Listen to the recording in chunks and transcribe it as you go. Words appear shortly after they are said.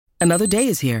Another day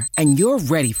is here, and you're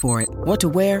ready for it. What to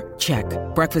wear? Check.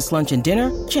 Breakfast, lunch, and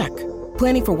dinner? Check.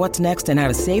 Planning for what's next and how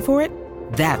to save for it?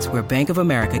 That's where Bank of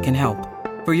America can help.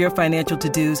 For your financial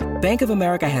to-dos, Bank of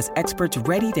America has experts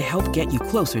ready to help get you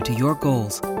closer to your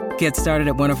goals. Get started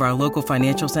at one of our local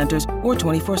financial centers or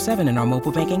 24/7 in our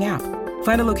mobile banking app.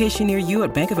 Find a location near you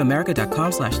at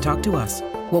bankofamerica.com/talktous.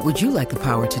 What would you like the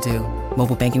power to do?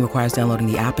 Mobile banking requires downloading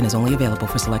the app and is only available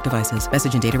for select devices.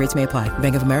 Message and data rates may apply.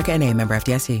 Bank of America N.A., member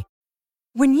FDIC.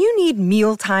 When you need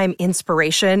mealtime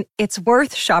inspiration, it's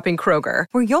worth shopping Kroger,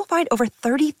 where you'll find over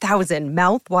 30,000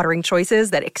 mouth-watering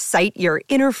choices that excite your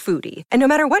inner foodie. And no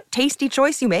matter what tasty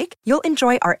choice you make, you'll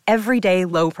enjoy our everyday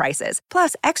low prices,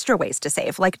 plus extra ways to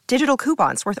save, like digital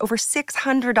coupons worth over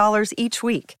 $600 each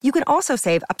week. You can also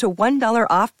save up to $1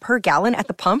 off per gallon at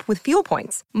the pump with fuel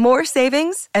points. More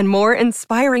savings and more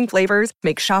inspiring flavors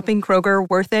make shopping Kroger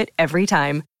worth it every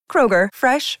time. Kroger,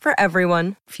 fresh for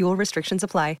everyone. Fuel restrictions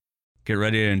apply. Get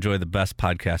ready to enjoy the best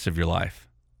podcast of your life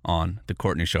on The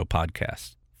Courtney Show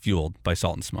Podcast, fueled by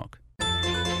Salt and Smoke.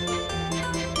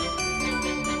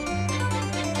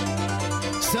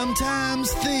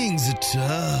 Sometimes things are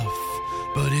tough,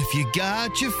 but if you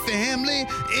got your family,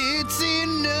 it's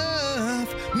enough.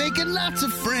 Making lots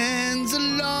of friends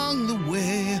along the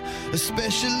way,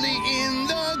 especially in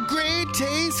the Great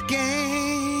Taste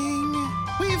Gang.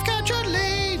 We've got your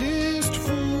latest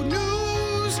food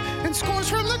news and scores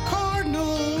from the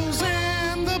Cardinals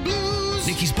and the Blues.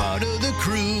 Nikki's part of the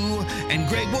crew, and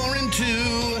Greg Warren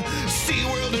too.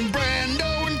 SeaWorld and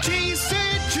Brando and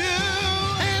TC2.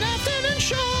 And Afton and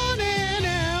Sean and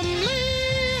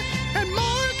Emily. And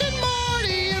Mark and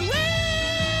Marty and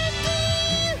Randy.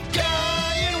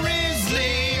 Guy and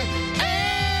Risley.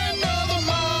 And all the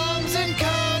moms and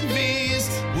convies.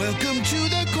 Welcome to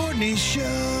the Courtney Show.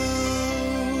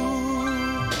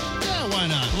 Yeah, why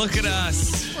not? Look at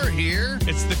us. We're here.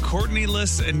 It's the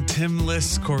Courtney-less and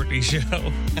Tim-less Courtney Show.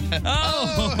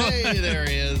 Oh, hey, there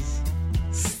he is.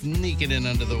 Sneaking in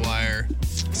under the wire.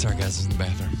 Sorry, guys, I was in the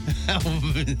bathroom.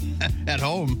 At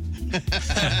home.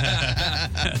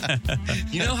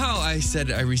 You know how I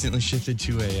said I recently shifted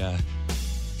to a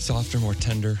softer, more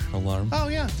tender alarm? Oh,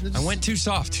 yeah. I went too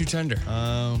soft, too tender.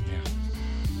 Oh. Yeah.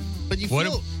 But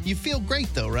you feel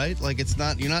great, though, right? Like,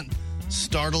 you're not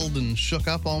startled and shook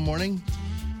up all morning?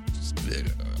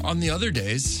 On the other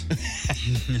days.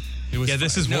 It was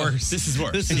this is worse. This is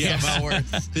worse. This is about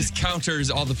worse. This counters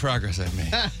all the progress I've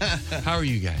made. How are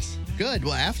you guys? Good.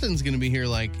 Well, Afton's going to be here,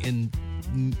 like, in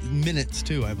minutes,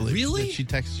 too, I believe. Really? She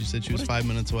texted you, said she was 5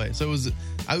 minutes away. So it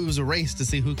was a race to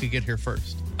see who could get here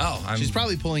first. Oh, She's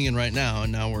probably pulling in right now,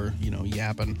 and now we're,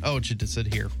 yapping. Oh, she just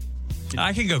said here.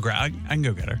 I can go grab. I can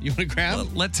go get her. You want to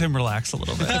grab? Let Tim relax a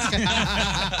little bit.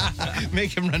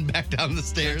 Make him run back down the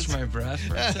stairs. Catch my breath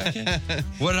for a second.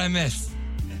 What did I miss?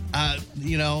 We're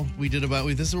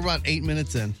about 8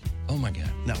 minutes in. Oh my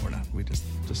God. No, we're not. We just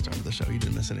started the show. You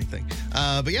didn't miss anything.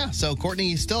 But yeah, so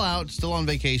Courtney's still out, still on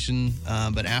vacation.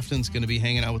 But Afton's going to be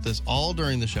hanging out with us all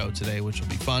during the show today, which will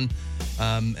be fun.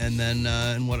 And then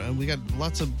we got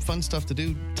lots of fun stuff to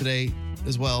do today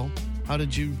as well. How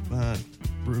did you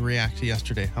react to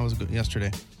yesterday? How was it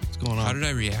yesterday? What's going on? How did I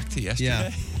react to yesterday?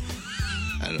 Yeah.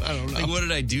 I don't know. Like, what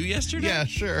did I do yesterday? Yeah,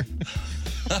 sure.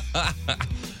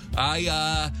 I'm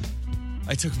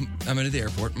into the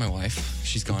airport. My wife,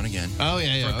 she's gone again. Oh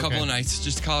yeah. For a couple of nights,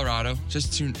 just Colorado,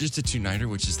 just a two-nighter,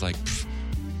 which is like,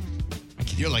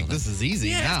 you're like, this is easy.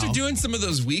 Yeah, now. after doing some of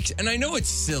those weeks, and I know it's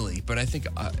silly, but I think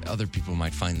other people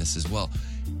might find this as well.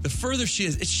 The further she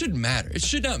is, it shouldn't matter. It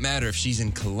should not matter if she's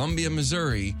in Columbia,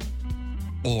 Missouri,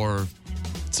 or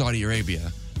Saudi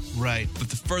Arabia. Right. But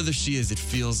the further she is, it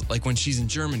feels like when she's in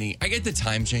Germany, I get the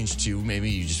time change too. Maybe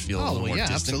you just feel a little more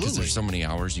distant because there's so many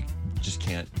hours you just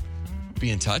can't be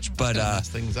in touch. But mess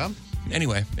things up.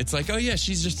 Anyway, it's like, oh yeah,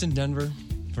 she's just in Denver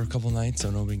for a couple nights,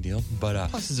 so no big deal. But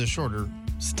plus, it's a shorter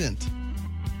stint.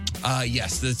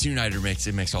 Yes, the two-nighter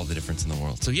makes all the difference in the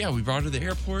world. So yeah, we brought her to the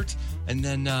airport, and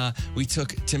then we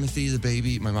took Timothy, the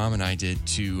baby. My mom and I did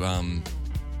to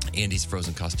Andy's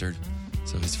frozen custard.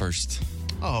 So his first.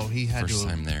 Oh, he had first to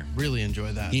time there. Really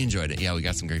enjoy that. He enjoyed it. Yeah, we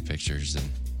got some great pictures, and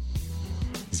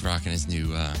he's rocking his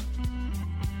new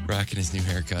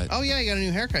haircut. Oh yeah, he got a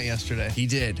new haircut yesterday. He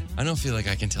did. I don't feel like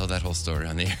I can tell that whole story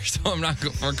on the air, so I'm not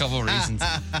for a couple of reasons.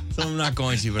 So I'm not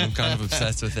going to, but I'm kind of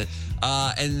obsessed with it.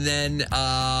 And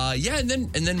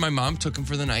then my mom took him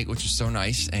for the night, which was so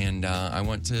nice. And I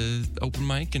went to open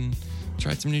mic and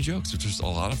tried some new jokes, which was a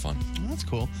lot of fun. Well, that's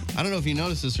cool. I don't know if you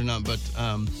noticed this or not, but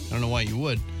I don't know why you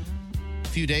would.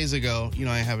 few days ago,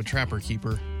 I have a Trapper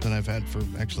Keeper that I've had for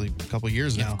actually a couple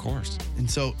years now. Of course. And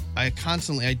so I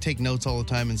take notes all the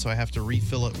time, and so I have to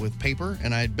refill it with paper.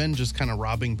 And I had been just kind of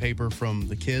robbing paper from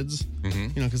the kids,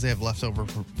 because they have leftover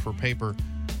for paper.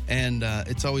 And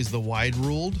it's always the wide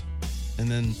ruled. And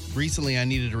then recently I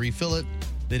needed to refill it.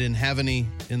 They didn't have any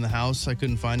in the house. I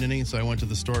couldn't find any, so I went to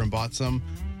the store and bought some.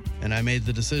 And I made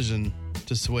the decision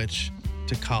to switch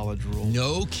to college rule.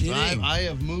 No kidding. So I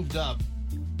have moved up.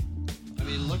 I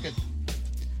mean, look at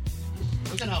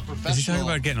how professional. Is he talking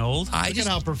about getting old? Look at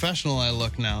how professional I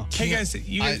look now. Hey guys,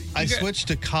 I switched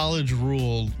to college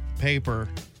ruled paper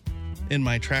in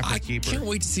my Trapper Keeper. I can't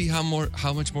wait to see how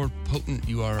much more potent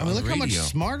you are on the look radio. how much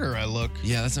smarter I look.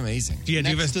 Yeah, that's amazing.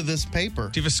 Next to this paper.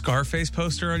 Do you have a Scarface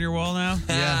poster on your wall now?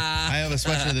 Yeah, I have a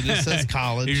sweatshirt that just says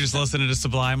college. You're just listening to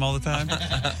Sublime all the time?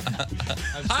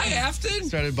 Hi, Afton.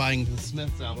 Started buying the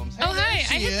Smiths albums. Hey, Oh, hi.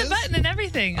 I hit the button and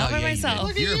everything all by yeah,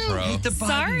 myself. You're a pro. Hit the button.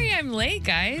 Sorry I'm late,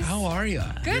 guys. How are you?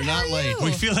 Good. You're not how are late. you?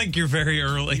 We feel like you're very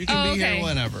early. You can be okay. here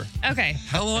whenever. Okay.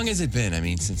 How long has it been? I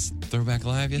mean, since Throwback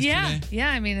Live yesterday? Yeah.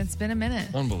 I mean, it's been a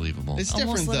minute. Unbelievable. It's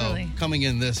Almost different, literally. though, coming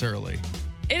in this early.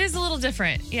 It is a little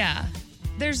different. Yeah.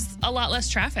 There's a lot less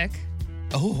traffic,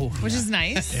 Oh, which is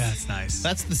nice. Yeah, it's nice.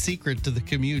 that's the secret to the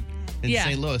commute in Yeah.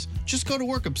 St. Louis. Just go to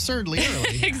work absurdly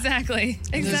early. Exactly.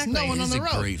 Exactly. no one on It's the a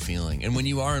road. great feeling. And when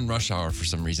you are in rush hour for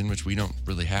some reason, which we don't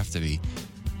really have to be,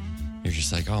 you're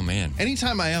just like, oh, man.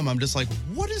 Anytime I am, I'm just like,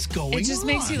 what is going on? It just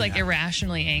makes you like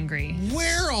irrationally angry.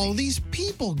 Where are all these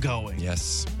people going?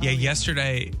 Yes. Yeah,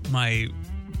 yesterday my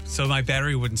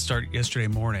battery wouldn't start yesterday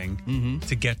morning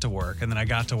to get to work, and then I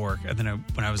got to work, and then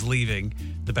when I was leaving,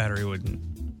 the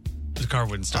car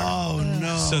wouldn't start. Oh,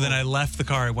 no. So then I left the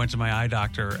car, I went to my eye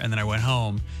doctor, and then I went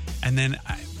home, and then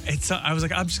I was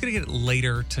like, I'm just gonna get it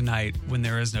later tonight when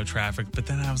there is no traffic. But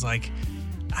then I was like,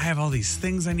 I have all these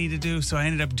things I need to do, so I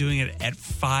ended up doing it at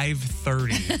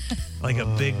 5:30, like a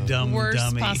big dumb Worst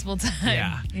dummy. possible time.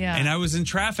 Yeah. And I was in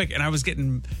traffic, and I was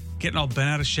getting all bent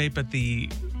out of shape at the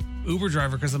Uber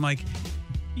driver because I'm like,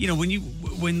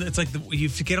 when it's like you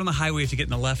have to get on the highway, you have to get in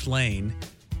the left lane,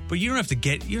 but you don't have to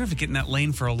get in that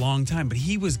lane for a long time. But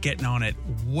he was getting on it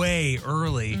way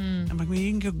early. I'm like,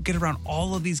 you can go get around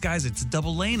all of these guys. It's a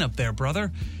double lane up there,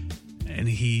 brother. And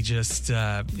he just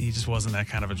wasn't that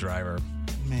kind of a driver.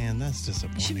 Man, that's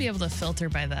disappointing. You should be able to filter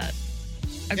by that.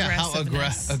 Yeah, how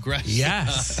Aggressiveness. aggressive.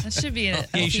 Yes. That should be a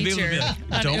You should be able feature to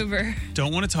be like, on Uber.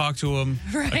 don't want to talk to him.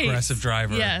 Right. Aggressive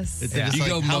driver. Yes. It's Yeah. just You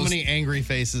like, go how most- many angry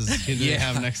faces can they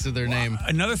have next to their name?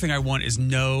 Another thing I want is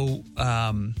no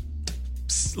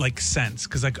scents,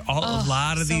 because like a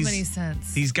lot of so these many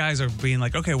scents. these guys are being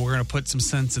like, okay, we're going to put some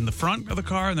scents in the front of the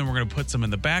car, and then we're going to put some in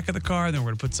the back of the car, and then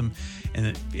we're going to put some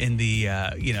in the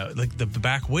like the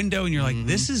back window, and you're like,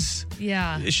 this is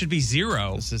it should be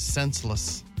zero. This is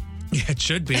senseless. Yeah, it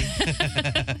should be.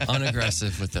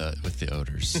 Unaggressive with the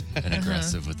odors and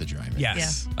aggressive with the driving.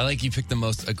 Yes. I like you pick the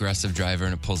most aggressive driver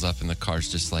and it pulls up and the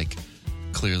car's just like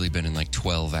clearly been in like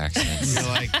 12 accidents. You're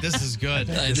like, this is good.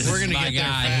 This We're is going to my get there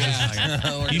guy. fast.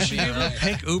 Yeah. You should be able to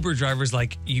pick Uber drivers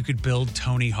like you could build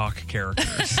Tony Hawk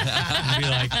characters. You'd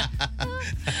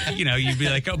be like, you'd be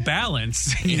like, oh,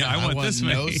 balance. I want want this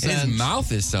no many. sense. His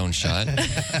mouth is sewn shut.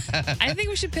 I think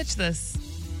we should pitch this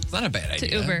It's not a bad to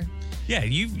idea. Uber. Yeah,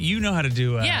 you know how to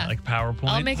do like PowerPoint.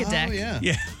 I'll make a deck. Oh, yeah.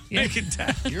 Yeah, make it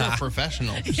down. You're a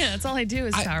professional. Yeah, that's all I do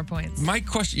is PowerPoints. My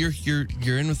question,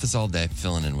 you're in with us all day,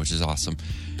 filling in, which is awesome.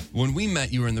 When we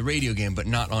met, you were in the radio game, but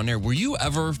not on air. Were you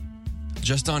ever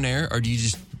just on air, or do you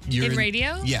just In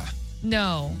radio? Yeah,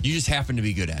 No. you just happen to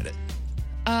be good at it.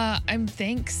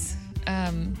 Thanks.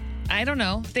 I don't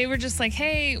know. They were just like,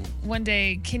 hey, one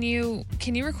day, can you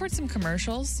record some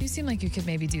commercials? You seem like you could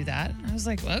maybe do that. I was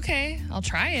like, well, okay, I'll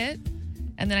try it.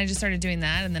 And then I just started doing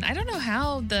that. And then I don't know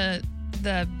how the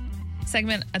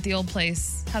segment at the old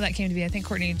place, how that came to be. I think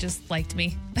Courtney just liked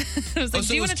me. I was like, so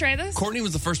do you was want to try this? Courtney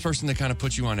was the first person to kind of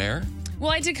put you on air. Well,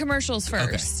 I did commercials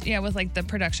first. Yeah, with like the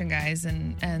production guys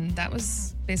and that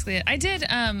was basically it. I did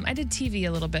TV a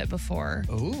little bit before.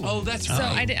 Oh, that's So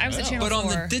right. I was at Channel But 4.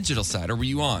 on the digital side, or were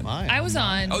you on? I was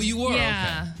on. Oh, you were?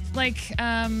 Yeah. Like,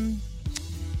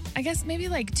 I guess maybe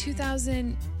like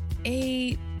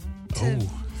 2008. Oh,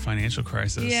 financial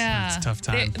crisis. Yeah. It's a tough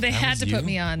time. They had to was put you?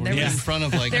 me on. Were There you in was front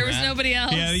of like there was graph- nobody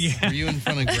else. yeah. Were you in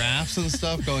front of graphs and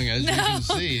stuff going, as you can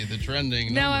see, the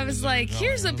trending No, I numbers was are like, going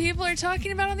here's what up. people are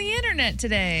talking about on the internet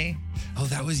today. Oh,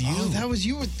 that was you. Oh, that was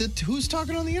you. Who's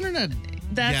talking on the internet?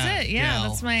 That's Yeah, it. Yeah, gal.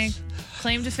 that's my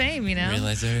claim to fame, you know?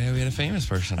 Realized we had a famous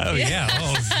person. Oh, yeah.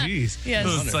 Oh, jeez. Yes.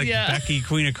 Oh, it's like Becky,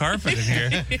 Queen of Carpet in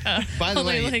here. Yeah. By the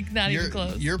Only, way, like, not even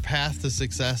close. Your path to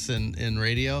success in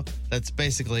radio, that's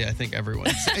basically, I think,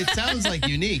 everyone's. It sounds like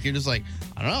unique. You're just like,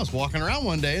 I don't know, I was walking around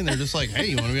one day and they're just like, hey,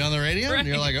 you want to be on the radio? Right. And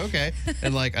you're like, okay.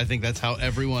 And like, I think that's how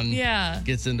everyone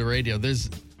gets into radio. There's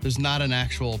not an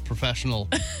actual professional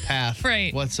path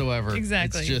whatsoever.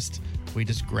 Exactly. It's just, we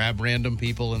just grab random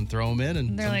people and throw them in,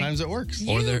 and sometimes it works.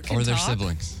 Or their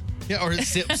siblings. Yeah, or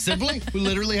sibling. We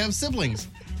literally have siblings.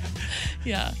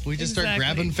 Yeah. We just start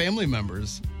grabbing family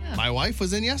members. Yeah. My wife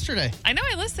was in yesterday. I know,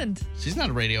 I listened. She's not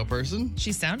a radio person.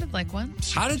 She sounded like one.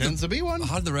 How did to be one.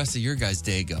 How did the rest of your guys'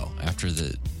 day go after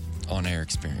the on-air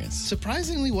experience?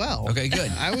 Surprisingly well. Okay,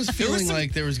 good. I was feeling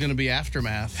like there was going to be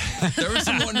aftermath. There were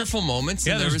some wonderful moments,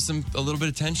 and there was a little bit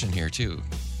of tension here, too.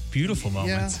 Beautiful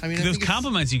moments. Yeah, I mean, those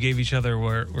compliments you gave each other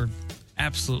were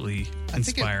absolutely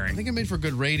inspiring. I think it made for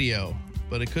good radio,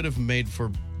 but it could have made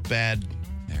for bad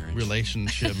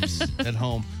relationships at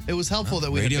home. It was helpful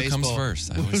that we had baseball. Radio comes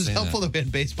first. It was helpful that we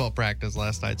had baseball practice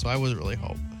last night, so I wasn't really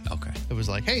home. Okay. It was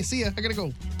like, hey, see ya, I gotta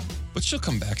go. But she'll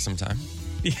come back sometime.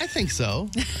 Yeah. I think so.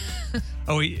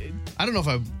 I don't know if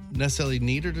I necessarily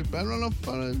need her to. I don't know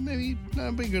if maybe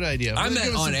that'd be a good idea. I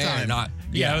meant on air, time. not.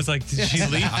 Yeah, I was like, did she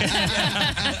leave?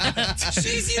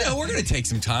 She's, we're going to take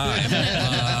some time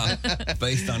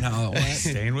based on how it went.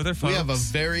 Staying with her folks. We have a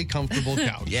very comfortable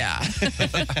couch. Yeah.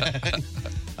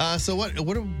 So what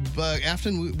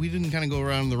Afton, we didn't kind of go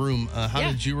around the room.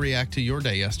 How did you react to your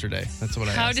day yesterday? That's what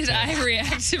I asked. How did I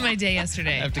react to my day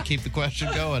yesterday? I have to keep the question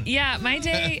going. Yeah, my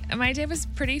day was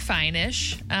pretty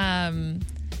fine-ish.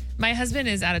 My husband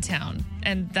is out of town,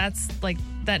 and that's like,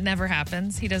 that never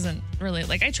happens. He doesn't really,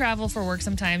 like, I travel for work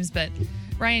sometimes, but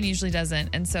Ryan usually doesn't.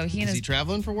 And so is he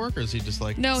traveling for work, or is he just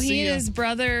like, no, he and his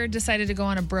brother decided to go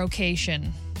on a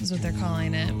brocation, is what they're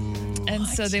calling it. And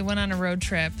so they went on a road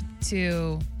trip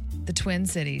to the Twin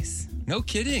Cities. No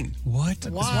kidding. What's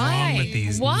wrong with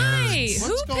these nerds?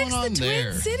 Who picks the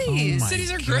Twin Cities?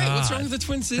 Cities are great. What's wrong with the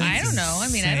Twin Cities? I don't know. I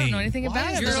mean, I don't know anything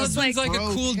about it. Your husband's like a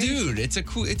brocation? cool dude. It's hip.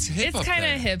 It's kind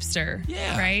of hipster.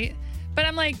 Yeah. Right? But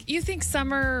I'm like, you think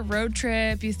summer road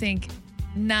trip, you think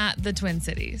not the Twin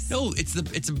Cities. No,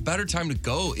 it's a better time to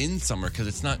go in summer because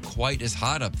it's not quite as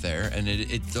hot up there, and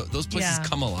those places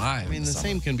come alive. I mean, the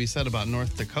same can be said about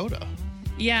North Dakota.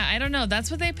 Yeah, I don't know. That's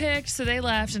what they picked, so they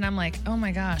left, and I'm like, oh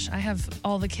my gosh, I have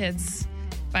all the kids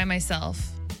by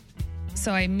myself.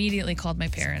 So I immediately called my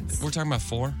parents. We're talking about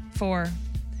 4? 4.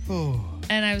 Oh.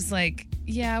 And I was like,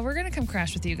 yeah, we're going to come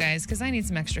crash with you guys because I need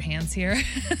some extra hands here.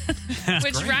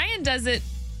 Which great. Ryan does it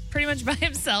pretty much by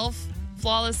himself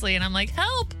flawlessly, and I'm like,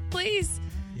 help, please.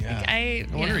 Yeah.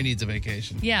 Like, no wonder he needs a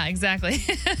vacation. Yeah, exactly.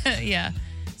 Yeah.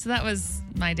 So that was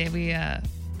my day. We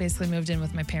basically moved in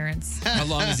with my parents. How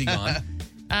long is he gone?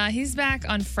 He's back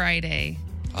on Friday.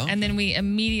 Oh. And then we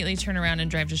immediately turn around and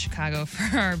drive to Chicago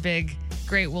for our big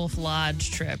Great Wolf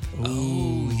Lodge trip.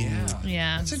 Oh, yeah.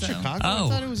 Yeah. It's in Chicago? I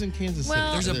thought it was in Kansas City.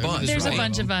 Well, there's a bunch. There's a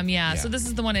bunch of them, yeah. So this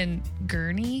is the one in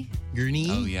Gurnee. Gurnee?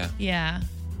 Oh, yeah. Yeah.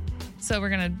 So we're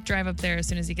going to drive up there as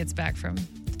soon as he gets back from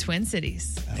the Twin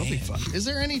Cities. That'll be fun. Is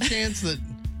there any chance that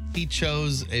he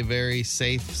chose a very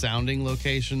safe-sounding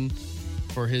location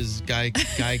for his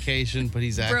guycation, but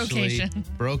he's actually...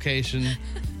 Brocation.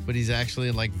 But he's actually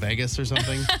in like Vegas or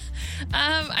something?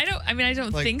 I don't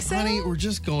like, think so. Honey, we're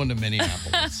just going to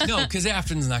Minneapolis. No, because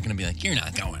Afton's not going to be like, you're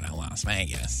not going to Las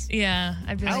Vegas. Yeah.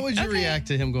 I'd be How would you react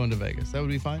to him going to Vegas? That would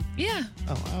be fine? Yeah.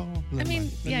 Oh, never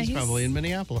mind. Yeah, he's probably in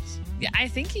Minneapolis. Yeah, I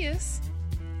think he is.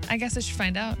 I guess I should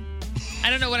find out. I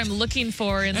don't know what I'm looking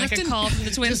for in like a call from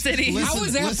the Twin Cities. How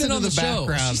was Afton on the show?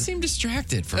 Background. She seemed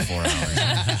distracted for 4 hours.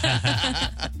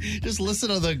 Just listen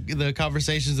to the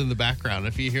conversations in the background.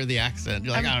 If you hear the accent,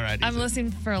 you're like, all right. I'm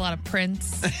listening for a lot of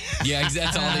Prince. Yeah,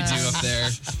 that's all they do up there.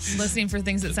 Listening for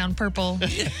things that sound purple.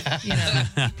 You know.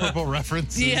 Purple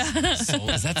references. Yeah.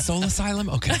 Is that Soul Asylum?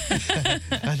 Okay.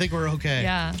 I think we're okay.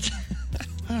 Yeah.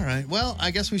 All right. Well, I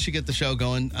guess we should get the show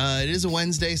going. It is a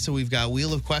Wednesday, so we've got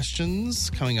Wheel of Questions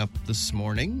coming up this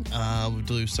morning. We'll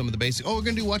do some of the basic. Oh, we're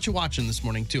going to do What You Watching this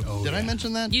morning, too. Did I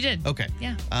mention that? You did. Okay.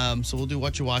 Yeah. So we'll do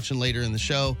What You Watching later in the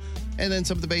show. And then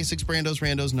some of the basics, Brando's,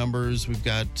 Randos, numbers. We've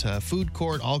got food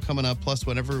court all coming up, plus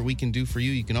whatever we can do for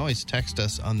you. You can always text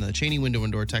us on the Cheney Window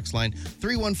and Door text line,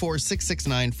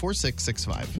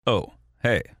 314-669-4665. Oh,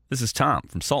 hey, this is Tom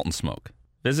from Salt and Smoke.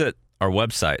 Visit our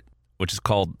website, which is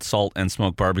called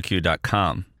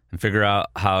saltandsmokebarbecue.com, and figure out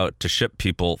how to ship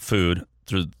people food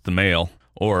through the mail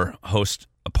or host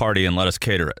a party and let us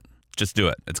cater it. Just do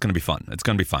it. It's going to be fun. It's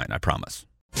going to be fine. I promise.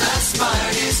 The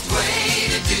smartest way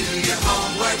to do your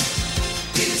homework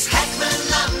is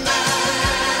Heckman Lumber.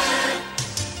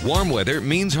 Warm weather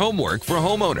means homework for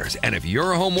homeowners. And if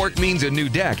your homework means a new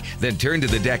deck, then turn to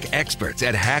the deck experts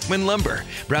at Hackman Lumber.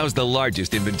 Browse the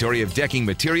largest inventory of decking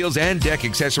materials and deck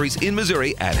accessories in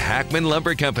Missouri at Hackman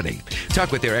Lumber Company.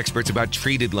 Talk with their experts about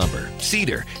treated lumber,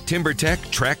 cedar, TimberTech,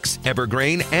 Trex,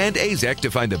 Evergreen, and Azek to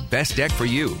find the best deck for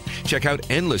you. Check out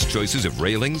endless choices of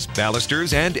railings,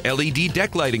 balusters, and LED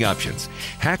deck lighting options.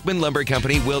 Hackman Lumber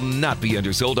Company will not be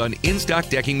undersold on in-stock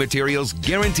decking materials,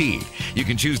 guaranteed. You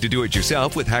can choose to do it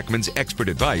yourself with Hackman's expert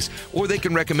advice, or they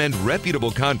can recommend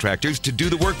reputable contractors to do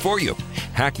the work for you.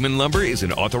 Hackman Lumber is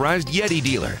an authorized Yeti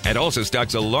dealer and also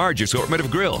stocks a large assortment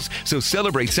of grills, so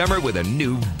celebrate summer with a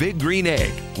new Big Green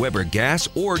Egg, Weber gas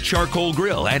or charcoal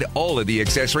grill, and all of the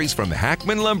accessories from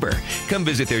Hackman Lumber. Come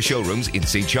visit their showrooms in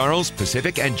St. Charles,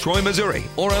 Pacific, and Troy, Missouri,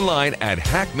 or online at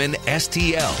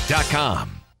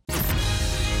hackmanstl.com.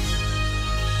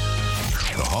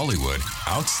 The Hollywood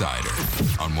Outsider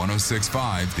on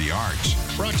 106.5 The Arch.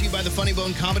 Brought to you by the Funny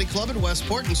Bone Comedy Club at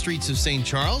Westport and Streets of St.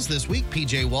 Charles. This week,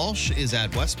 PJ Walsh is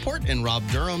at Westport and Rob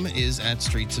Durham is at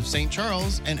Streets of St.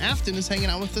 Charles. And Afton is hanging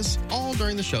out with us all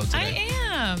during the show today. I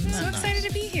am. So excited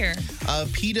to be here.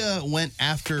 PETA went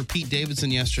after Pete Davidson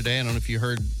yesterday. I don't know if you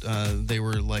heard, they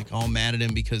were like all mad at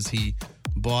him because he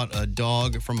bought a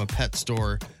dog from a pet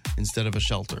store instead of a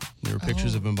shelter. There were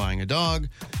pictures of him buying a dog,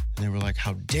 and they were like,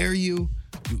 how dare you?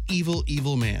 You evil,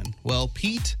 evil man. Well,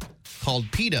 Pete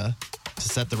called PETA to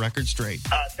set the record straight.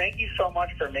 Thank you so much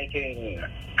for making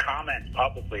comments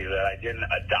publicly that I didn't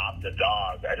adopt a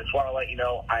dog. I just want to let you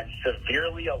know I'm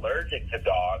severely allergic to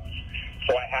dogs,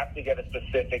 so I have to get a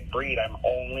specific breed. I'm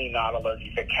only not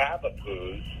allergic to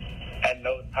Cavapoos and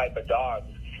those type of dogs.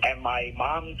 And my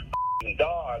mom's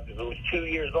dog, who was 2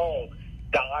 years old,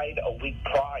 died a week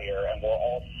prior, and we're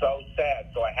all so sad,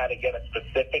 so I had to get a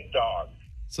specific dog.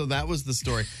 So that was the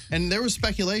story. And there was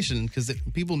speculation because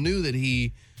people knew that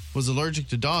he was allergic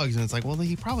to dogs. And it's like, well,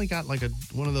 he probably got like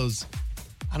one of those,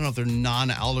 I don't know if they're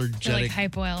non-allergenic. They're like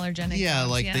hypoallergenic. Yeah,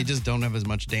 dogs, they just don't have as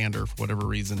much dander for whatever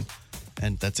reason.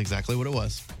 And that's exactly what it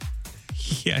was.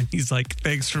 Yeah, and he's like,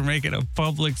 thanks for making a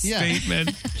public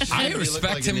statement. I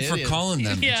respect him for calling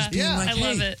them. Yeah, Just being like, I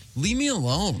love hey, it. leave me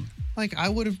alone. Like, I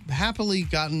would have happily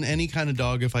gotten any kind of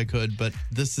dog if I could, but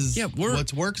this is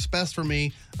what works best for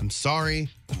me. I'm sorry.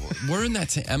 We're in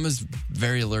that Emma's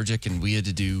very allergic, and we had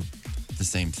to do the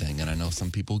same thing. And I know some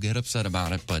people get upset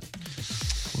about it, but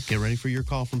well, get ready for your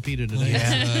call from PETA today.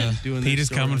 Yeah, PETA's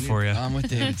coming for you. I'm with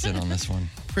Davidson on this one.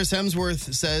 Chris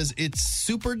Hemsworth says it's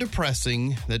super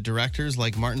depressing that directors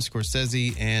like Martin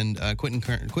Scorsese and Quentin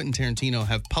Tarantino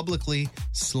have publicly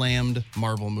slammed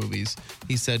Marvel movies.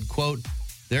 He said, quote,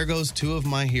 "There goes two of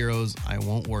my heroes I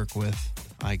won't work with.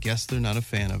 I guess they're not a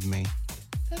fan of me."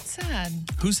 That's sad.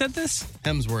 Who said this?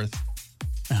 Hemsworth.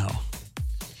 Oh.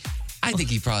 I think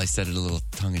he probably said it a little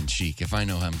tongue-in-cheek, if I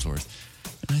know Hemsworth.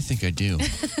 And I think I do.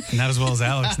 Not as well as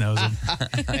Alex knows him.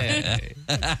 Hey.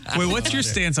 Wait, what's your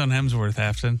stance on Hemsworth,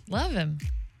 Afton? Love him.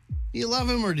 Do you love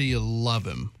him or do you love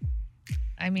him?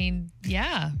 I mean,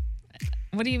 yeah.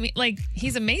 What do you mean? Like,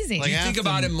 he's amazing. Like, you think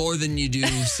about him more than you do,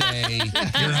 say,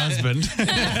 your husband.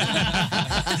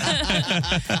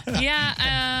 Yeah.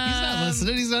 He's not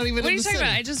listening. He's not even What are in you the talking city.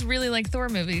 about? I just really like Thor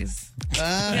movies.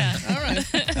 Yeah. All right.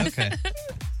 Okay.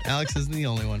 Alex isn't the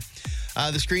only one.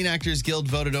 The Screen Actors Guild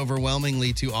voted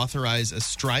overwhelmingly to authorize a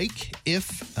strike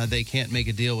if they can't make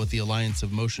a deal with the Alliance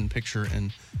of Motion Picture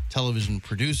and Television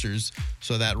Producers.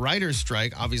 So that writer's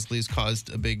strike obviously has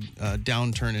caused a big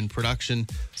downturn in production.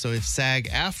 So if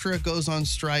SAG-AFTRA goes on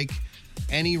strike,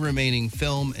 any remaining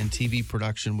film and TV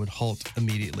production would halt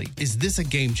immediately. Is this a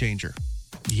game changer?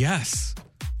 Yes,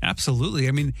 absolutely.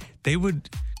 I mean, they would,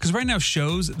 because right now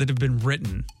shows that have been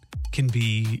written can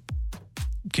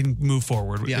move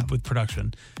forward with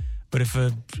production. But if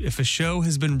a show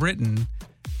has been written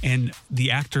and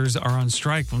the actors are on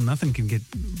strike, well, nothing can get,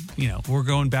 we're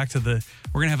going back to we're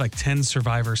going to have like 10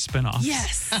 Survivor spinoffs.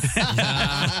 Yes.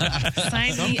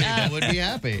 Sign me up. Would be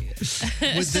happy.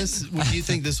 Would you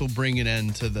think this will bring an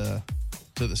end to the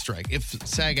strike? If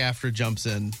SAG-AFTRA jumps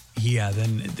in,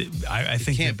 then I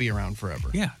think it can't be around forever.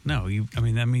 Yeah, no.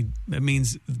 That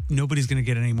means nobody's going to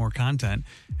get any more content.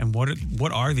 And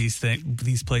what are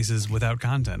these places without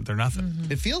content? They're nothing.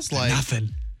 Mm-hmm. It feels like nothing.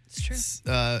 It's true.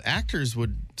 Actors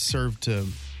would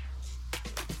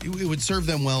it would serve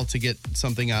them well to get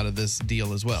something out of this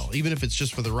deal as well, even if it's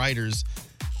just for the writers.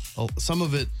 Some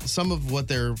of what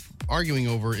they're arguing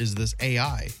over is this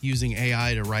AI, using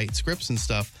AI to write scripts and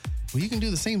stuff. Well, you can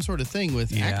do the same sort of thing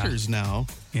with actors now.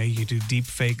 Yeah, you can do deep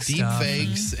fakes.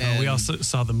 Mm-hmm. And we also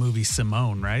saw the movie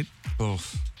Simone, right?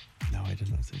 Oof. No, I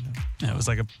did not see that. Yeah, it was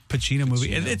like a Pacino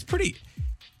movie. It's pretty,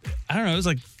 I don't know, it was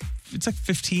like it's like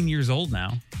 15 years old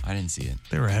now. I didn't see it.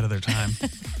 They were ahead of their time.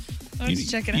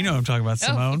 Let's check it out. You know what I'm talking about,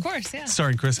 Simone? Oh, of course, yeah.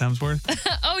 Starring Chris Hemsworth.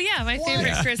 Oh, yeah, my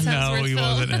favorite Chris Hemsworth No, he film.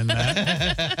 wasn't in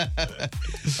that.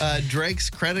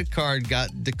 Drake's credit card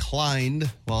got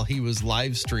declined while he was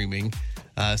live streaming.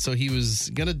 So he was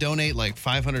going to donate like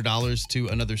 $500 to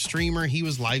another streamer. He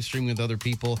was live streaming with other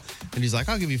people. And he's like,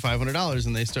 I'll give you $500.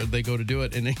 And they go to do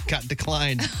it and it got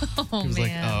declined. Oh, He was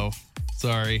man. like, oh,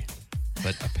 sorry.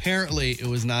 But apparently it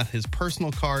was not his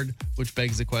personal card, which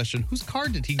begs the question, whose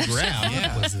card did he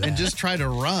grab and just try to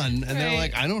run? And they're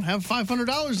like, I don't have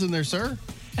 $500 in there, sir.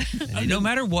 No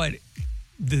matter what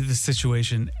the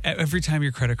situation, every time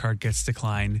your credit card gets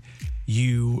declined,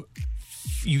 you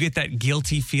get that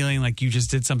guilty feeling like you just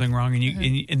did something wrong,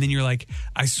 and then you're like,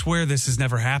 I swear this has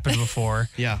never happened before.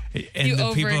 Yeah. And You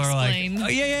the people are like, over-explain. oh,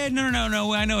 yeah,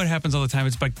 no, I know it happens all the time.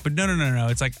 It's like, but no.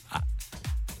 It's like,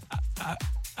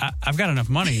 I've got enough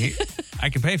money. I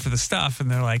can pay for the stuff.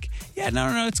 And they're like, yeah,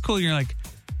 no, it's cool. And you're like,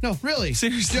 No, really.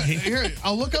 Seriously. Here,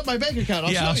 I'll look up my bank account.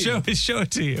 I'll show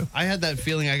it to you. I had that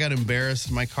feeling. I got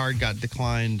embarrassed. My card got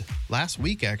declined last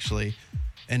week, actually.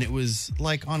 And it was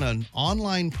like on an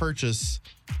online purchase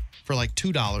for like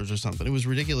 $2 or something. It was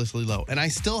ridiculously low. And I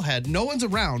still had, no one's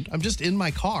around. I'm just in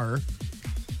my car.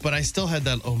 But I still had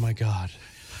that, oh my God.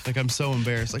 Like, I'm so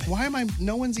embarrassed. Like, why am I,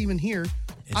 no one's even here.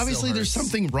 It Obviously, still there's hurts.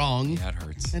 something wrong. Yeah, it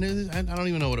hurts. And I don't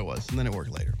even know what it was. And then it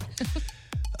worked later.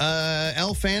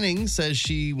 Elle Fanning says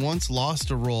she once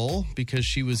lost a role because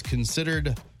she was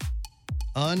considered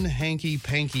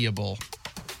unhanky-pankyable.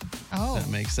 Oh. That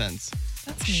makes sense.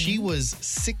 That's She mean. was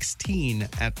 16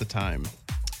 at the time.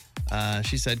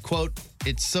 She said, quote,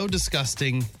 "It's so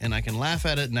disgusting, and I can laugh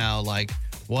at it now like,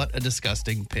 what a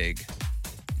disgusting pig."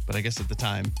 But I guess at the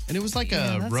time. And it was like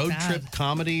Yeah, a that's road bad. trip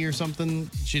comedy or something.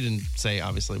 She didn't say,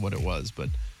 obviously, what it was. But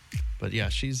yeah,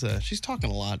 she's talking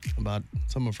a lot about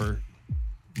some of her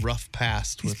rough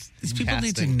past with These people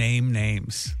need to casting. name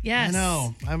names. Yes. I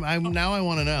know. Now I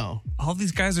want to know. All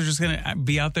these guys are just going to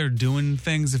be out there doing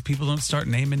things if people don't start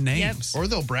naming names. Or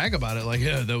they'll brag about it like,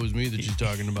 yeah, that was me that she's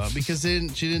talking about, because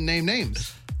she didn't name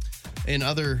names. In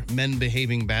other men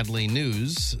behaving badly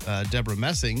news, Deborah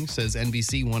Messing says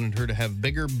NBC wanted her to have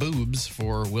bigger boobs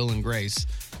for Will and Grace.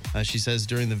 She says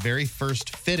during the very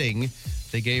first fitting,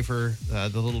 they gave her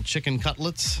the little chicken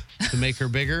cutlets to make her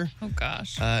bigger. Oh,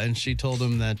 gosh. And she told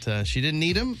them that she didn't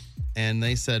need them. And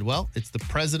they said, well, it's the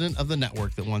president of the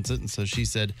network that wants it. And so she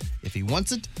said, if he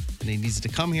wants it, then he needs to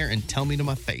come here and tell me to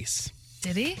my face.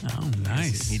 Did he? Oh,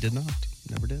 nice. He did not.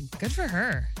 Never did. Good for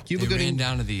her. Cuba They Gooding. ran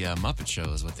down to the Muppet Show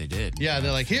is what they did. Yeah,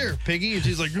 they're like, here, piggy. And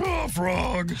she's like, oh,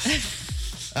 frog.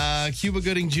 Cuba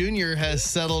Gooding Jr. has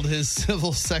settled his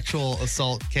civil sexual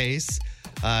assault case.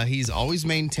 He's always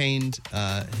maintained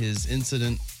his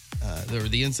incident,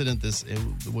 the incident,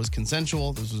 it was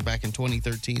consensual. This was back in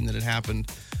 2013 that it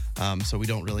happened. So we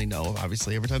don't really know.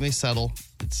 Obviously, every time they settle,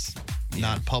 it's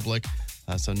not public.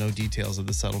 So no details of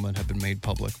the settlement have been made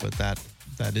public, but that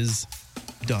is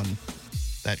done,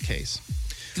 that case.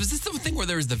 Was this the thing where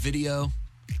there was the video?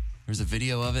 There's a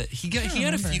video of it. He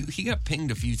got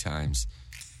pinged a few times.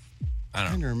 I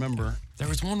don't trying to remember. There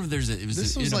was one where it was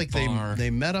This in was a like bar. they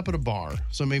met up at a bar.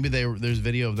 So maybe there's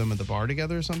video of them at the bar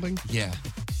together or something. Yeah.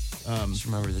 Just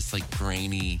remember this like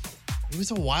grainy. It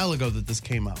was a while ago that this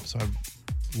came up, so I've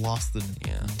lost the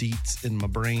deets in my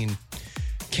brain.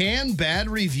 Can bad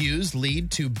reviews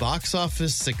lead to box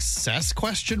office success? ?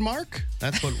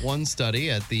 That's what one study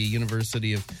at the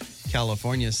University of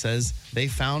California says they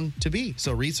found to be.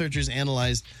 So researchers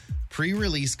analyzed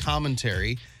pre-release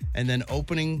commentary and then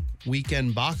opening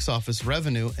weekend box office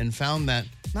revenue and found that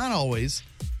not always,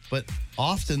 but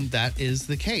often that is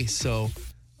the case. So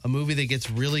a movie that gets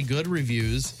really good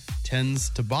reviews tends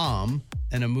to bomb,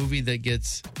 and a movie that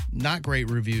gets not great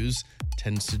reviews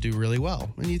tends to do really well.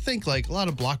 And you think like a lot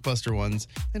of blockbuster ones,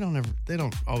 they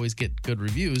don't always get good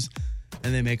reviews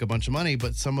and they make a bunch of money,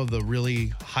 but some of the really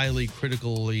highly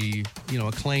critically,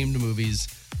 acclaimed movies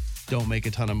don't make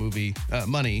a ton of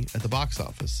money at the box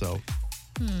office. So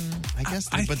I guess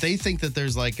but they think that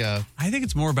there's like a I think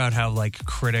it's more about how like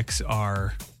critics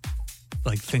are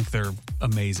think they're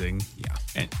amazing. Yeah.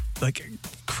 And like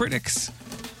critics,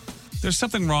 there's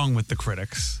something wrong with the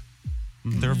critics.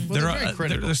 They're very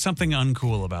critical. there's something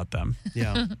uncool about them.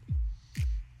 Yeah.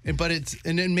 And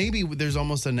then maybe there's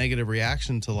almost a negative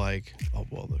reaction to like, oh,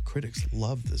 well, the critics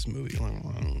love this movie. I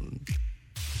don't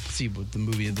see what the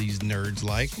movie of these nerds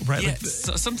like. Right. Yeah. Like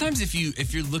So sometimes if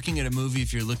you're looking at a movie,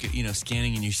 if you're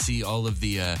scanning and you see all of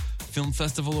the film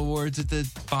festival awards at the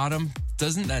bottom,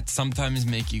 doesn't that sometimes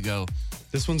make you go,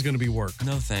 This one's going to be work.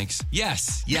 No thanks.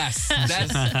 Yes. That's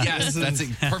a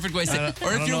perfect way to say it.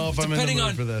 Or if you're depending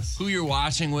on who you're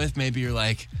watching with, maybe you're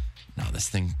like, no, this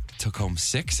thing took home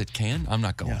 6 at Cannes. I'm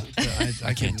not going. Yeah,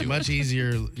 I can't do it. Much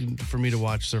easier for me to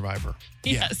watch Survivor.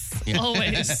 Yes,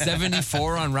 always.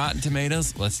 74 on Rotten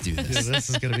Tomatoes. Let's do this. Dude, this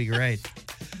is going to be great.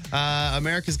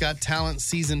 America's Got Talent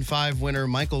Season 5 winner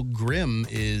Michael Grimm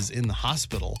is in the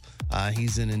hospital.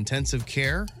 He's in intensive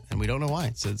care, and we don't know why.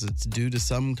 It says it's due to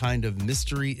some kind of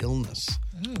mystery illness.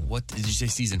 What did you say?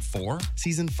 Season 4?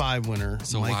 Season 5 winner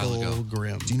Michael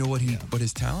Grimm. Do you know what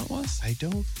his talent was? I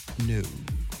don't know.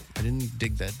 I didn't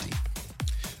dig that deep.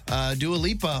 Dua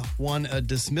Lipa won a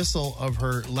dismissal of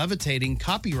her levitating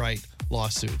copyright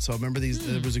lawsuit. So remember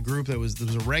there was a group there was a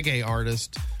reggae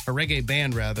artist, a reggae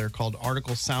band rather, called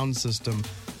Article Sound System.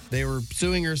 They were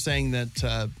suing her, saying that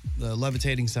the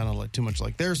levitating sounded too much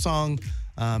like their song,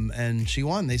 and she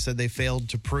won. They said they failed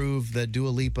to prove that Dua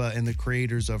Lipa and the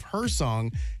creators of her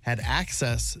song had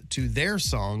access to their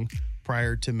song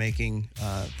prior to making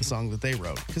the song that they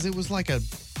wrote, because it was like a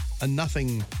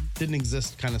nothing, didn't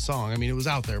exist kind of song. I mean, it was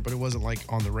out there, but it wasn't like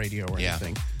on the radio or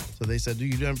anything. So they said,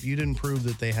 you didn't prove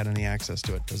that they had any access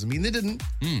to it. Doesn't mean they didn't,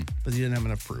 but you didn't have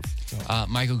enough proof. So.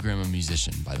 Michael Grimm, a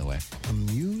musician, by the way. A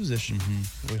musician.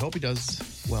 We hope he does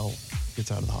well,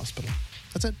 gets out of the hospital.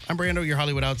 That's it. I'm Brando, your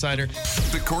Hollywood Outsider.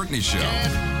 The Courtney Show.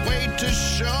 Can't wait to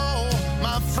show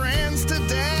my friends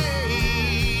today.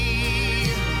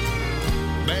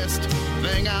 Best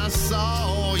thing I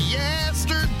saw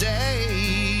yesterday.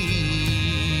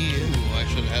 Ooh, I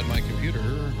should have had my computer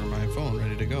or my phone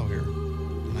ready to go here.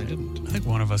 And I didn't. I think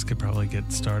one of us could probably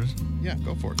get started. Yeah,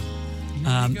 go for it. You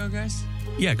ready to go, guys?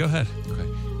 Yeah, go ahead. Okay.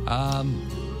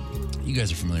 You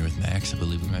guys are familiar with Max. I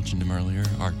believe we mentioned him earlier.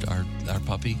 Our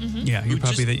puppy. Yeah, your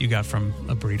puppy that you got from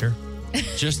a breeder.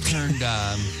 Just turned...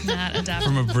 Not adopted.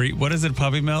 From a breed. What is it,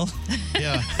 Puppy Mill?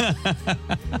 Yeah.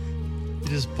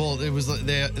 Just pulled. It was like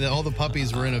all the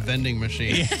puppies were in a vending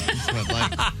machine.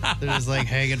 They're just like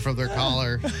hanging from their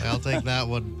collar. I'll take that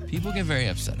one. People get very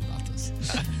upset about this.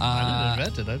 I didn't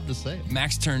invent it. I'm just saying.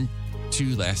 Max turned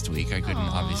 2 last week. I couldn't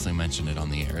obviously mention it on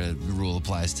the air. The rule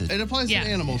applies to... It applies to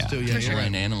animals too. Yeah, people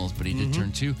and animals, but he did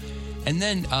turn 2. And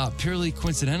then purely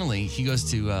coincidentally, he goes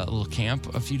to a little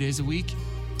camp a few days a week.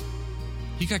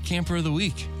 He got Camper of the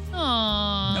Week.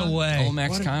 Aww. No way. Old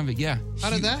Max Convict, yeah. How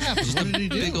did that happen? What did he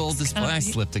do? Big old display. I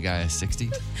slipped a guy a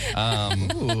 60.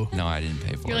 No, I didn't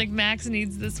pay for it. You're like, Max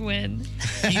needs this win.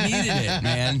 He needed it,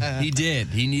 man. He did.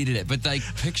 He needed it. But like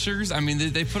pictures, I mean,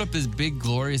 they put up this big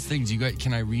glorious thing.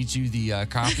 Can I read you the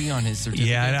copy on his certificate?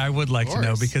 Yeah, I would like to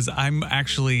know, because I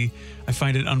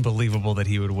find it unbelievable that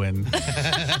he would win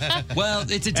Well,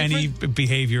 it's a any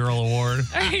behavioral award.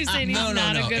 Are you saying he's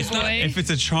not a good boy? If it's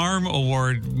a charm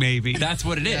award, maybe. That's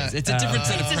what it is. It's a different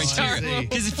set of criteria.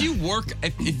 Because if you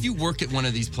work at one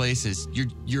of these places,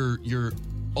 you're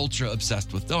ultra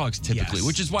obsessed with dogs typically,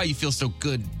 which is why you feel so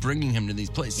good bringing him to these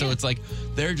places. So it's like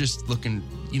they're just looking,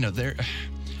 they're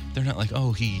not like,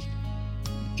 oh, he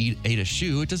ate a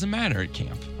shoe. It doesn't matter at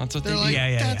camp. That's what They're they like,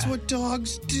 do. That's what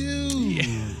dogs do.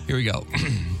 Here we go.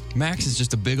 Max is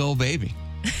just a big old baby.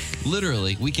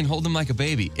 Literally, we can hold him like a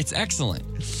baby. It's excellent.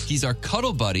 He's our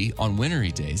cuddle buddy on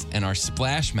wintry days and our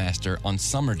splash master on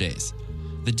summer days.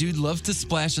 The dude loves to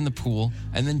splash in the pool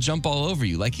and then jump all over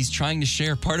you like he's trying to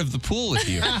share part of the pool with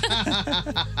you.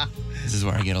 This is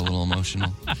where I get a little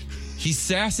emotional. He's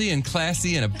sassy and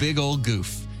classy and a big old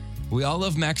goof. We all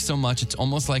love Max so much, it's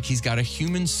almost like he's got a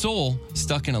human soul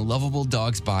stuck in a lovable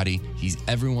dog's body. He's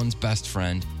everyone's best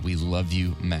friend. We love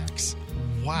you, Max.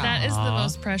 Wow. That is the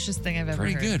most precious thing I've ever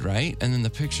heard. Pretty good, right? And then the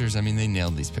pictures, I mean, they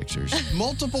nailed these pictures.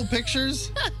 Multiple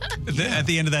pictures? At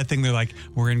the end of that thing, they're like,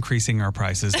 we're increasing our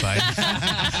prices by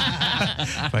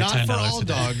 $10 Not for all a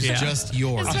day. dogs, just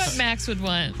yours. That's what Max would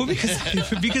want. Well,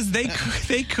 because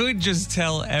they could just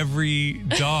tell every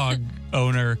dog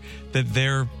owner that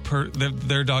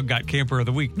their dog got Camper of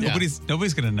the Week. Nobody's going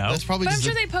to know. That's probably But I'm just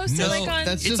sure they post it like on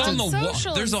that's It's just on the wall.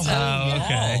 social There's a and whole stuff.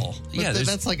 wall. Okay. Yeah,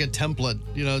 that's like a template.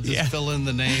 Just fill in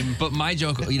the name. But my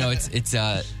joke, it's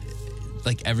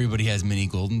like everybody has mini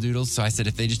golden doodles. So I said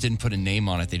if they just didn't put a name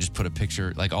on it, they just put a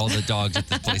picture, like all the dogs at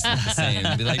this place look the same,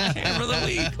 and be like, Camper of the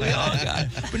Week, we all got it.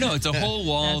 But no, it's a whole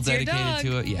wall That's your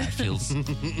dedicated to it. Yeah, it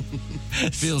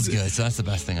feels good. So that's the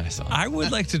best thing I saw. I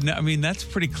would like to know. I mean, that's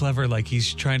pretty clever. Like,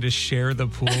 he's trying to share the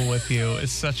pool with you.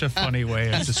 It's such a funny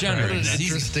way of describing An it.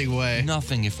 interesting way.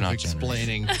 Nothing if not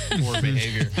explaining poor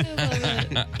behavior.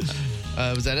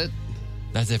 Was that it?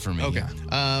 That's it for me. Okay.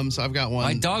 Yeah. So I've got one.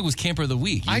 My dog was camper of the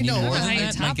week. You I need know. more How than you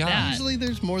that? My top God. that? Usually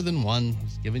there's more than one. I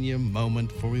was giving you a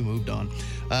moment before we moved on.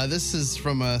 This is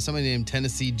from somebody named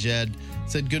Tennessee Jed.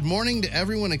 Said, good morning to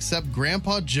everyone except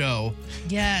Grandpa Joe,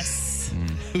 Yes.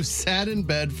 who sat in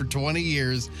bed for 20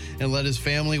 years and let his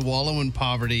family wallow in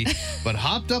poverty, but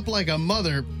hopped up like a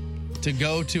mother to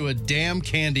go to a damn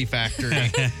candy factory.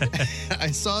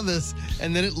 I saw this,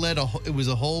 and then it was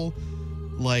a whole,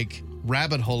 like,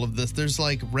 rabbit hole of this. There's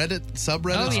like Reddit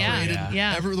subreddits Oh, yeah. created.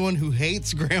 Yeah. Everyone who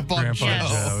hates Grandpa Joe.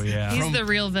 Joe, yeah. He's the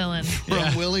real villain.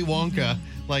 From Willy Wonka.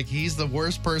 Like, he's the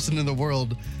worst person in the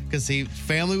world because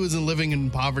family was living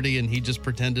in poverty and he just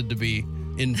pretended to be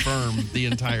infirm the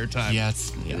entire time.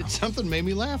 Something made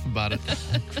me laugh about it.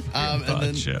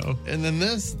 Joe. And then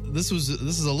this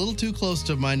is a little too close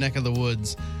to my neck of the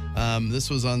woods.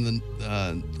 This was on the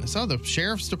I saw the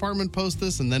sheriff's department post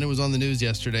this, and then it was on the news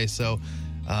yesterday. So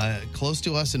close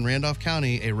to us in Randolph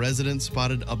County, a resident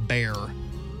spotted a bear.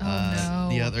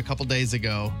 A couple days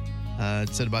ago.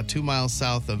 It said about 2 miles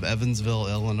south of Evansville,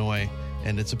 Illinois,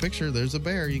 and it's a picture. There's a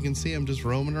bear. You can see him just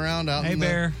roaming around out in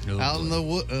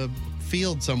the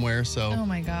field somewhere. So, oh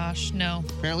my gosh, no.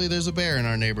 Apparently, there's a bear in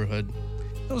our neighborhood.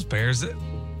 Those bears,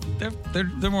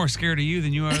 they're more scared of you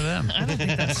than you are of them. I don't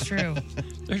think that's true.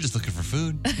 They're just looking for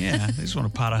food. Yeah, they just want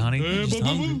a pot of honey. They're just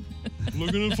hungry.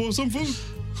 Looking for some food.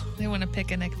 They want a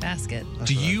picnic basket.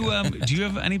 Do you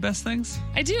have any best things?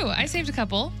 I do. I saved a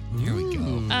couple. Here we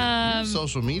go. You're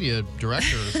social media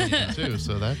director or something too,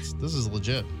 so this is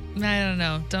legit. I don't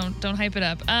know. Don't hype it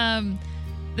up.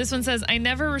 This one says, I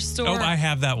never restore. Oh, I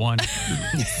have that one.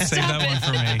 Save that one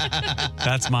for me.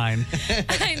 That's mine.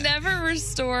 I never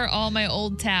restore all my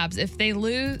old tabs. If I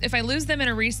lose them in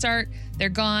a restart, they're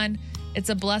gone. It's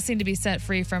a blessing to be set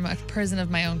free from a prison of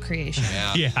my own creation.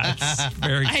 Yeah, it's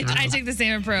very true. I take the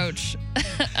same approach.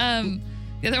 The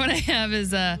other one I have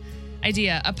is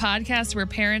idea, a podcast where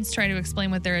parents try to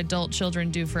explain what their adult children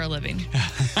do for a living.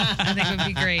 I think it would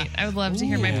be great. I would love to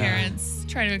hear my parents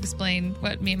try to explain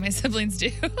what me and my siblings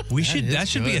do. That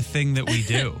should be a thing that we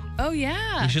do. Oh,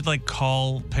 yeah. We should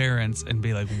call parents and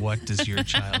be like, what does your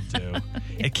child do?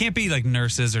 It can't be like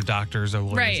nurses or doctors or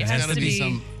lawyers. Right. It has to be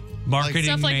some marketing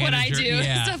stuff like manager. what I do.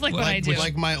 Yeah. Stuff like what I do.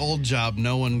 Like my old job,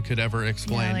 no one could ever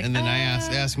explain. Yeah, and then I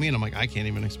ask me, and I'm like, I can't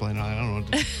even explain it. I don't know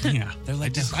what to do. Yeah. They're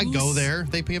like, I go there,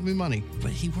 they pay me money. But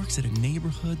he works at a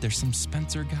neighborhood. There's some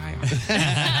Spencer guy.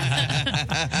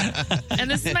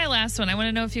 And this is my last one. I want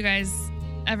to know if you guys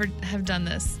ever have done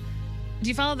this. Do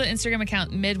you follow the Instagram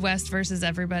account Midwest versus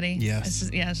Everybody? Yes. It's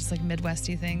just like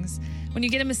Midwesty things. When you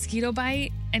get a mosquito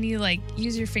bite and you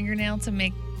use your fingernail to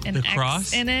make an The X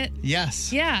cross? in it.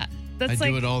 Yes. Yeah. That's I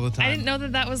do it all the time. I didn't know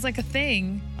that was like a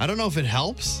thing. I don't know if it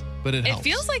helps, but it helps. It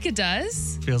feels like it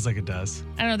does. Feels like it does.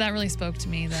 I don't know. That really spoke to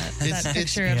me. That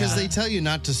picture of because they tell you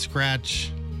not to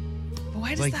scratch. But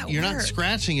why does that you're work? not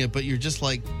scratching it, but you're just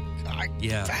like, I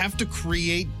have to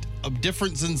create a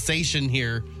different sensation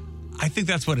here. I think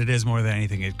that's what it is more than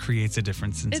anything. It creates a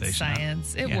different sensation. It's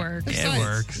science. It works. It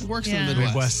works. It works in the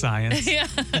Midwest. Science. Yeah,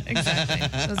 exactly.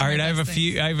 Those All are right, my I have a best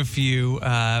few. I have a few.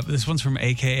 This one's from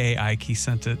AKA Ike. He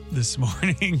sent it this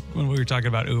morning when we were talking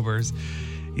about Ubers.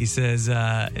 He says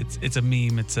it's a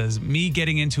meme. It says, "Me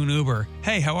getting into an Uber.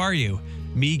 Hey, how are you?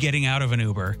 Me getting out of an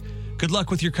Uber. Good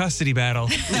luck with your custody battle.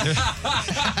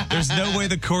 There's no way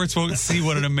the courts won't see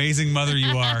what an amazing mother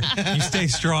you are. You stay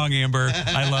strong, Amber.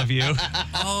 I love you."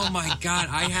 Oh my God,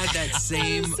 I had that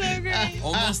same, so great.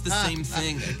 almost the same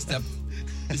thing, except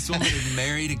this woman had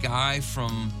married a guy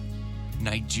from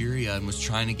Nigeria and was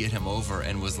trying to get him over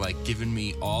and was like giving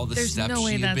me all the There's steps no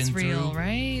way she had that's been real, through.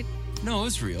 right? No, it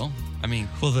was real. I mean,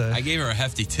 I gave her a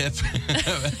hefty tip.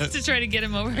 To try to get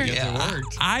him over.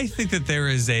 I think that there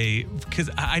is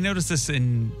because I noticed this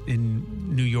in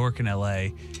New York and LA.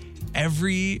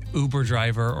 Every Uber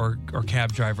driver or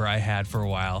cab driver I had for a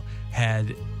while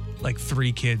had like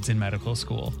 3 kids in medical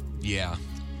school. Yeah.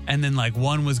 And then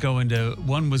one was going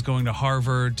to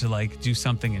Harvard to do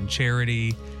something in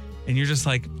charity. And you're just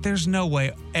like, there's no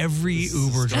way every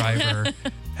Uber driver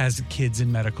has kids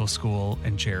in medical school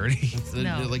and charity.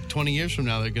 No. Like 20 years from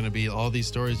now, they're going to be all these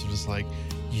stories of just like,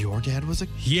 your dad was a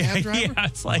cab driver? Yeah,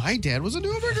 it's like my dad was an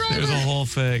Uber driver. There's a whole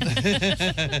thing.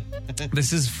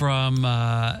 This is from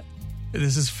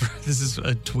this is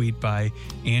a tweet by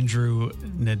Andrew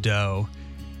Nadeau.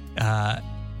 And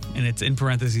it's in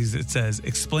parentheses. It says,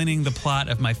 explaining the plot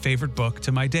of my favorite book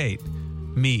to my date,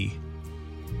 me.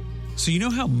 So you know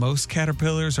how most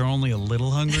caterpillars are only a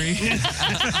little hungry? That's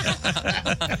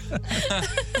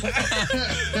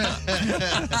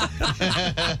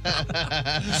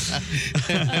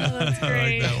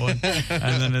great. I like that one.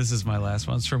 And then this is my last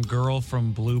one. It's from Girl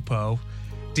from Blue Po.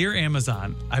 Dear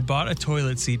Amazon, I bought a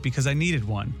toilet seat because I needed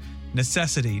one.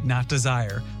 Necessity, not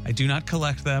desire. I do not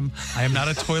collect them. I am not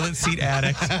a toilet seat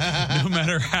addict. No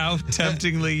matter how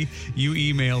temptingly you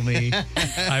email me,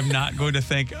 I'm not going to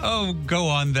think, oh, go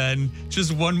on then.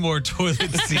 Just one more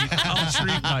toilet seat. I'll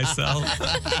treat myself.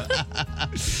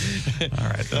 All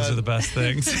right, those are the best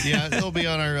things. Yeah, they'll be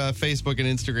on our Facebook and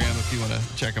Instagram if you want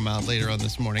to check them out later on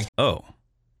this morning. Oh,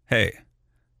 hey,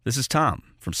 this is Tom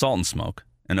from Salt and Smoke,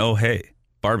 and oh, hey,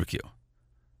 barbecue.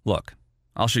 Look,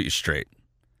 I'll shoot you straight.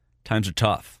 Times are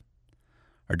tough.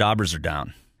 Our daubers are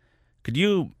down. Could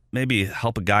you maybe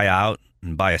help a guy out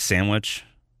and buy a sandwich?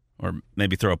 Or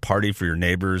maybe throw a party for your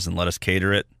neighbors and let us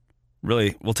cater it?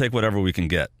 Really, we'll take whatever we can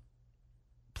get.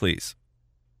 Please.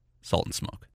 Salt and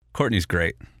Smoke. Courtney's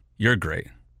great. You're great.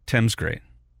 Tim's great.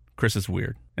 Chris is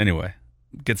weird. Anyway,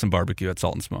 get some barbecue at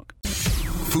Salt and Smoke.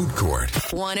 Food Court.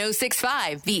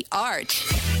 106.5 The Arch.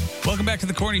 Welcome back to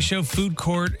the Courtney Show. Food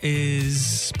Court is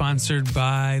sponsored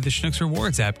by the Schnucks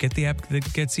Rewards app. Get the app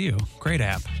that gets you. Great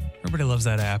app. Everybody loves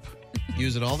that app.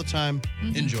 Use it all the time.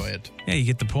 Enjoy it. Yeah, you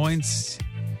get the points.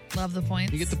 Love the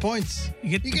points. You get the points.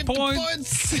 You get the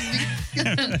points. You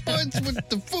get the points with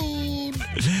the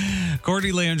food.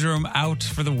 Courtney Landrum out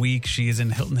for the week. She is in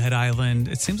Hilton Head Island.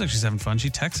 It seems like she's having fun. She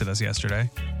texted us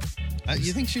yesterday.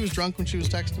 You think she was drunk when she was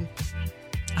texting?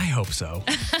 I hope so.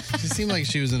 She seemed like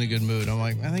she was in a good mood. I'm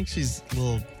like, I think she's a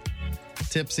little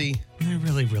tipsy. I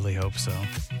really, really hope so.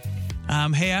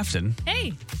 Hey, Afton.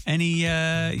 Hey.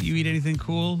 You eat anything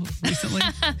cool recently?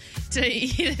 To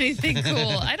eat anything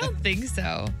cool? I don't think so.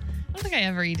 I don't think I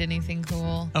ever eat anything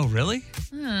cool. Oh, really?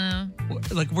 Oh.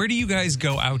 Like, where do you guys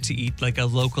go out to eat? Like a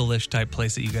local-ish type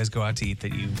place that you guys go out to eat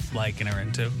that you like and are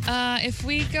into? If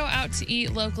we go out to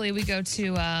eat locally, we go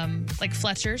to like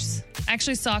Fletcher's. I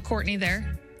actually saw Courtney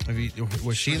there.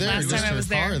 Was she there? Last or just time I her was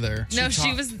car there. No,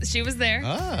 she was there.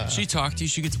 Ah. She talked to you.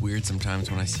 She gets weird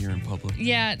sometimes when I see her in public.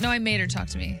 Yeah, no, I made her talk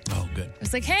to me. Oh, good. I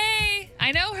was like, hey,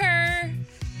 I know her.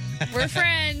 We're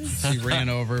friends. She ran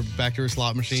over back to her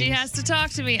slot machine. She has to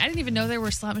talk to me. I didn't even know there were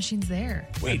slot machines there.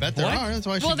 I bet there are. That's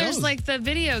why she Well, goes. there's like the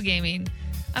video gaming.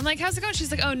 I'm like, how's it going?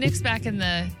 She's like, oh, Nick's back in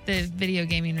the video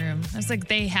gaming room. I was like,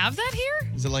 they have that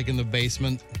here? Is it like in the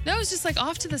basement? No, it's just like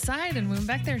off to the side. And we went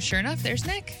back there, and sure enough, there's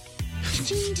Nick.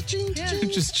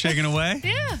 Just chigging away?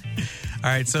 Yeah. All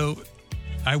right, so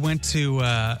I went to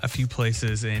a few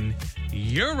places in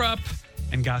Europe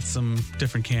and got some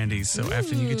different candies. So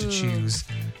Afton, you get to choose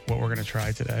what we're going to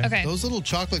try today. Okay. Those little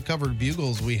chocolate-covered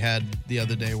bugles we had the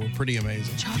other day were pretty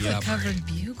amazing. Chocolate-covered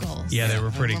bugles. Yeah, they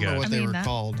were pretty good. I don't know what they were that-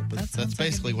 called, but that that's sounds like it'd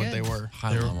basically be what they good. were.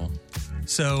 High level.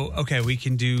 So, okay, we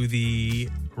can do the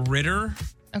Ritter.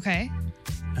 Okay.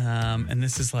 And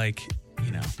this is like,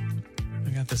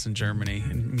 I got this in Germany,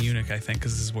 in Munich, I think,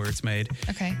 because this is where it's made.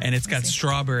 Okay. And it's got Let's see.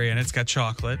 strawberry and it's got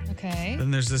chocolate. Okay.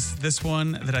 Then there's this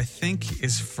one that I think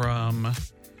is from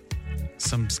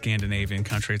some Scandinavian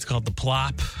country. It's called the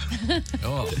Plop.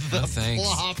 Oh, no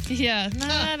thanks. Yeah,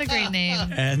 not a great name.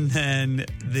 And then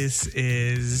this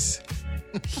is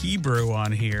Hebrew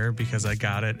on here because I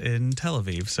got it in Tel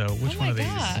Aviv. So which one of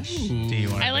these do you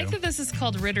want to I like do? that this is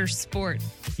called Ritter Sport.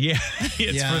 Yeah,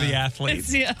 it's for the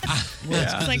athletes.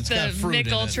 It's like the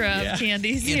Mick Ultra of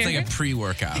candies It's here. like a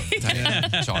pre-workout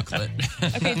type of chocolate.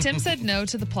 Okay, Tim said no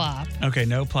to the Plop. Okay,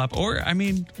 no Plop. Or, I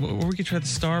mean, we could try the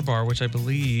Star Bar, which I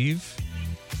believe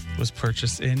was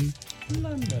purchased in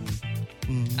London.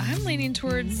 I'm leaning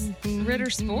towards Ritter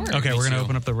Sport. Okay, we're going to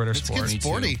open up the Ritter Let's Sport. get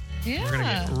sporty. Yeah. We're going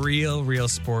to get real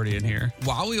sporty in here.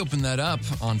 While we open that up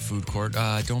on Food Court,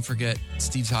 don't forget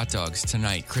Steve's Hot Dogs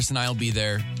tonight. Chris and I will be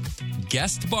there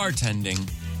guest bartending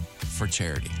for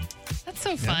charity. That's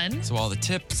so fun. So all the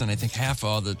tips and I think half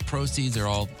all the proceeds are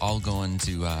all going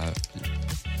to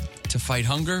fight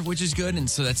hunger, which is good. And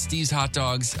so that's Steve's Hot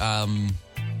Dogs,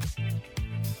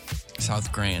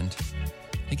 South Grand.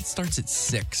 I think it starts at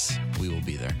 6. We will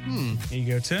be there. Here you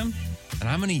go, Tim. And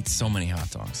I'm going to eat so many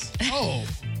hot dogs. Oh,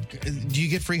 do you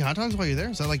get free hot dogs while you're there?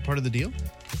 Is that like part of the deal?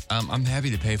 I'm happy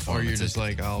to pay for Or them. you're It's just a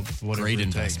like, I'll whatever great it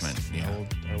investment. takes. Yeah.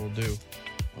 I will do.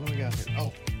 What do we got here?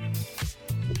 Oh,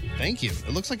 thank you.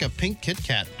 It looks like a pink Kit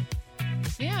Kat.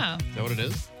 Yeah. Is that what it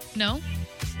is? No?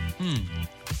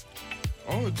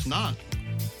 Oh, it's not.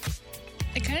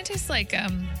 It kind of tastes like,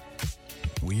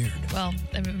 weird. well,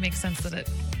 I mean, it makes sense that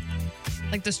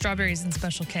like the strawberries in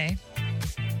Special K.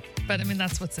 But I mean,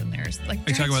 that's what's in there. It's like Are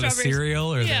you talking about the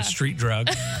cereal or Yeah. the street drug?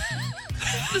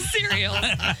 The cereal.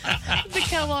 The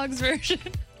Kellogg's version.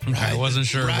 I wasn't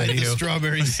sure. Ride about the you.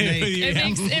 strawberry snake.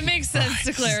 It makes sense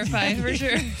to clarify for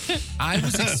sure. I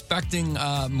was expecting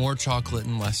more chocolate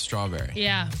and less strawberry.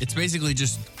 Yeah. It's basically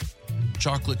just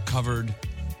chocolate covered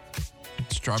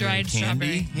strawberry Dried candy.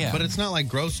 strawberry. Yeah. But it's not like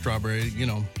gross strawberry,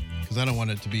 because I don't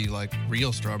want it to be like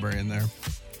real strawberry in there.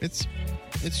 It's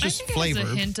just think it has flavor.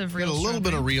 a hint of real Got a little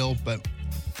bit of strawberry. real, but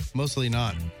mostly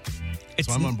not.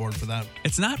 So I'm on board for that.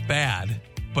 It's not bad,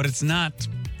 but it's not.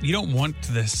 You don't want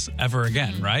this ever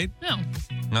again, right? No.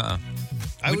 Uh-uh.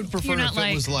 I would prefer You're if not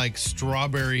it was like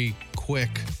strawberry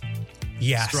quick.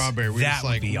 Yes. Strawberry. We're That just would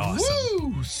like, be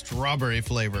awesome. Woo! Strawberry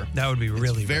flavor. That would be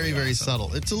really, very, very awesome.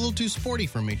 subtle. It's a little too sporty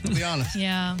for me, to be honest.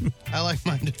 Yeah. I like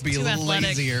mine to be Too a little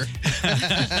athletic. lazier.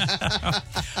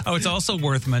 Oh, it's also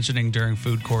worth mentioning during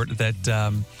food court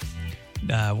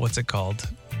that, what's it called?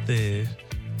 The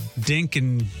Dink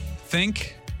and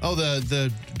Think? Oh,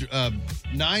 the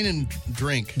 9 and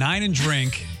drink. 9 and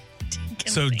drink.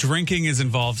 So drinking is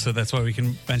involved, so that's why we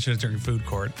can mention it during food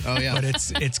court. Oh, yeah. But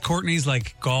it's Courtney's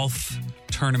like golf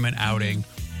tournament outing.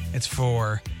 It's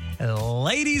for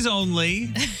ladies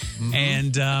only.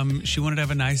 And she wanted to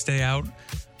have a nice day out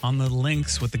on the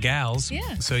links with the gals.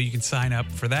 Yeah. So you can sign up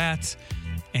for that.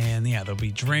 And yeah, there'll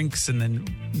be drinks, and then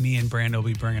me and Brando will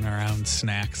be bringing our own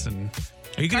snacks. And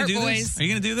are you going to do this? Are you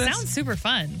going to do this? Sounds super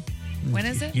fun. When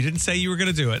is it? You didn't say you were going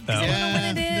to do it, though. Yeah, when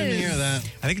it Didn't is. hear that.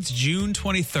 I think it's June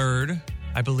 23rd.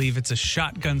 I believe it's a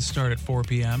shotgun start at 4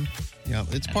 p.m. Yeah,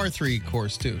 it's par 3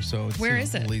 course too, so it's Where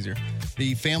is a it? little easier.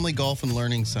 The Family Golf and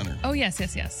Learning Center. Oh,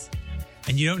 yes.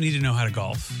 And you don't need to know how to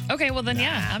golf. Okay, well then,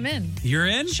 yeah, I'm in. You're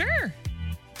in? Sure.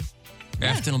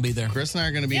 Afton will be there. Chris and I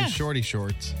are going to be Yeah. in shorty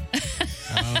shorts.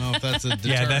 I don't know if that's a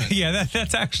deterrent.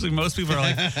 That's actually, most people are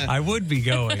like, I would be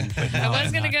going, but now I was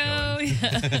I'm going to not go.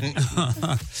 going.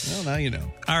 Well, now you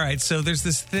know. All right, so there's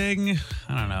this thing,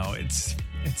 I don't know, it's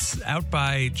out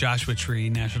by Joshua Tree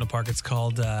National Park. It's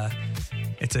called,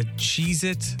 it's a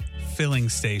Cheez-It filling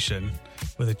station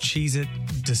with a Cheez-It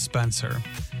dispenser.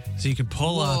 So you can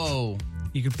pull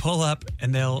up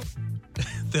and they'll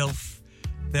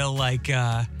like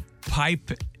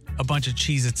pipe a bunch of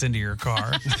Cheez-Its into your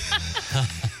car.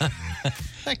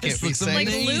 That can't This be looks safe. Like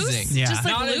amazing. loose? Yeah. Just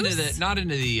like not loose?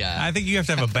 into the I think you have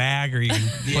to have a bag or you can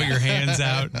put your hands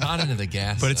out. not into the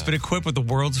gas. But it's been equipped with the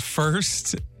world's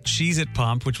first Cheez-It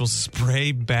pump, which will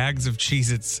spray bags of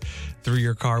Cheez-Its through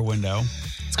your car window.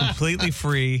 It's completely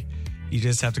free. You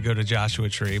just have to go to Joshua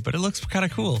Tree, but it looks kind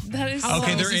of cool. That is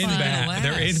Okay, so they're in fun. bags.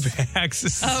 They're in bags.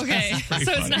 This is- Okay, this is pretty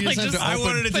so it's funny. not like have just to I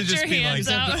wanted it to put just your be like hands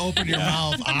You have out. to open your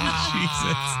mouth.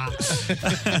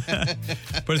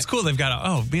 But it's cool. They've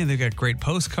got they've got great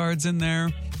postcards in there.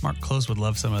 Mark Close would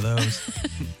love some of those.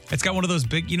 It's got one of those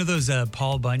big, those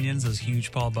Paul Bunions, those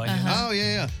huge Paul Bunions. Oh,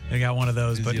 yeah. They got one of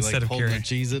those, Is but he, instead like, of holding carrying a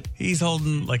Cheez-It? he's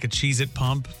holding like a Cheez-It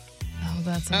pump. Oh,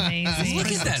 that's amazing. Look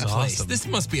at that That's place. awesome. This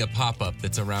must be a pop-up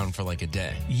that's around for like a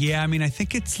day. Yeah, I mean, I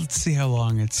think let's see how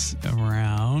long it's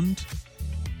around.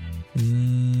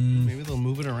 Maybe they'll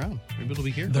move it around. Maybe it'll be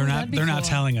here. They're that'd be not cool.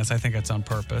 telling us. I think it's on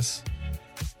purpose.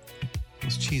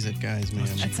 Those Cheez-It guys, man.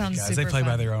 That sounds Guys, super they play by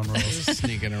fun. their own rules.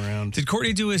 Sneaking around. Did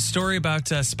Courtney do his story about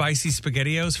spicy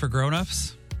SpaghettiOs for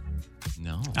grown-ups?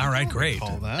 No. All right, great.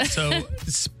 Call that. So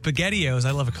SpaghettiOs,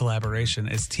 I love a collaboration,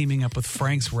 is teaming up with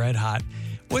Frank's Red Hot.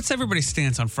 What's everybody's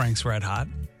stance on Frank's Red Hot?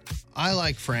 I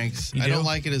like Frank's. You I do? don't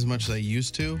like it as much as I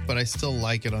used to, but I still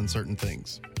like it on certain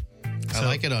things. I So-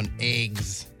 like it on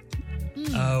eggs.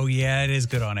 Oh, yeah, it is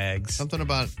good on eggs. Something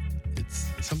about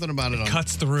it on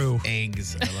Cuts through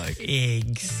eggs. I like.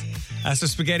 eggs. So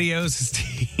SpaghettiOs is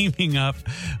teaming up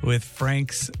with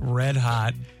Frank's Red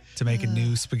Hot to make a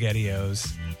new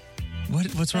SpaghettiOs.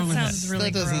 What's wrong with that? sounds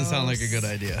really That doesn't sound like a gross. good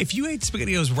idea. If you ate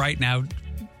SpaghettiOs right now,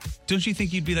 don't you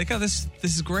think you'd be like, oh, this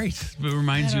is great? It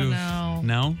reminds I you don't of know.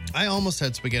 No? I almost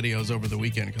had SpaghettiOs over the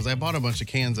weekend because I bought a bunch of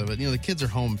cans of it. The kids are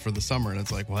home for the summer, and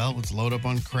it's like, well, let's load up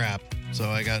on crap. So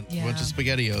I got a bunch of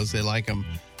SpaghettiOs. They like them,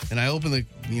 and I opened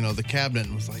the cabinet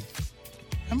and was like,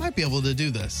 I might be able to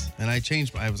do this. And I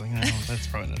changed. I was like, no, that's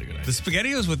probably not a good idea. The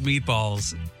SpaghettiOs with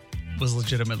meatballs was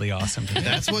legitimately awesome to me.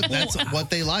 That's what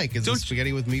they like is the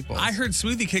spaghetti with meatballs. I heard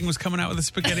Smoothie King was coming out with a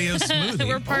SpaghettiOs smoothie.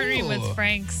 We're partnering Oh. with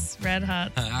Frank's Red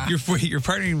Hot. You're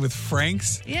partnering with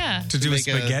Frank's Yeah. to do a make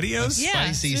a- SpaghettiOs?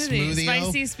 Yeah, spicy smoothie-o?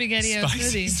 Spicy SpaghettiOs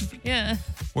Spicy smoothie. Yeah.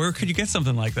 Where could you get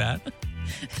something like that?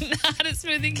 Not at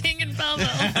Smoothie King in Belleville.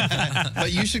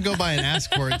 But you should go by and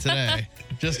ask for it today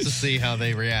just to see how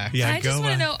they react. Yeah, I just go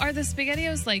want to by. know, are the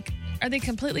SpaghettiOs are they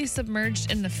completely submerged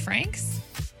in the Frank's?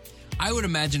 I would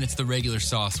imagine it's the regular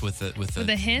sauce with the With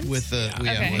a hint? With the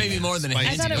Okay. maybe more than a Spicy. I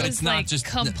hint, thought it but was it's not like just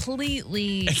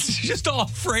completely. It's just all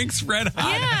Frank's Red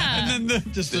Hot. Yeah. And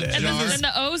then Just a And jar. then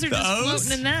the O's are The just O's?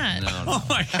 floating in that. Oh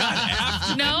my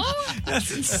God. No?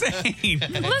 That's insane.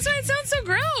 Well, that's why it sounds so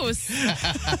gross.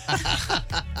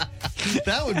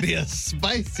 That would be a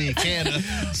spicy can of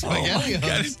spaghetti. Oh my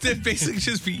God, it'd basically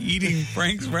just be eating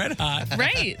Frank's Red Hot.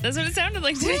 Right. That's what it sounded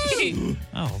like to me.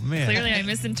 Oh, man. Clearly, I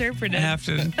misinterpreted.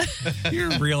 Afton,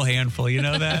 you're a real handful. You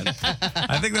know that?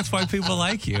 I think that's why people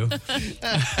like you.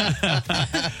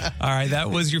 All right, that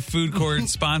was your food court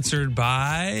sponsored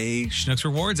by Schnucks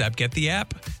Rewards app. Get the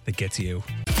app that gets you.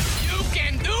 You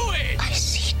can do it. I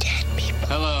see dead people.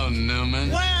 Hello,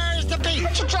 Newman. Where's the beat?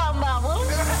 What you talking about,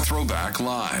 Throwback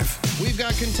Live. We've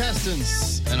got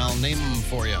contestants, and I'll name them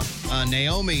for you.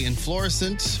 Naomi in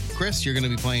Florissant. Chris, you're going to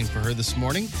be playing for her this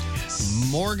morning. Yes.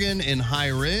 Morgan in High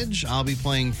Ridge, I'll be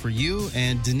playing for you.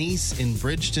 And Denise in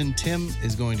Bridgeton, Tim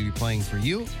is going to be playing for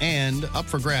you. And up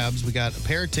for grabs, we got a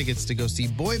pair of tickets to go see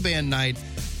Boy Band Night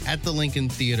at the Lincoln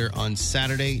Theater on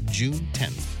Saturday, June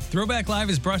 10th. Throwback Live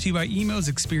is brought to you by Emos.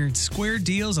 Experience square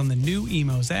deals on the new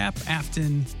Emos app.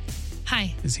 Afton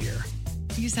Hi. is here.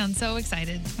 You sound so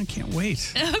excited. I can't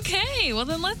wait. Okay, well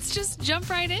then let's just jump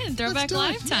right in. Throwback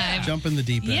Live time. Yeah. Jump in the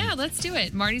deep end. Yeah, let's do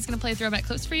it. Marty's going to play Throwback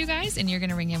Clips for you guys, and you're going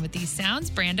to ring in with these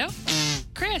sounds. Brando,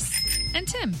 Chris, and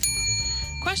Tim.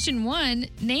 Question 1,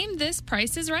 name this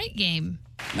Price is Right game.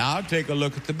 Now take a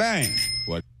look at the bang.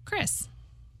 What? Chris.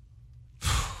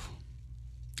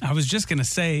 I was just going to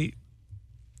say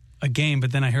a game,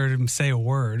 but then I heard him say a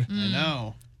word. I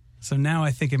know. So now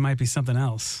I think it might be something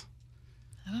else.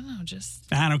 I don't know, just...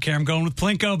 I don't care. I'm going with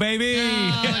Plinko, baby.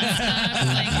 No, it's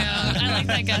not Plinko. I like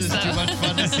that guess, though. Too much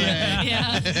fun to say.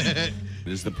 Yeah.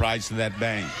 What is the price of that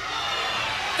bang?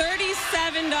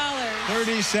 $37.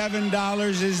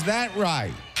 $37, is that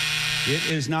right?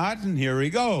 It is not, and here he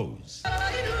goes.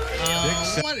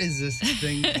 What is this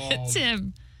thing called?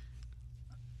 Tim.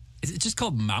 Is it just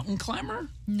called Mountain Climber?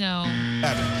 No.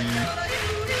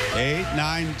 8,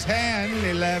 9, 10,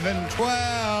 11,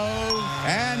 12.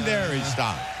 And there he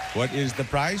stopped. What is the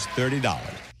price? $30.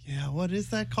 Yeah, what is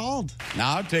that called?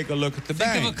 Now take a look at the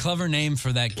Think bang. of a clever name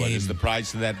for that game. What is the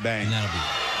price of that bang? And that'll be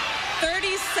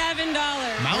 $37.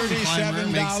 Mountain Climber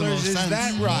makes the most is sense.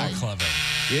 that right? more clever.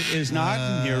 It is not,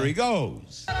 and here he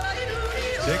goes.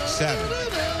 6, 7,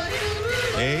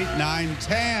 8, 9,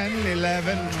 10,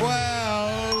 11,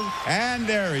 12. And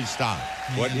there he stopped.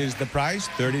 What is the price?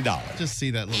 $30. Just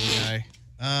see that little guy.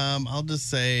 I'll just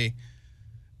say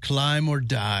climb or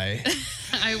die.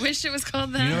 I wish it was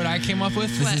called that. You know what I came up with?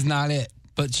 This is not it.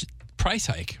 But price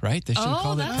hike, right? They should have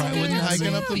called it that's price. good. Wouldn't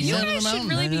hiking up the You side of guys the should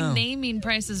mountain. really be I know. naming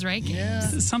Prices Right games. Yeah.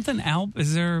 Is it something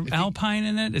Is there alpine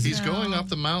in it? Is He's it? going up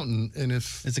the mountain, and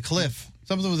if It's a cliff.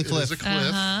 Something with a cliff. it's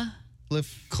a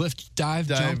cliff, Cliff dive,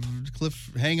 jump.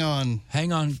 Cliff, hang on.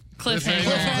 Hang on.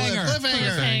 Cliffhanger.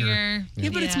 Cliffhanger. Yeah,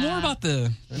 but it's more about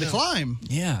the climb.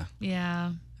 Yeah.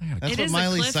 Yeah. That's It what is a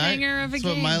Miley cliffhanger of a That's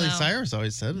what game, Miley though. Cyrus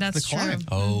always said. That's It's the climb. true.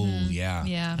 Oh, yeah.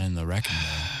 Yeah. And the wrecking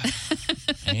ball.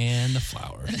 And the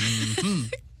flowers.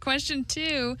 Question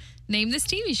 2, name this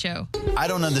TV show. I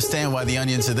don't understand why the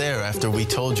onions are there after we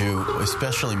told you,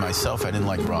 especially myself, I didn't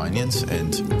like raw onions,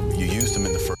 and you used them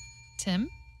in the first. Tim?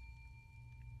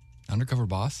 Undercover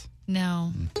Boss?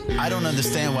 No. I don't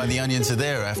understand why the onions are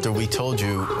there after we told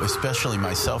you, especially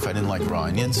myself, I didn't like raw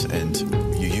onions, and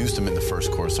you used them in the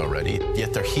first course already,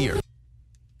 yet they're here.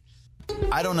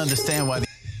 I don't understand why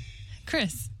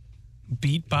Chris?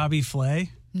 Beat Bobby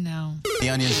Flay? No. the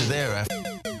onions are there after.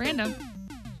 Brando?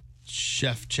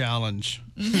 Chef Challenge.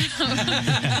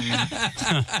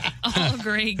 All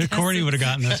great guesses. Courtney would have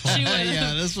gotten this one. She would've.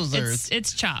 Yeah, this was hers.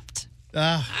 It's Chopped.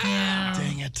 Yeah.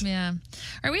 Dang it. Yeah. All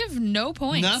right, we have no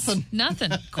points.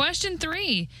 Nothing. Question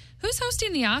 3. Who's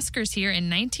hosting the Oscars here in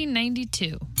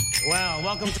 1992? Well,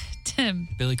 welcome to Tim.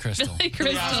 Billy Crystal. Billy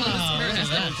Crystal.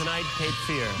 tonight, Cape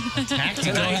Fear.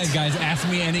 Go ahead, guys. Ask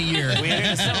me any year. We're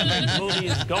here to celebrate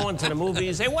movies, going to the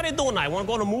movies. Hey, what are you doing tonight? Want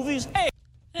to go to movies? Hey.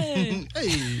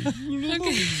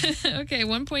 Okay,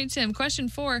 1 point, Tim. Question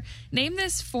 4. Name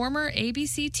this former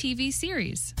ABC TV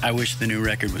series. I wish the new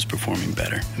record was performing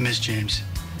better. Miss James,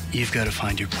 you've got to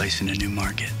find your place in a new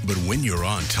market. But when you're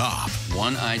on top,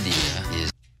 one idea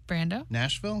is Brando?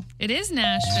 Nashville? It is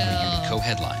Nashville.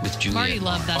 Co-headline with Julia. Marty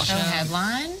loved that show.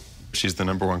 Headline? She's the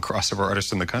 #1 crossover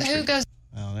artist in the country. Who goes?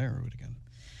 Oh, there we go.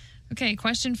 Okay,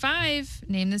 question 5.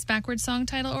 Name this backwards song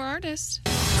title or artist.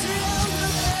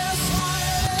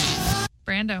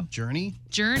 Brando. Journey?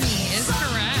 Journey is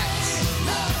correct.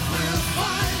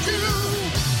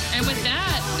 And with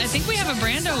that, I think we have a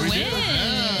Brando win.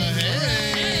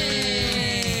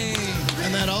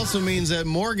 And that also means that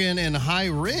Morgan and High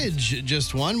Ridge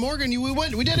just won. Morgan,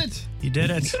 we did it. You did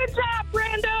it. Good job,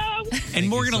 Brando. And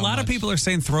Morgan, a lot of people are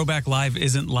saying Throwback Live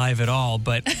isn't live at all,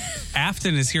 but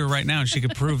Afton is here right now, and she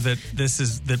could prove that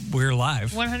that we're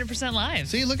live. 100% live.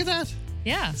 See, look at that.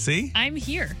 Yeah. See? I'm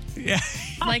here. Yeah.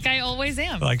 Like I always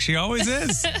am. Like she always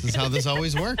is. This is how this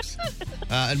always works.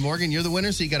 And Morgan, you're the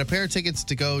winner, so you got a pair of tickets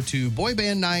to go to Boy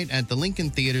Band Night at the Lincoln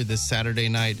Theater this Saturday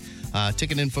night.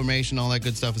 Ticket information, all that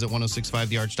good stuff is at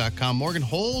 1065thearch.com. Morgan,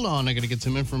 hold on. I got to get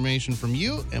some information from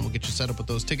you, and we'll get you set up with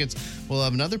those tickets. We'll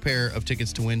have another pair of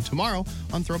tickets to win tomorrow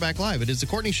on Throwback Live. It is The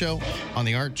Courtney Show on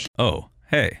The Arch. Oh,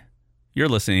 hey. You're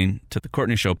listening to The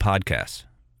Courtney Show podcast,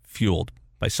 fueled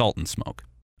by Salt and Smoke.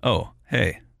 Oh,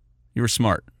 hey. You were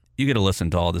smart. You get to listen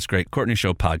to all this great Courtney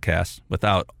Show podcast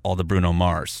without all the Bruno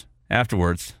Mars.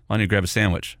 Afterwards, why don't you grab a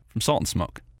sandwich from Salt and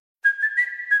Smoke?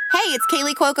 Hey, it's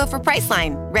Kaylee Cuoco for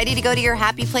Priceline. Ready to go to your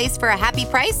happy place for a happy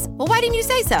price? Well, why didn't you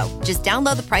say so? Just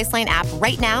download the Priceline app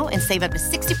right now and save up to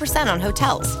 60% on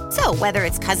hotels. So whether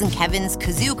it's Cousin Kevin's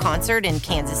Kazoo Concert in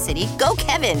Kansas City, go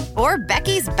Kevin, or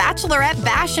Becky's Bachelorette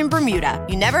Bash in Bermuda,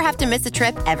 you never have to miss a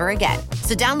trip ever again.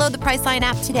 So download the Priceline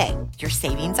app today. Your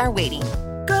savings are waiting.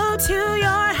 Go to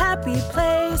your happy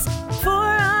place for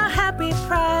a happy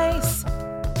price.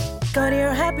 Go to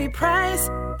your happy price,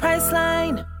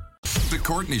 Priceline. The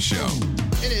Courtney Show.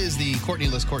 It is the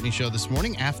Courtney-less Courtney Show this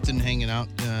morning. Afton hanging out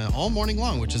all morning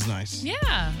long, which is nice.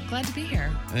 Yeah, glad to be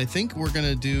here. And I think we're going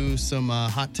to do some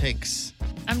hot takes.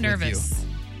 I'm nervous.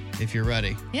 If you're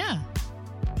ready. Yeah.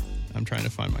 I'm trying to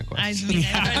find my question.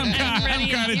 I'm ready. I'm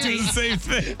kind of doing the same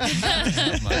thing.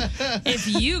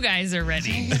 If you guys are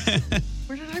ready.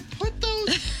 Where did I put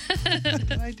those?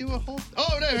 Did I do a whole...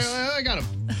 Oh, there, I got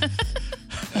them.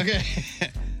 Okay.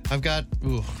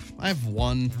 I have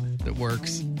one that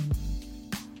works.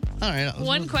 All right.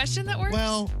 One question that works?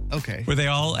 Well, okay. Were they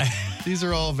all? These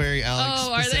are all very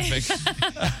Alex specific.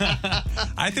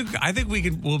 I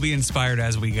think we'll be inspired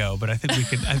as we go, but I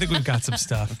think we've got some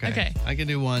stuff. Okay. I can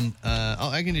do one.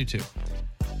 I can do two.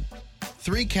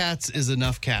 3 cats is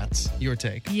enough cats. Your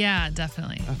take. Yeah,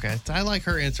 definitely. Okay. I like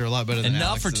her answer a lot better than Enough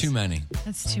Alex's. or too many?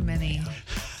 That's too many.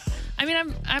 I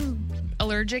mean, I'm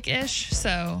allergic-ish,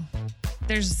 so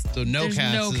there's no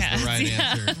cats is cats. the right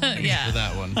answer for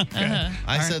that one.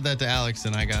 I said that to Alex,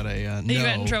 and I got a no. You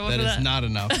got in trouble that for is that? not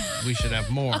enough. We should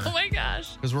have more. Oh my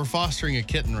gosh! Because we're fostering a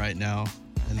kitten right now,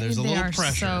 and there's a They little are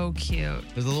pressure. so cute.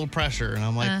 There's a little pressure, and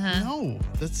I'm like, no,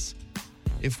 that's.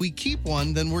 If we keep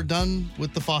one, then we're done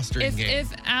with the fostering game.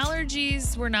 If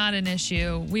allergies were not an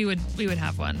issue, we would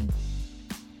have one,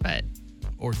 but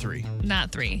or 3.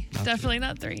 not 3. Definitely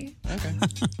not 3. Okay.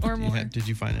 Or more. Did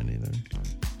you find any there?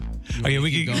 Oh yeah,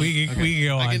 we can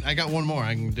go on. I got one more.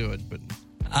 I can do it,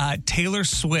 but Taylor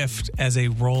Swift as a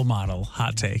role model.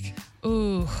 Hot take.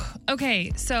 Ooh.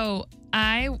 Okay. So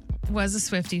I was a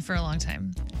Swiftie for a long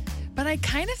time, but I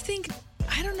kind of think,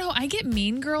 I don't know, I get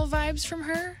Mean Girl vibes from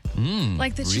her.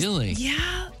 Like that. Really?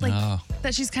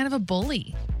 That she's kind of a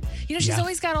bully. You know, she's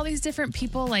always got all these different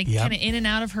people like kind of in and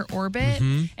out of her orbit,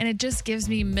 and it just gives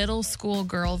me middle school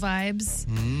girl vibes.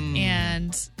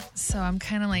 And so I'm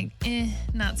kind of like,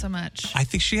 not so much. I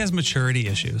think she has maturity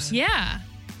issues. Yeah.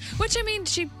 Which, I mean,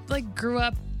 she like grew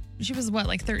up, she was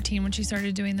like 13 when she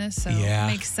started doing this, so it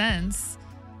makes sense.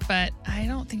 But I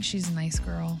don't think she's a nice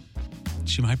girl.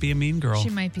 She might be a mean girl.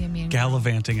 She might be a mean girl.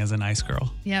 Gallivanting as a nice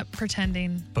girl. Yep,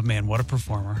 pretending. But man, what a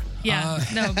performer. Yeah,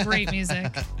 no, great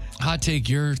music. Hot take,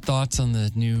 your thoughts on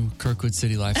the new Kirkwood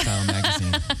City Lifestyle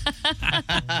magazine?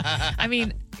 I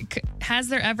mean, has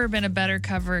there ever been a better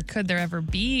cover? Could there ever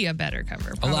be a better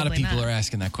cover? A lot of people not. are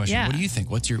asking that question. Yeah. What do you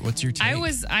think? What's your take?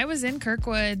 I was in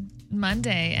Kirkwood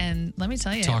Monday, and let me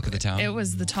tell you, Talk of the town. It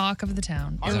was the talk of the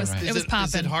town. It was right? It was popping.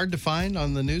 Is it hard to find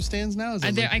on the newsstands now?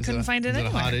 I couldn't find it anywhere.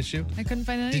 Is it a hot anywhere. issue? I couldn't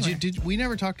find it anywhere. We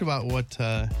never talked about what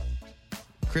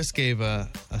Chris gave a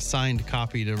signed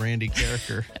copy to Randy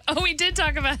Carricker. Oh, we did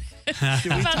talk about it.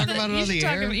 Did we talk about it on the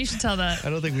air? You should tell that. I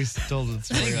don't think we told the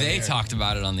story. I think they talked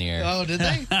about it on the air. Oh, did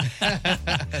they?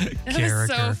 That was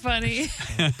so funny.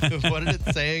 What did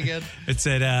it say again? It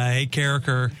said, hey,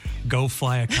 Carricker, go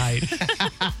fly a kite.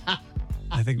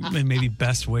 I think maybe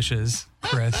best wishes,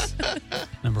 Chris,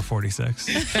 number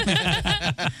 46.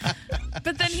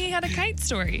 But then he had a kite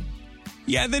story.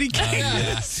 Yeah, then he came.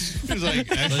 He was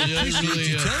like, actually,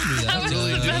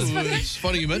 it's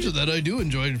funny you mentioned that. I do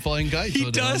enjoy flying kites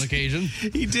on occasion.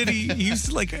 He did. He used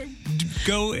to like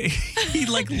go. He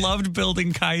like loved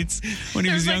building kites when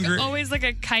he was younger. Always like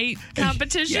a kite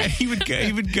competition. Yeah, he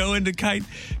would go into kite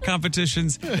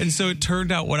competitions, and so it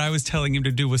turned out what I was telling him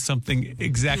to do was something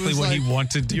exactly what he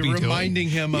wanted to be doing. You're reminding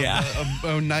him of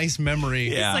a nice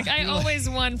memory. Yeah. It's like, I always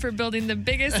won for building the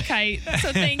biggest kite,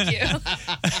 so thank you.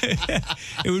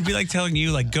 It would be like telling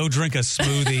you, like, go drink a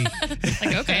smoothie.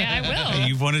 Like, okay, I will.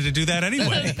 You wanted to do that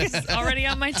anyway. It's already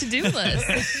on my to-do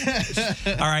list.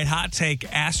 All right, hot take.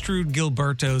 Astrud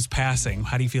Gilberto's passing.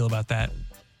 How do you feel about that?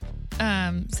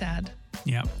 Sad.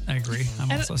 Yeah, I agree.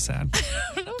 I'm also sad.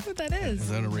 I don't know who that is. Is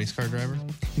that a race car driver?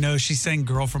 No, she sang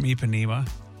Girl from Ipanema.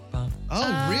 Oh,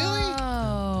 really?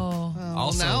 Oh.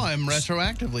 Also, now I'm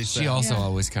retroactively sad. She also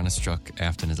always kind of struck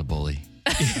Afton as a bully.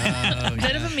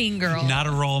 Bit of a mean girl. Not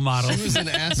a role model. She was an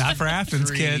ass Not for Afton's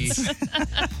tree. kids.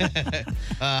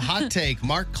 Hot take,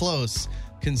 Mark Close,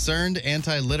 concerned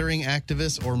anti-littering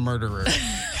activist or murderer?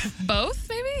 Both,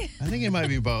 maybe? I think it might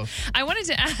be both. I wanted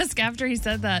to ask after he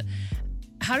said that,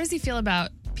 how does he feel about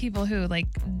people who like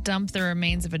dump the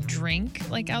remains of a drink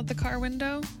like out the car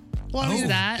window? Well, I mean,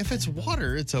 that? if it's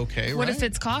water, it's okay, What right? if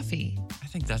it's coffee? I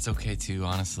think that's okay too,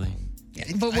 honestly.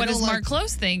 But what does Mark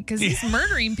Close think? Because he's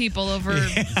murdering people over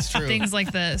It's true. things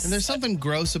like this. And there's something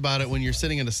gross about it when you're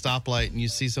sitting at a stoplight and you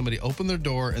see somebody open their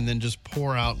door and then just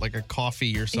pour out like a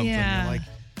coffee or something. Yeah. You're like,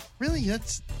 really?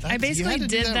 That's I you basically had to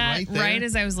do did that there? right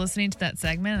as I was listening to that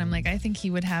segment. And I'm like, I think he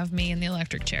would have me in the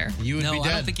electric chair. You would No, be I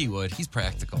dead. don't think he would. He's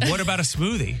practical. What about a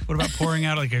smoothie? What about pouring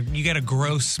out you get a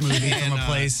gross smoothie from a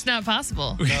place? It's not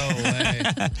possible. No way.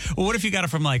 Well, what if you got it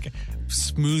from like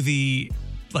smoothie,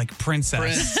 like Princess?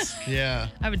 Prince. Yeah.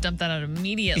 I would dump that out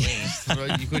immediately.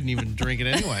 You couldn't even drink it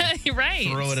anyway. You're right.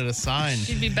 Throw it at a sign.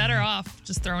 You'd be better off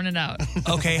just throwing it out.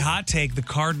 Okay, hot take. The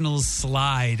Cardinals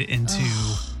slide into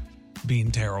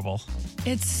being terrible.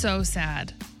 It's so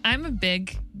sad. I'm a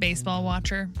big baseball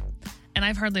watcher, and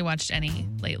I've hardly watched any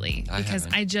lately because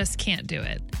I just can't do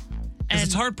it. Because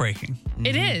it's heartbreaking.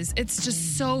 It is. It's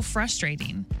just so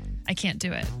frustrating. I can't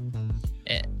do it.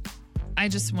 I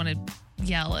just want to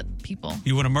yell at people.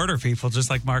 You want to murder people just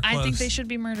like Mark Close. I think they should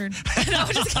be murdered. No,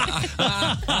 I'm just kidding.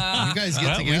 You guys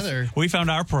get together. We found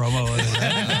our promo.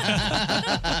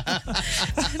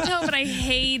 No, but I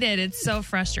hate it. It's so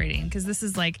frustrating because this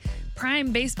is like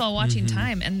prime baseball watching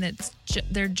time, and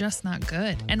they're just not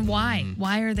good. And why?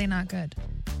 Why are they not good?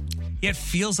 Yeah, it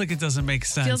feels like it doesn't make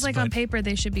sense. Feels like but on paper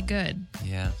they should be good.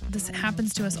 Yeah. This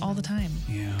happens to us all the time.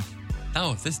 Yeah.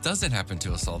 No, this doesn't happen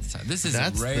to us all the time. This is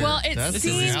rare. Well, it This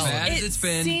is as bad as it's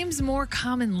been. seems more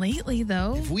common lately,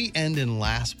 though. If we end in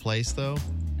last place, though,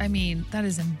 I mean, that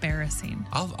is embarrassing.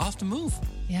 I'll have to move.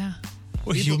 Yeah.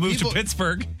 Well, you move to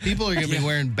Pittsburgh. People are going to be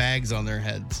wearing bags on their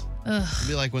heads. Ugh. It'd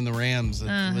be like when the Rams at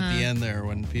the Uh-huh. end there,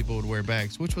 when people would wear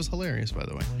bags, which was hilarious, by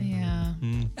the way.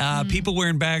 Yeah. People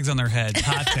wearing bags on their heads.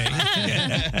 Hot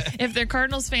take. If they're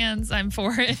Cardinals fans, I'm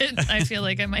for it. I feel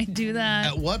like I might do that.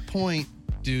 At what point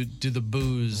do the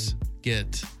boos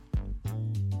get?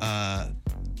 I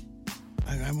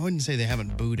wouldn't say they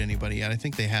haven't booed anybody yet. I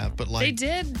think they have, but like They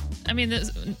did. I mean,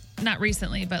 not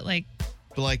recently, but like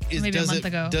maybe a month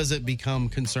ago. Does it become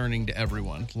concerning to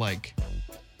everyone? Like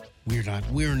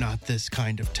we're not this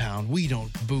kind of town. We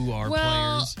don't boo our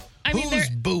players. I mean, Who's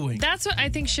booing? That's what I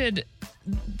think should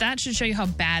show you how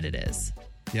bad it is.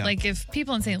 Yeah. Like if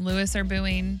people in St. Louis are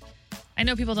booing, I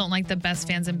know people don't like the best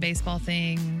fans in baseball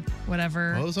thing,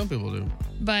 whatever. Well, some people do.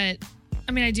 But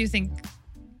I mean, I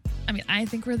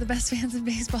think we're the best fans in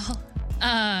baseball.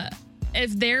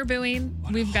 If they're booing,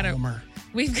 we've got a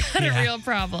real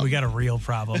problem. We got a real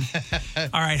problem. All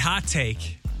right, hot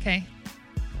take. Okay.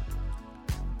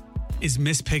 Is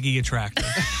Miss Piggy attractive?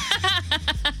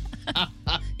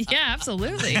 Yeah,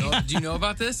 absolutely. Do you know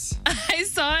about this? I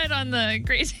saw it on the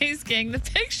Great Taste Gang, the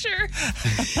picture.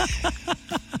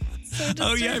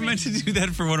 Oh yeah, I meant to do that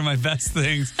for one of my best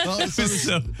things. Well, it's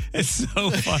so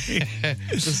funny.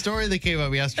 The story that came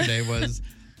up yesterday was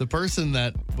the person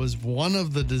that was one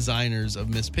of the designers of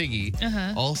Miss Piggy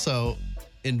also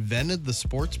invented the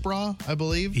sports bra, I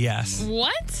believe. Yes.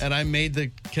 What? And I made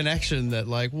the connection that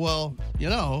like, well,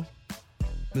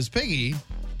 Miss Piggy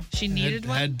she needed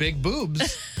one. Had big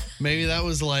boobs. Maybe that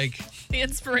was like the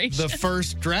inspiration. The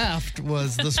first draft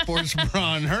was the sports bra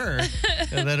on her.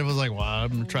 And then it was like, well, I'm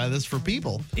going to try this for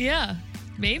people. Yeah,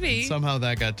 maybe. Somehow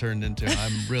that got turned into,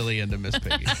 I'm really into Miss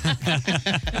Piggy.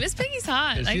 Miss Piggy's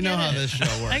hot. You know how this show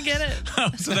works. I get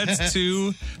it. So that's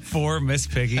 2 for Miss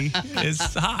Piggy is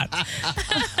hot.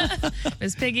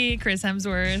 Miss Piggy, Chris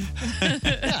Hemsworth.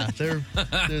 Yeah,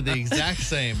 they're the exact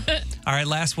same. All right,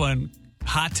 last one.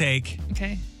 Hot take.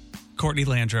 Okay. Courtney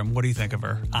Landrum, what do you think of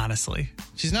her, honestly?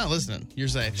 She's not listening. You're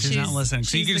safe. She's not listening.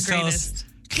 So you can She's just the tell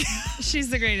us. She's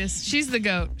the greatest. She's the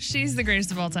GOAT. She's the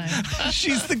greatest of all time.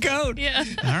 She's the GOAT. Yeah.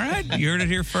 All right. You heard it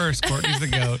here first. Courtney's the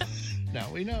GOAT. Now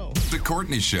we know. The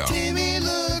Courtney Show. Timmy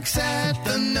looks at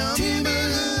the number. Timmy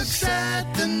looks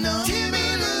at the number.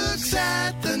 Timmy looks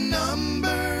at the number.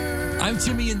 I'm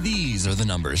Timmy, and these are the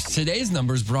numbers. Today's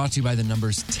numbers brought to you by the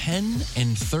numbers 10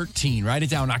 and 13. Write it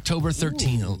down. October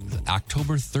 13th.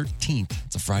 October 13th.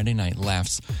 It's a Friday night.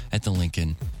 Laughs at the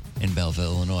Lincoln in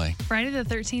Belleville, Illinois. Friday the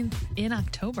 13th in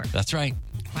October. That's right.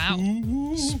 Wow.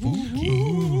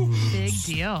 Spooky. Big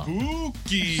deal.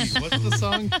 Spooky. What's the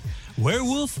song?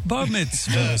 Werewolf bar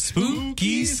mitzvah.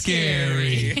 Spooky,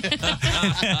 scary.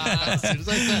 As soon as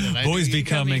I said it, I Boys knew you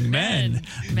becoming men.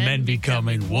 Men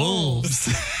becoming wolves.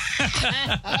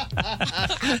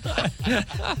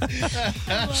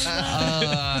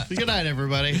 Good night,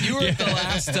 everybody. You were at the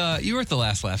last. You were at the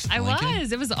last laugh. I Lincoln.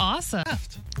 was. It was awesome.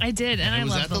 I did, and I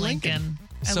was love at the the Lincoln.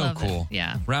 I So love cool. It.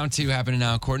 Yeah. Round 2 happening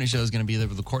now. Courtney Show is going to be there.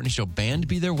 Will the Courtney Show band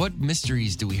be there? What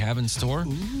mysteries do we have in store?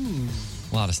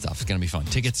 A lot of stuff. It's going to be fun.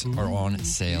 Tickets are on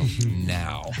sale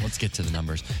now. Let's get to the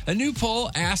numbers. A new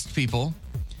poll asked people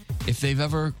if they've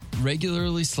ever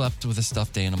regularly slept with a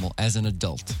stuffed animal as an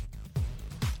adult.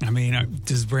 I mean,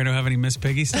 does Brando have any Miss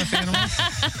Piggy stuffed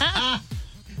animals?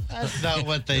 That's not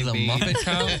what they Does a mean. Muppet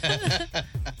count?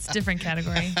 It's a different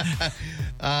category.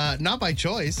 Not by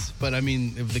choice, but I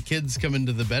mean, if the kids come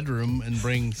into the bedroom and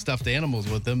bring stuffed animals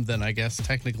with them, then I guess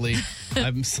technically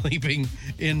I'm sleeping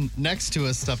in next to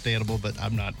a stuffed animal, but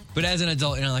I'm not. But as an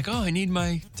adult, you're like, oh, I need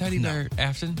my teddy bear,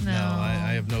 Afton. No,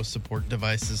 I have no support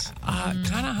devices.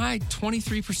 Kind of high.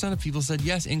 23% of people said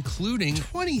yes, including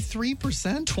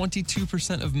 23%?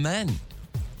 22% of men.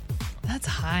 That's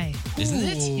high. Isn't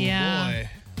it? Oh, Yeah. boy.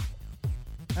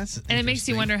 That's And it makes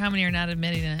you interesting. wonder how many are not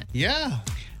admitting it. Yeah.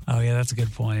 Oh, yeah, that's a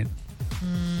good point.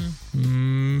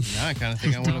 Now I kind of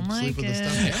think I want Don't to sleep like with a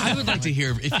stuffed it. animal. I would like to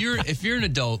hear if you're an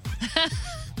adult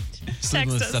sleeping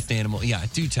with a us. stuffed animal. Yeah,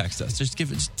 do text us. Just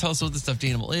tell us what the stuffed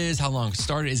animal is, how long it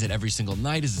started. Is it every single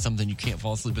night? Is it something you can't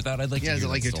fall asleep without? I'd like to Yeah, hear is it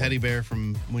like that your story. teddy bear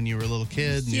from when you were a little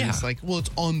kid? And Yeah. you're just like, well, it's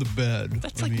on the bed.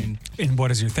 That's I like- mean, And what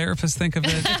does your therapist think of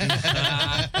it?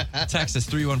 Text us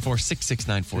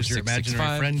 314-669-4665. does your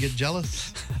imaginary friend get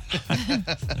jealous?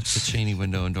 That's the Cheney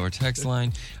window and door text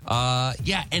line.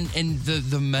 Yeah, and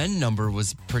the men number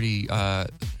was pretty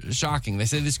shocking. They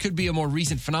say this could be a more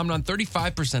recent phenomenon.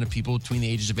 35% of people between the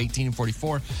ages of 18 and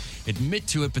 44 admit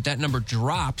to it, but that number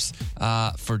drops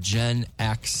for Gen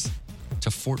X to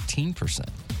 14%.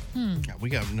 Yeah, we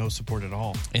got no support at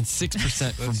all. And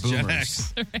 6% for That's Gen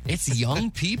boomers. X. It's young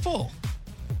people.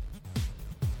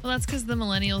 Well, that's because the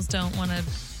millennials don't want to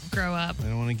grow up. I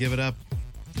don't want to give it up.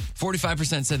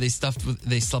 45% said they slept with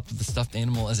a stuffed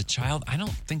animal as a child. I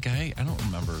don't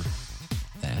remember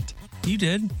that. You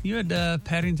did. You had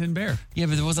Paddington Bear. Yeah,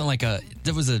 but there was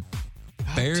a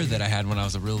bear that I had when I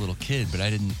was a real little kid, but I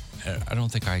don't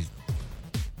think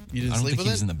You didn't I don't sleep think with he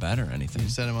it? was in the bed or anything. You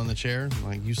set him on the chair,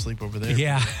 like you sleep over there.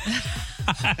 Yeah.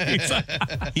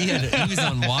 He was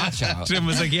on watch out. Jim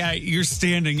was like, yeah, you're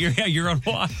standing. You're on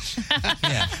watch.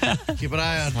 Yeah. Keep an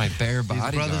eye on My bear these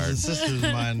brothers and bodyguard. sisters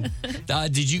of mine.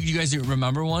 Did you guys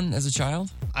remember one as a child?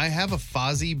 I have a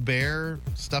Fozzie Bear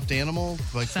stuffed animal,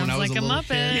 like Sounds when I was like a a little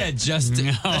Muppet. kid. Yeah,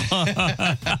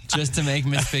 just to make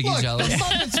Miss Piggy Look, jealous. the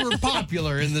Muppets were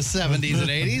popular in the 70s and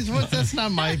 80s. That's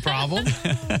not my problem.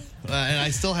 And I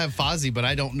still have Fozzie, but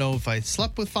I don't know if I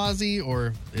slept with Fozzie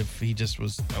or if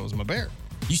that was my bear.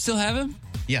 You still have him?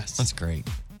 Yes. That's great.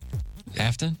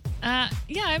 Afton? Yeah,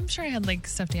 I'm sure I had like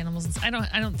stuffed animals. I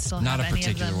don't still Not have a any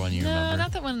particular of them. one you no, remember.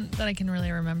 not that one that I can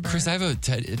really remember. Chris, I have a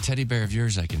teddy bear of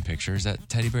yours I can picture. Is that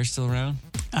teddy bear still around?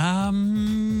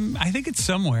 I think it's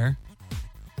somewhere.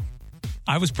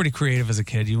 I was pretty creative as a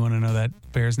kid. You want to know that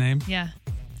bear's name? Yeah.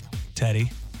 Teddy.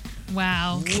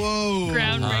 Wow. Whoa.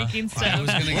 Groundbreaking stuff. I was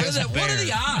going to guess What are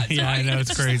the odds? Yeah, I know.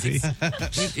 It's crazy.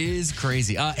 It is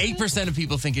crazy. 8% of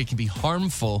people think it can be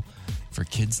harmful for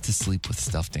kids to sleep with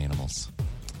stuffed animals.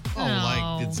 Oh,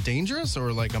 like it's dangerous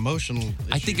or like emotional issues?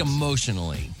 I think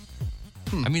emotionally.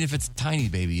 I mean, if it's a tiny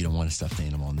baby, you don't want a stuffed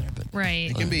animal in there. But Right.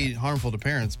 It can be harmful to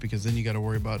parents because then you got to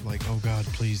worry about like, oh God,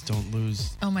 please don't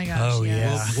lose Oh my gosh. Oh,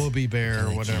 yeah. Whoopie Bear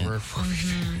or They whatever.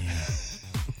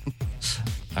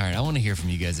 all right, I want to hear from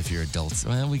you guys if you're adults.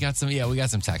 Well, we got some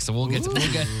text, so we'll get to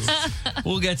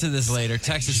this later.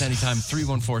 Text us anytime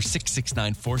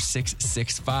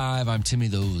 314-669-4665. I'm Timmy.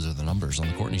 Those are the numbers on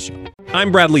the Courtney Show.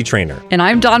 I'm Bradley Trainer. And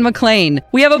I'm Don McClain.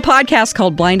 We have a podcast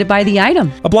called Blinded by the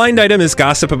Item. A blind item is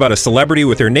gossip about a celebrity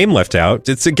with their name left out.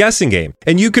 It's a guessing game,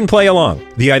 and you can play along.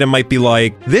 The item might be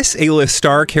like, this A-list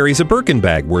star carries a Birkin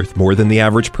bag worth more than the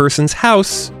average person's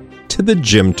house to the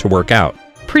gym to work out.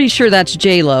 Pretty sure that's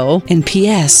J-Lo. And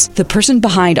P.S. the person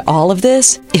behind all of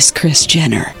this is Kris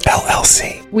Jenner,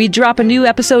 LLC. We drop a new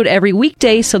episode every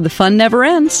weekday so the fun never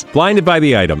ends. Blinded by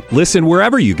the Item. Listen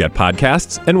wherever you get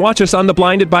podcasts and watch us on the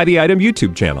Blinded by the Item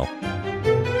YouTube channel.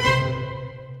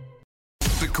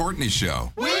 The Courtney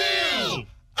Show. Wheel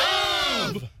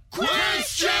of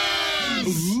Questions!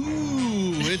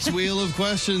 Ooh, it's It's Wheel of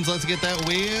Questions. Let's get that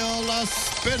wheel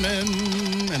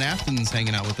spinning. And Afton's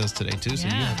hanging out with us today, too, so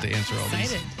you have to answer all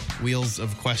these wheels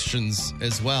of questions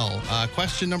as well.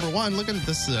 Question number 1. Look at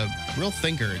this real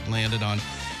thinker it landed on.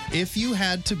 If you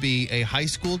had to be a high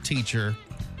school teacher,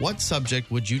 what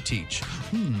subject would you teach?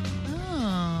 Who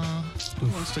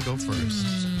wants to go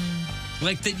first?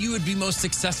 Like that you would be most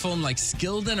successful and like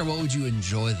skilled in, or what would you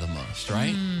enjoy the most,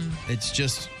 right? It's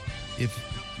just, if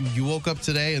you woke up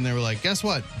today and they were like, guess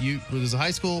what? There's a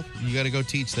high school, you got to go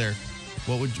teach there.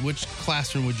 Which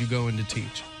classroom would you go in to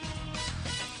teach?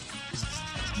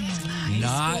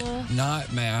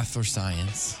 Not math or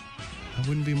science. That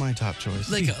wouldn't be my top choice.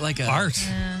 Like a art.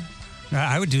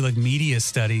 I would do like media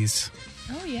studies.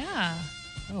 Oh, yeah.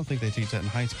 I don't think they teach that in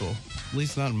high school. At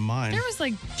least not in mine. There was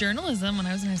like journalism when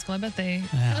I was in high school. I bet they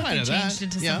I know that. changed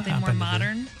it to Yeah. something more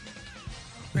modern.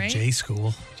 Right? J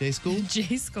school. J school?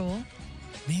 J school.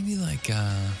 Maybe like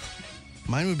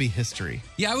mine would be history.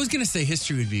 Yeah, I was gonna say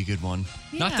history would be a good one.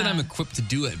 Not that Yeah. I'm equipped to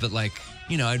do it, but like,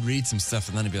 I'd read some stuff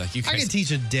and then I'd be like, you guys I could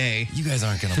teach a day. You guys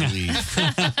aren't gonna believe.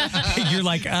 You're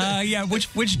like,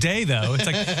 which day though? It's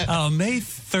like, May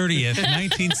 30th,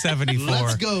 1974.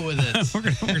 Let's go with it.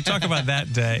 We're gonna talk about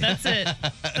that day. That's it.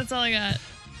 That's all I got.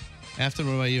 Afton,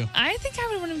 what about you? I think I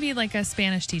would want to be like a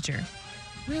Spanish teacher.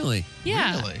 Really?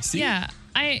 Yeah. Really? See? Yeah.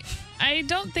 I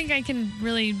don't think I can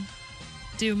really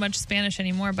do much Spanish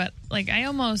anymore, but like I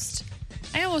almost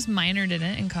minored in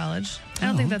it in college. I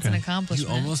don't think that's an You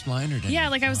accomplishment. almost minored in it. Yeah,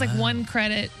 like I was like 1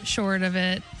 credit short of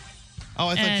it. Oh,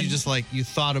 I thought And- you just you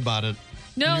thought about it.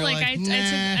 No, And you're like I nah. took,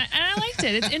 and I liked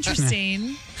it. It's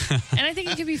interesting, and I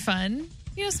think it could be fun.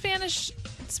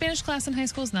 Spanish class in high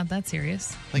school is not that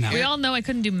serious. Like, We all know I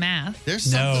couldn't do math. There's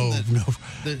something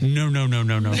No.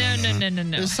 No.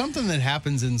 There's something that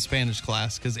happens in Spanish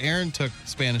class because Aaron took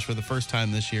Spanish for the first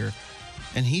time this year,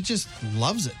 and he just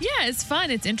loves it. Yeah, it's fun.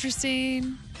 It's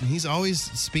interesting. And he's always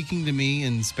speaking to me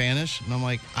in Spanish, and I'm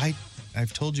like,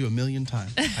 I've told you a million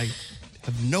times. I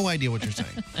have no idea what you're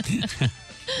saying.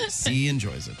 He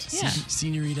enjoys it. Yeah.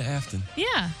 Senorita Afton.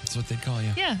 Yeah. That's what they'd call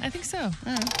you. Yeah, I think so.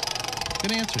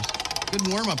 Good answers. Good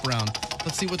warm-up round.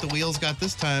 Let's see what the wheels got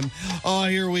this time. Oh,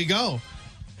 here we go.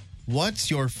 What's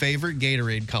your favorite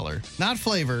Gatorade color? Not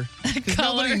flavor, because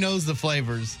nobody knows the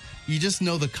flavors. You just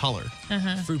know the color.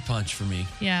 Fruit punch for me.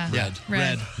 Yeah.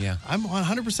 Red. Yeah. I'm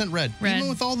 100% red. Red. Even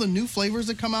with all the new flavors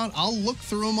that come out, I'll look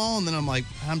through them all, and then I'm like,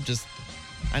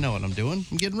 I know what I'm doing.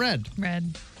 I'm getting red.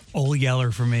 Red. Old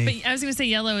Yeller for me. But I was going to say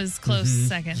yellow is close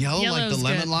second. Yellow, like the is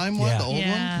lemon good. lime one, the old one?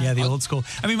 Yeah, the old school.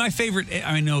 I mean, my favorite,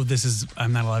 I know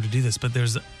I'm not allowed to do this, but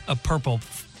there's a purple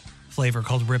flavor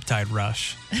called Riptide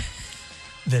Rush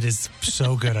that is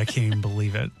so good. I can't even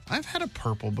believe it. I've had a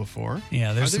purple before.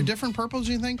 Yeah, Are there's there different purples,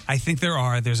 you think? I think there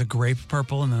are. There's a grape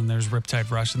purple, and then there's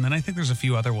Riptide Rush, and then I think there's a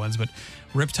few other ones, but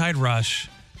Riptide Rush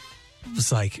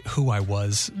was like who I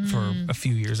was for a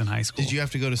few years in high school. Did you have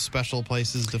to go to special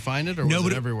places to find it, or was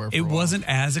it everywhere for it a while? wasn't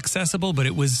as accessible, but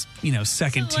it was,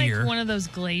 second Is it tier. like one of those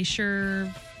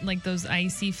glacier, like those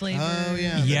icy flavors. Oh,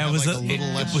 yeah. Yeah, it was a little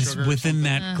less it was sugar or within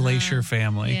that glacier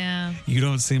family. Yeah. You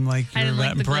don't seem like I you're didn't that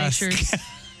like the impressed. glaciers.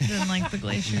 I didn't like the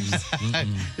glaciers.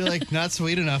 You're like, not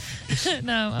sweet enough.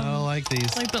 No. I don't like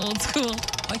these. Like the old school.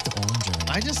 I like the orange one.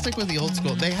 I just stick with the old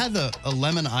school. They had a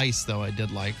lemon ice, though, I did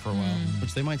like for a while,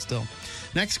 which they might still.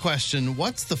 Next question.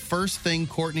 What's the first thing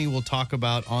Courtney will talk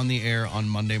about on the air on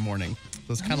Monday morning?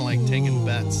 So it's kind of like taking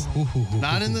bets.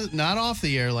 Not off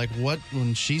the air, like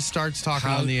when she starts talking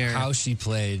on the air. How she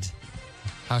played,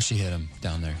 how she hit him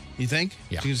down there. You think?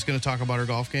 Yeah. She's just going to talk about her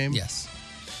golf game? Yes.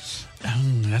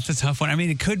 That's a tough one. I mean,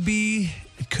 it could be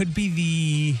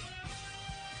the... Do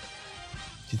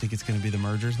you think it's going to be the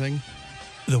merger thing?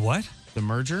 The what? The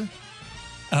merger?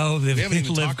 Oh, the We haven't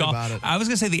even live talked golf. about it. I was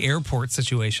going to say the airport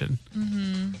situation.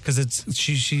 Because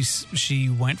she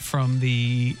went from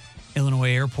the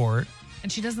Illinois airport.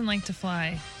 And she doesn't like to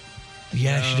fly.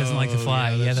 Yeah, she doesn't like to fly.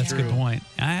 yeah, Yeah, that's that's a good true. point.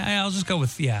 I'll just go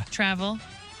with, Travel.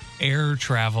 air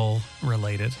travel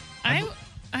related.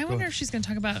 I wonder if she's going to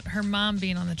talk about her mom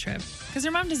being on the trip. Because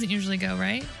her mom doesn't usually go,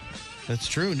 right? That's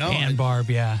true. No. And Barb,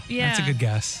 yeah. That's a Yeah. good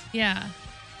guess. Yeah.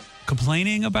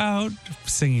 Complaining about,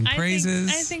 singing praises.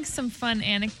 I think some fun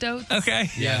anecdotes Okay.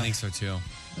 Yeah, I think so too.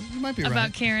 You might be about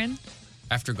right. Karen.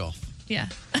 After golf. Yeah.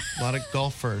 A lot of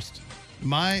golf first.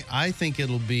 I think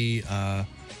it'll be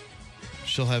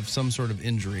she'll have some sort of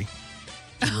injury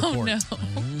to report. Oh,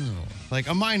 no. Like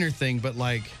a minor thing, but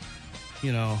like,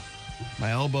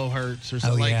 my elbow hurts or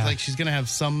something. Oh, yeah. Like she's gonna have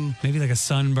some Maybe like a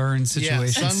sunburn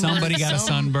situation. Somebody got a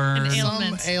sunburn. An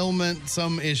some ailment,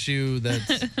 some issue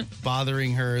that's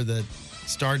bothering her that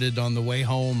started on the way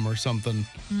home or something,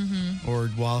 or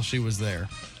while she was there.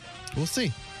 We'll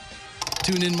see.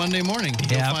 Tune in Monday morning.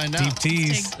 You'll find deep out.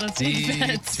 tease. Let's take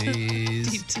bets.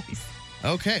 tease. Deep tease.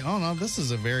 Okay. Oh no, this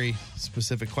is a very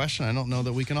specific question. I don't know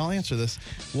that we can all answer this.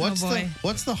 What's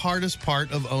the hardest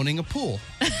part of owning a pool?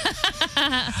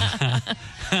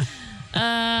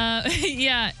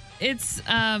 Yeah, it's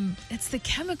the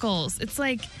chemicals. It's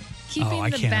like keeping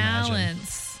the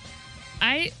balance.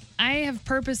 I have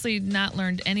purposely not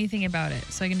learned anything about it,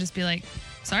 so I can just be like,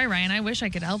 sorry, Ryan, I wish I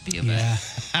could help you,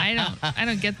 but I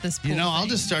don't get this pool I'll thing.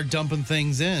 just start dumping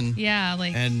things in. Yeah,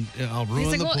 like, and I'll ruin he's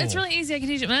like, the well, pool. it's really easy. I can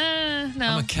teach you. No,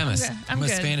 I'm a chemist. I'm a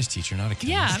good. Spanish teacher, not a chemist.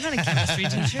 Yeah, I'm not a chemistry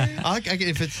teacher.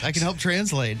 I can help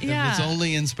translate. Yeah. If it's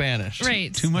only in Spanish.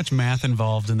 Right. Too much math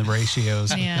involved in the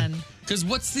ratios. Man. Because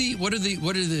what are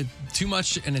the too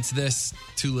much and it's this,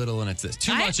 too little and it's this.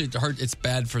 Too much, it's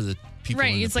bad for the people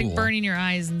Right, in the it's pool. like burning your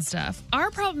eyes and stuff.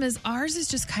 Our problem is ours is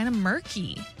just kind of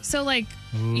murky. So like,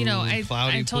 I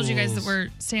cloudy told you guys that pools. we're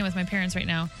staying with my parents right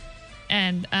now,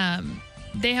 and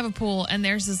they have a pool, and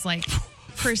theirs is like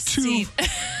pristine.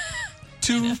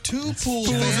 Two pool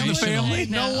in the family?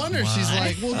 No wonder she's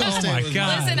like, we'll go stay my with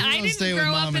God. Mom. Listen, We'll I go didn't stay with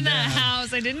grow Mom up in and that Dad.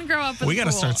 house. I didn't grow up in We the got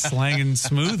to pool. start slanging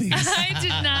smoothies. I did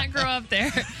not grow up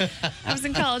there. I was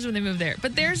in college when they moved there.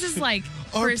 But theirs is like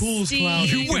Our pristine. pool's cloudy.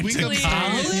 You went to clear.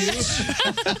 college?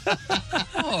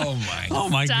 Oh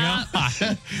my Stop.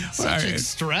 God. Such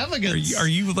extravagance. Are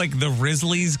you like the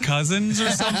Risley's cousins or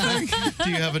something? Do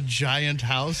you have a giant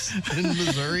house in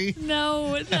Missouri?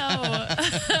 No.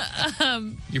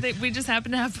 We just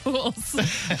happen to have pools.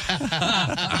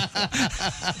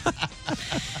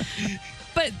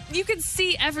 But you can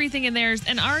see everything in theirs,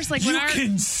 and ours, like, when You our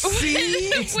can see?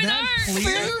 It's when that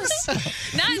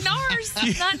not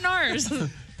in ours.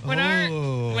 When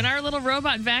our little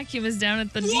robot vacuum is down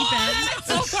at the deep end.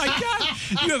 Oh my God!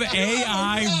 You have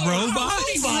AI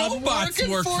robots. How many robots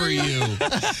work for you?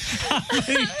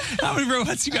 How many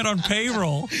robots you got on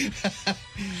payroll?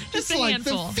 Just It's a like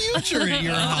handful. the future at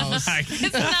your house.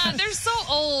 It's not. They're so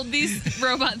old, these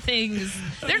robot things.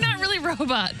 They're not really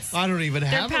robots. I don't even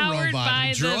They're have a powered robot.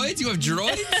 by Droids? You have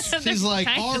droids? She's like,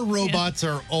 our robots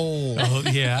are old. Oh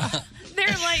yeah, They're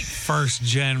like first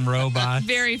gen robots.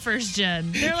 very first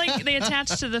gen. They're like, they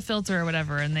attach to the filter or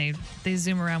whatever, and they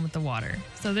zoom around with the water.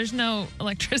 So there's no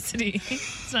electricity.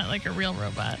 It's not like a real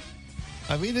robot.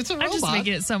 I mean, it's a robot. I'm just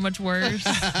making it so much worse.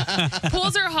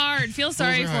 Pools are hard. Feel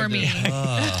sorry are for hard me.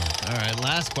 All right,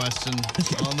 last question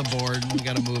on the board. We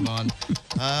got to move on.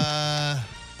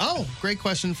 Great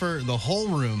question for the whole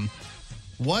room.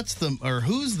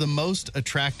 Who's the most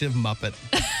attractive Muppet?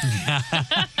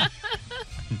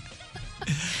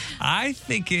 I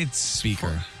think it's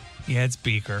Beaker. Yeah, it's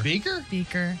Beaker.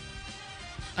 Beaker.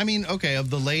 I mean, okay, of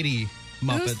the lady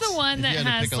Muppets. Who's the one if that you had to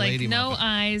has pick a like lady no Muppet.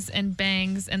 eyes and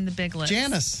bangs and the big lips?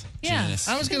 Janice. Yeah. Janice.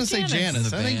 I was going to say Janice. Janice.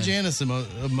 The I think band. Janice is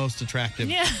the most attractive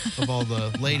Yeah. of all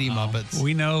the lady Muppets.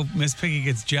 We know Miss Piggy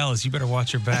gets jealous. You better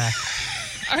watch her back.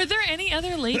 Are there any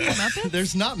other lady Muppets?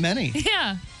 There's not many.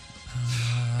 Yeah.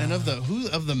 And of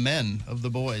the men, of the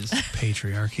boys.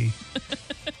 Patriarchy.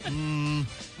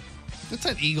 What's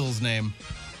that eagle's name?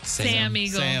 Sam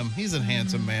Eagle. Sam. He's a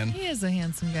handsome man. He is a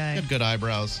handsome guy. Got good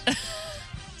eyebrows.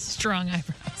 Strong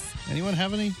eyebrows. Anyone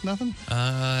have any? Nothing?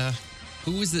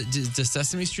 Who was the? Does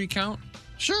Sesame Street count?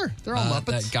 Sure. They're all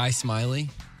Muppets. That Guy Smiley,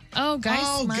 Oh, Guy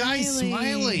Smiley. Guy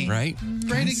Smiley. right?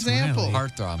 Great example. Smiley.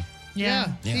 Heartthrob.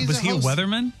 Yeah. He's Was he a host.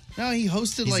 weatherman? No, he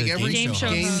hosted He's like a every game show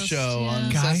host. show on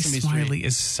Guy Sesame Smiley Street.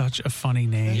 is such a funny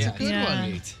name. That's a good Yeah.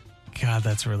 one. God,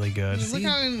 that's really good. Look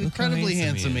how incredibly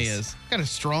handsome he is. Got a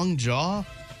strong jaw.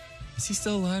 Is he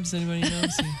still alive? Does anybody know?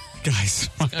 Guy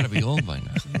Smiley. Got to be old by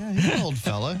now. Yeah, he's an old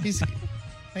fella. He's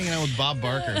hanging out with Bob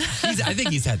Barker. I think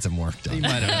he's had some work done. He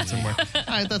might have had some work. All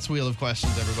right, that's Wheel of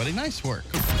Questions, everybody. Nice work.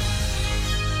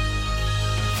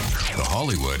 The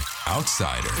Hollywood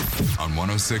Outsider on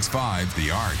 106.5 The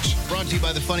Arch. Brought to you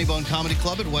by the Funny Bone Comedy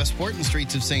Club at Westport and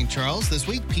Streets of St. Charles. This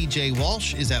week, PJ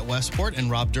Walsh is at Westport and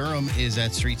Rob Durham is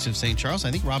at Streets of St. Charles. I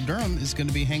think Rob Durham is going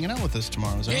to be hanging out with us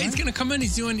tomorrow. Is that Yeah, right? he's going to come in. He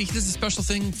does a special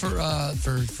thing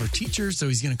for teachers, so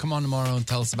he's going to come on tomorrow and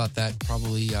tell us about that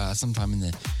probably sometime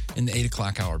in the 8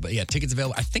 o'clock hour. But yeah, tickets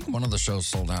available. I think one of the shows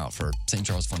sold out for St.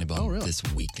 Charles Funny Bone this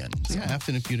weekend. So. Yeah,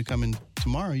 Afton, if you'd have come in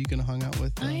tomorrow, you could have hung out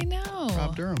with I know.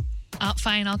 Rob Durham.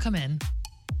 Fine, I'll come in.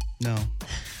 No.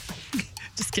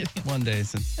 Just kidding. One day.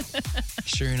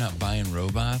 Sure you're not buying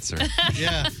robots or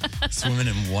Yeah. swimming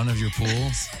in one of your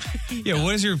pools? Yeah,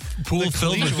 what is your pool The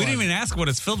filled clean with? We one. didn't even ask what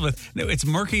it's filled with. No, it's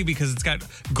murky because it's got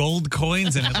gold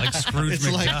coins in it, like Scrooge It's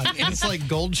McDuck. like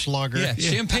Goldschlager. Yeah,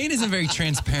 champagne isn't very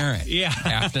transparent. Yeah.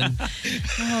 Afton.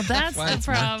 Oh, that's the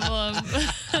problem.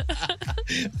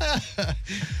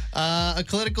 A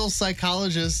clinical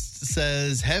psychologist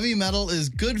says heavy metal is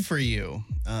good for you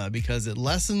because it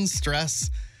lessens stress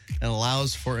and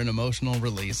allows for an emotional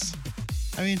release.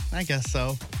 I mean, I guess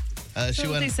so. That's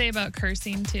what they say about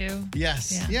cursing, too.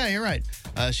 Yes. Yeah, you're right.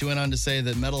 She went on to say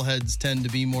that metalheads tend to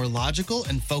be more logical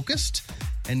and focused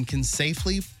and can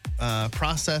safely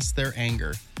process their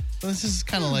anger. So this is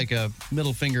kind of like a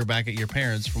middle finger back at your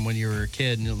parents from when you were a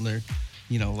kid, and they're,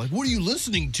 like, what are you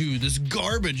listening to? This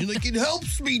garbage. You're like, it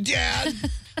helps me, Dad.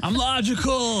 I'm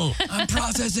logical. I'm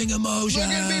processing emotions. Look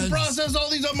at me process all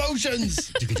these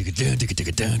emotions.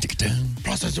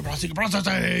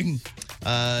 Processing.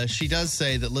 She does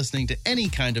say that listening to any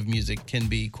kind of music can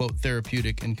be, quote,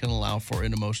 therapeutic and can allow for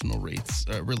an emotional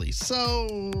release.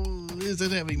 So is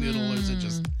it heavy metal or is it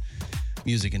just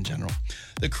music in general?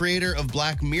 The creator of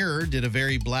Black Mirror did a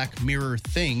very Black Mirror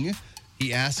thing.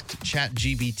 He asked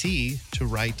ChatGPT to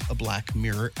write a Black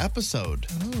Mirror episode.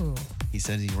 Ooh. He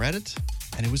said he read it,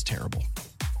 and it was terrible.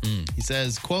 He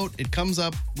says, quote, it comes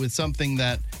up with something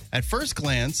that at first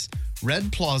glance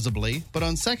read plausibly, but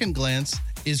on second glance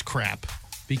is crap,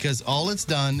 because all it's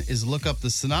done is look up the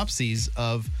synopses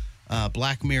of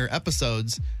Black Mirror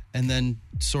episodes and then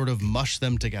sort of mush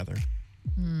them together.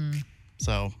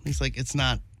 So he's like,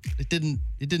 it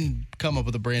didn't come up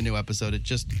with a brand new episode. It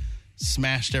just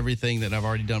smashed everything that I've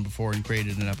already done before and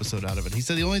created an episode out of it. He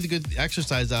said the only good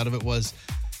exercise out of it was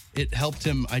it helped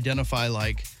him identify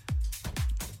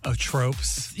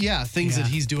tropes. Yeah, things that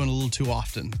he's doing a little too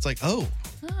often. It's like,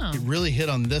 it really hit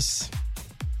on this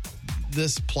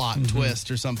plot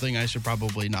twist or something. I should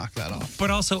probably knock that off.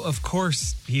 But also, of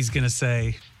course, he's going to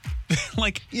say,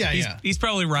 he's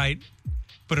probably right.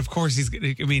 But of course,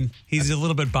 he's a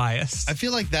little bit biased. I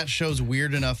feel like that show's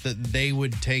weird enough that they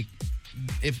would take,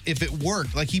 if it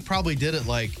worked, like he probably did it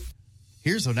like,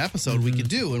 here's an episode we could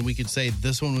do, and we could say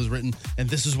this one was written, and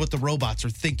this is what the robots are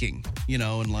thinking,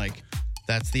 and like,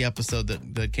 that's the episode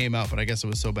that came out, but I guess it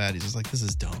was so bad, he's just like, this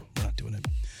is dumb. We're not doing it.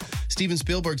 Steven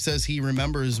Spielberg says he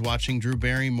remembers watching Drew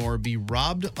Barrymore be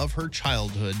robbed of her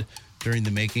childhood during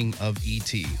the making of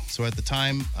E.T. So at the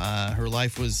time, her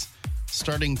life was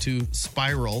starting to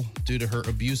spiral due to her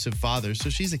abusive father. So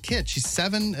she's a kid. She's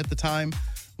 7 at the time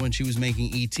when she was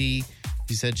making E.T.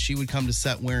 He said she would come to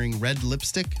set wearing red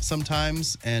lipstick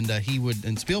sometimes, and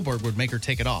Spielberg would make her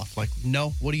take it off. Like, no,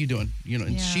 what are you doing?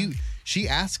 And she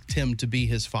asked him to be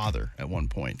his father at one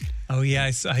point. Oh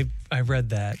yeah, I read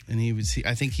that. And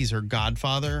I think he's her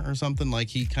godfather or something. Like,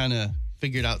 he kind of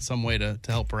figured out some way to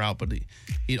help her out, but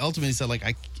he ultimately said,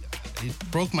 like,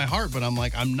 it broke my heart, but I'm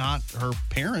like, I'm not her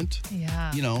parent.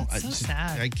 Yeah. That's so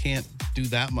sad. I can't do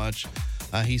that much.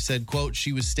 He said, quote,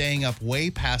 she was staying up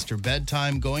way past her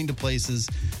bedtime, going to places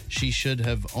she should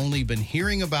have only been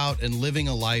hearing about, and living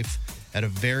a life at a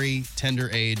very tender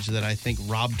age that I think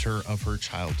robbed her of her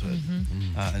childhood.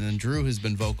 And then Drew has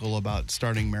been vocal about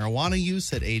starting marijuana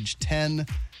use at age 10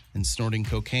 and snorting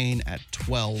cocaine at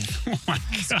 12. Oh my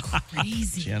God. That's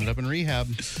crazy. She ended up in rehab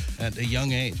at a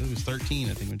young age. It was 13,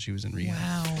 I think, when she was in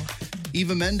rehab. Wow.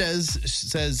 Eva Mendes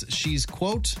says she's,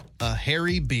 quote, a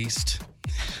hairy beast.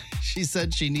 She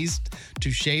said she needs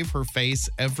to shave her face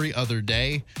every other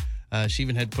day. She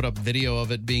even had put up video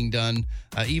of it being done.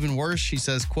 Even worse, she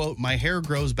says, quote, my hair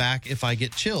grows back if I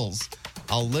get chills.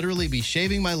 I'll literally be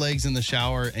shaving my legs in the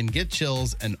shower and get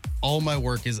chills, and all my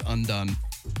work is undone.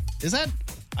 Is that,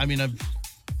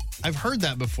 I've heard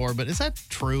that before, but is that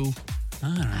true?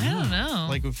 I don't know.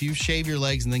 Like, if you shave your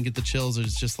legs and then get the chills,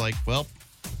 it's just like, well,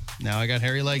 now I got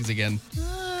hairy legs again.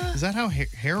 Is that how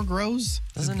hair grows?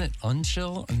 Doesn't it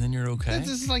unchill and then you're okay? This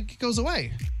is like, it goes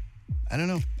away. I don't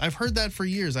know. I've heard that for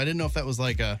years. I didn't know if that was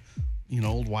like a,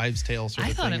 old wives' tale sort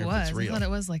of thing. I thought it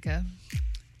was like a...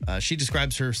 She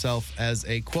describes herself as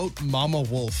a, quote, mama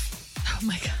wolf. Oh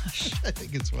my gosh. I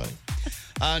think it's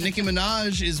funny. Nicki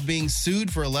Minaj is being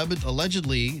sued for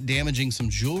allegedly damaging some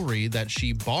jewelry that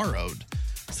she borrowed.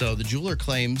 So the jeweler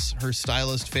claims her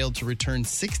stylist failed to return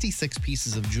 66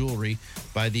 pieces of jewelry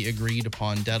by the agreed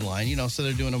upon deadline. So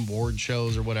they're doing award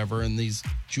shows or whatever, and these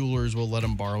jewelers will let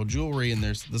them borrow jewelry. And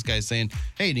there's this guy saying,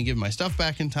 hey, you didn't give my stuff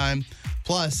back in time.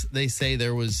 Plus, they say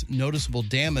there was noticeable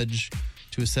damage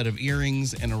to a set of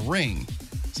earrings and a ring.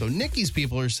 So Nicki's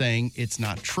people are saying it's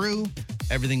not true.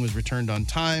 Everything was returned on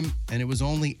time, and it was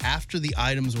only after the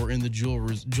items were in the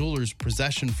jeweler's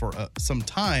possession for some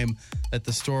time that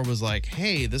the store was like,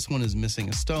 hey, this one is missing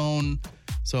a stone.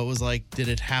 So it was like, did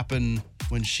it happen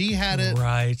when she had it?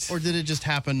 Right. Or did it just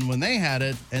happen when they had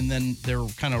it? And then they're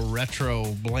kind of retro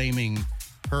blaming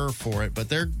her for it. But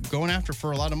they're going after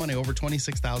for a lot of money, over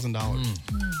 $26,000.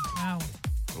 Wow.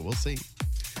 So we'll see.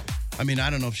 I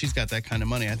don't know if she's got that kind of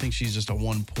money. I think she's just a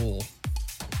one pool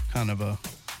kind of a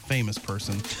famous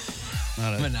person.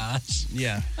 Not a Minaj.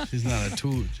 Yeah, she's not a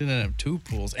two. She doesn't have two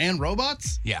pools and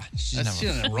robots. Yeah, she doesn't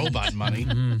have robot money.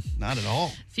 Not at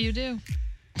all. Few do.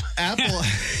 Apple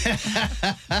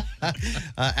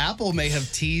Apple may have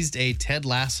teased a Ted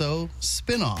Lasso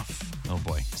spinoff. Oh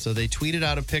boy! So they tweeted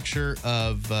out a picture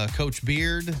of Coach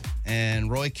Beard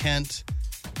and Roy Kent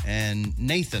and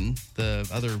Nathan, the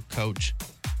other coach,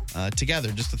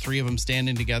 together. Just the three of them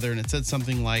standing together, and it said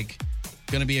something like,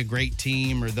 "Going to be a great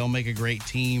team," or "They'll make a great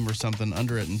team," or something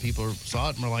under it. And people saw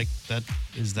it and were like,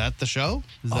 is that the show?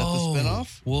 Is that the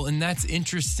spinoff? Well, and that's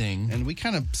interesting. And we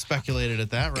kind of speculated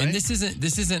at that, right? And this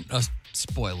isn't a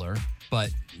spoiler, but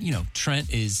Trent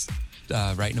is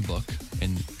writing a book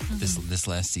in this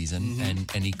last season,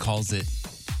 and he calls it.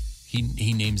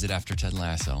 He names it after Ted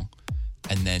Lasso,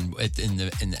 and then in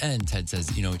the end, Ted says,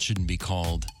 it shouldn't be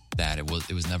called that. It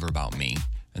was never about me.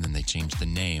 And then they changed the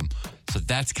name. So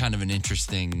that's kind of an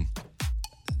interesting,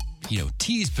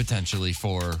 tease potentially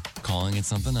for calling it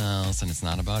something else, and it's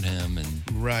not about him. And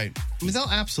right. I mean, they'll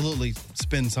absolutely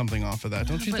spin something off of that,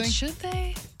 don't you But think? should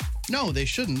they? No, they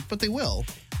shouldn't, but they will.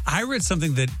 I read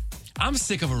something that I'm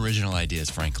sick of original ideas,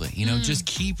 frankly. Just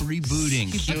keep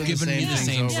rebooting, keep doing giving me the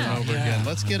same over and over again.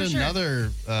 Let's get another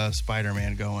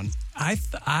Spider-Man going.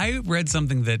 I read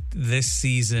something that this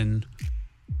season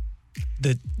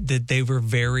that they were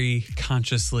very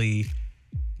consciously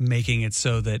making it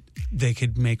so that they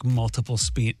could make multiple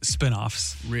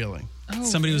spin-offs. Really? Oh,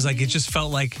 Somebody was like, it just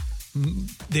felt like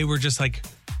they were just like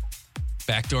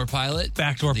Backdoor pilot?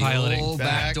 Backdoor piloting. Old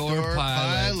backdoor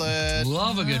pilot.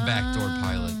 Love a good backdoor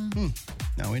pilot.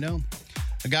 Now we know.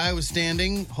 A guy was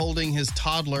standing holding his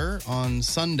toddler on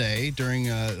Sunday during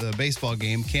a baseball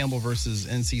game, Campbell versus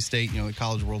NC State, the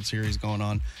College World Series going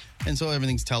on. And so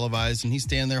everything's televised, and he's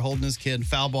standing there holding his kid.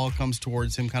 Foul ball comes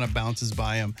towards him, kind of bounces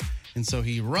by him. And so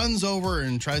he runs over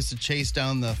and tries to chase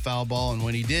down the foul ball. And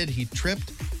when he did, he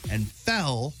tripped and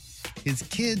fell. His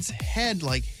kid's head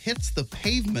hits the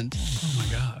pavement. Oh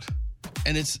my God.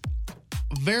 And it's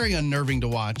very unnerving to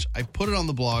watch. I put it on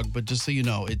the blog, but just so you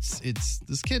know, it's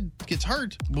this kid gets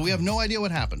hurt, but we have no idea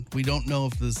what happened. We don't know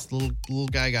if this little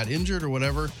guy got injured or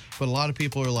whatever, but a lot of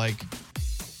people are like,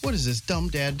 what is this dumb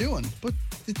dad doing? But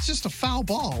it's just a foul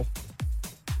ball.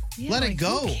 Yeah, Let it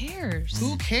go. Who cares?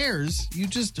 Who cares? You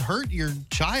just hurt your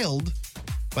child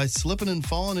by slipping and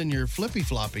falling in your flippy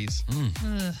floppies.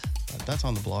 That's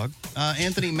on the blog.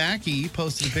 Anthony Mackie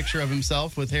posted a picture of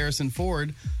himself with Harrison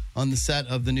Ford on the set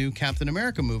of the new Captain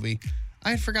America movie.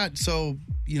 I forgot. So,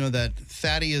 that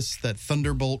Thaddeus, that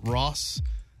Thunderbolt Ross,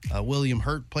 William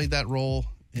Hurt played that role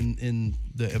in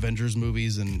the Avengers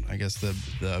movies and I guess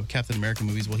the Captain America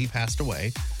movies. Well, he passed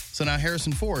away. So now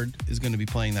Harrison Ford is going to be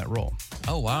playing that role.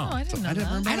 Oh, wow. Oh, I didn't know that.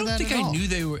 remember I don't that think at I all. knew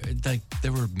they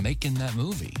were making that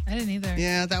movie. I didn't either.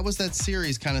 Yeah, that was that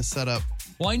series kind of set up.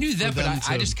 Well, I knew that, for but them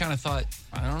I to- just kind of thought,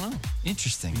 I don't know.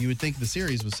 Interesting. You would think the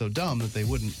series was so dumb that they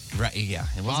wouldn't Right, yeah.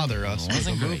 It wasn't- bother us it with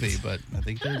a wasn't great. movie, but I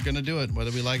think they're going to do it,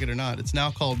 whether we like it or not. It's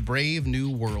now called Brave New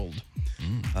World.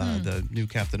 The new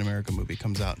Captain America movie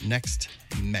comes out next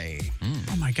May.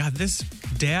 Oh my God, this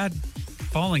dad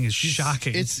falling is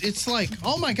shocking. It's like,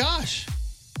 oh my gosh.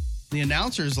 The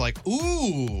announcer's like,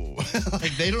 ooh.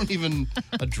 Like they don't even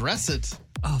address it.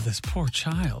 Oh, this poor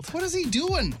child. What is he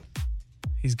doing?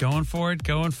 He's going for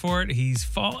it. He's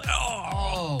falling.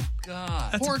 Oh,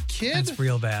 God. Poor kid. That's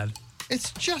real bad.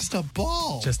 It's just a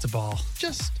ball. Just a ball.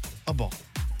 Just a ball.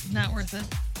 Not worth it.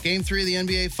 Game 3 of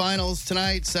the NBA Finals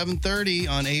tonight, 7:30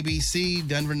 on ABC.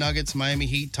 Denver Nuggets, Miami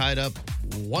Heat tied up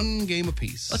 1 game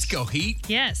apiece. Let's go, Heat.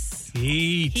 Yes.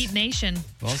 Heat. Heat Nation.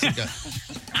 We've also got,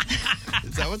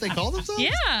 is that what they call themselves?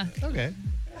 Yeah. Okay.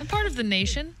 I'm part of the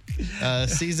nation.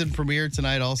 Season premiere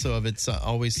tonight also of It's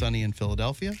Always Sunny in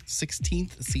Philadelphia.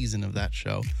 16th season of that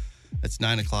show. It's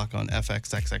 9 o'clock on FX,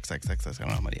 XXXXX. I don't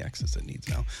know how many X's it needs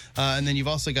now. And then you've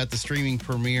also got the streaming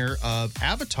premiere of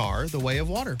Avatar, The Way of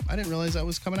Water. I didn't realize that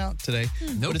was coming out today.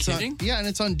 No But it's kidding? and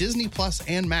it's on Disney Plus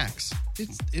and Max.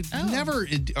 Never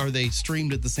are they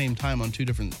streamed at the same time on 2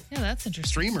 different Yeah, that's interesting.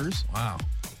 streamers. Wow.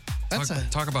 That's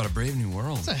Talk about a brave new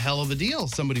world. That's a hell of a deal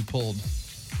somebody pulled.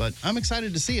 But I'm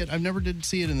excited to see it. I've never did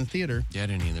see it in the theater. Yeah, I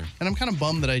didn't either. And I'm kind of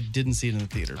bummed that I didn't see it in the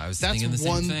theater. I was That's thinking the same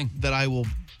one thing. that I will.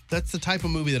 That's the type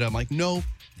of movie that I'm like, no,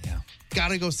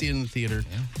 gotta go see it in the theater.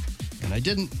 Yeah. And I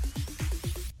didn't.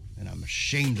 And I'm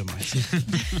ashamed of myself.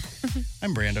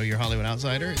 I'm Brando, your Hollywood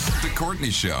outsider. The Courtney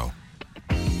Show.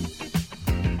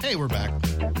 Hey, we're back.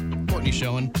 Courtney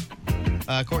showing.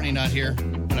 Courtney not here.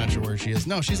 And not sure where she is.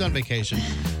 No, she's on vacation.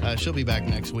 She'll be back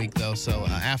next week, though. So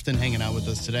Afton hanging out with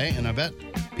us today, and I bet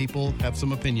people have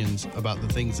some opinions about the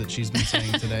things that she's been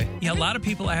saying today. Yeah, a lot of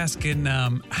people asking,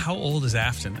 how old is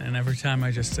Afton? And every time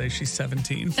I just say she's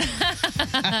 17.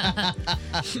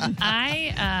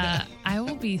 I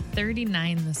will be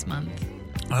 39 this month.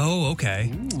 Oh,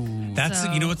 okay. That's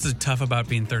So- you know what's tough about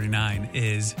being 39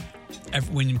 is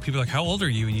when people are like, how old are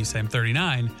you? And you say, I'm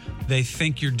 39, they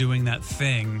think you're doing that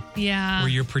thing Yeah. where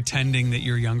you're pretending that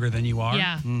you're younger than you are.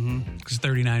 Yeah. Because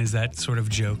 39 is that sort of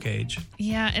joke age.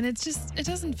 Yeah, and it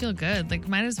doesn't feel good. Like,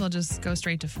 might as well just go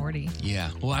straight to 40.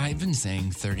 Yeah. Well, I've been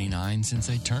saying 39 since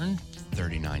I turned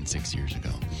 39 6 years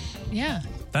ago. Yeah.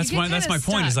 That's You get my kinda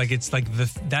point. Is stuck. like it's like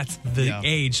that's the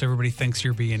age so everybody thinks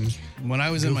you're being. When I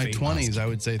was in my goofy. 20s, I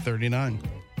would say 39.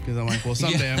 Because I'm like, well,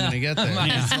 someday I'm going to get there.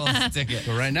 Might as well stick it.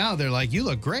 But right now, they're like, you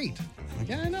look great. I'm like,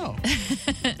 yeah, I know.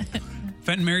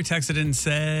 Fenton Mary texted and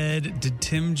said, "Did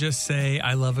Tim just say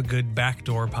I love a good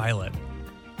backdoor pilot?"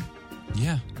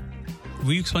 Yeah.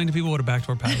 Will you explain to people what a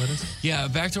backdoor pilot is? Yeah, a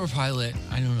backdoor pilot.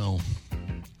 I don't know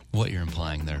what you're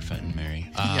implying there, Fenton Mary.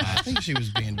 Yeah, I think she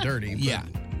was being dirty. But Yeah.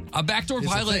 A backdoor It's a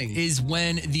pilot thing. is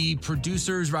when the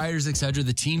producers, writers, etc.,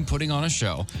 the team putting on a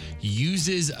show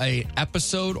uses a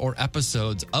episode or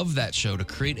episodes of that show to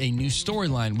create a new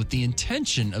storyline with the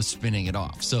intention of spinning it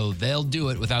off. So they'll do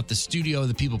it without the studio,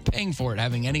 the people paying for it,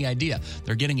 having any idea.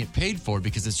 They're getting it paid for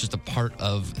because it's just a part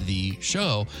of the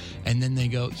show. And then they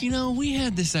go, we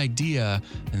had this idea.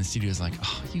 And the studio's like,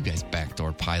 oh, you guys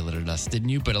backdoor piloted us, didn't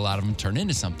you? But a lot of them turn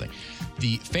into something.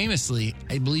 Famously,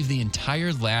 I believe the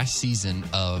entire last season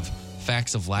of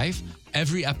Facts of Life,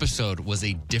 every episode was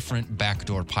a different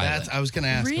backdoor pilot. I was going to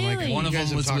ask. I'm like, Really? One of you guys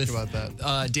them have was talked with about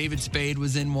that. David Spade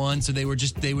was in one, so they would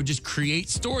just create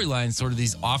storylines, sort of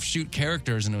these offshoot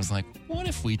characters, and it was like, what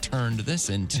if we turned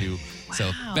this into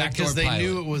backdoor Because they pilot?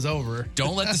 knew it was over.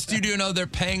 Don't let the studio know they're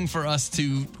paying for us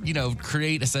to,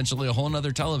 create essentially a whole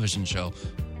nother television show.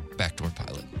 Backdoor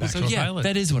pilot. Backdoor pilot.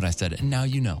 That is what I said, and now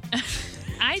you know.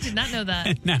 I did not know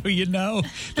that. Now you know.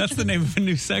 That's the name of a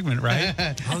new segment,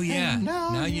 right? Oh yeah.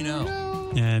 Now you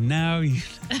know. And now you.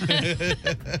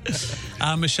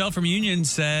 Michelle from Union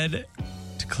said,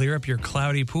 to clear up your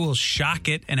cloudy pool, shock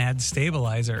it and add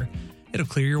stabilizer. It'll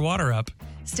clear your water up.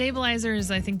 Stabilizer is,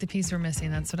 I think, the piece we're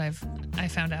missing. That's what I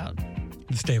found out.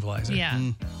 The stabilizer. Yeah.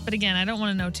 But again, I don't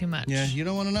want to know too much. Yeah, you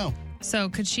don't want to know. So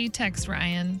could she text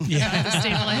Ryan about Yeah. the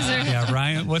stabilizer? Yeah,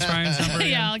 Ryan. What's Ryan's number?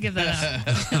 again? Yeah, I'll give that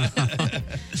up.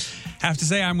 Have to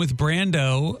say, I'm with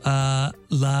Brando.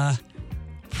 La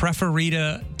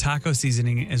Preferita taco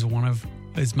seasoning is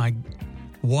my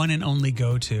one and only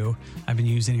go-to. I've been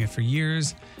using it for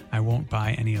years. I won't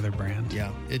buy any other brand.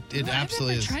 Yeah, it Oh,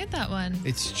 absolutely I've is. never tried that one.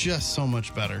 It's just so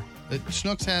much better.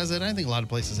 Schnucks has it. I think a lot of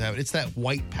places have it. It's that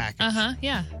white package.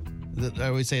 Yeah. That I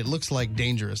always say it looks like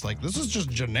dangerous. Like, this is just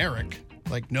generic.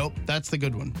 Like, nope, that's the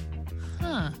good one.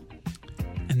 Huh.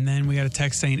 And then we got a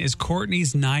text saying, is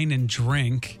Courtney's 9 and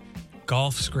Drink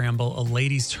golf scramble a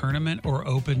ladies tournament or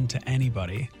open to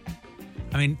anybody?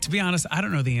 I mean, to be honest, I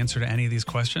don't know the answer to any of these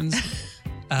questions.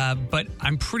 But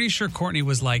I'm pretty sure Courtney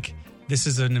was like, this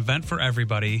is an event for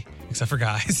everybody except for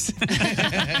guys.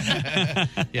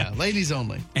 Yeah, ladies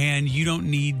only. And you don't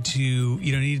need to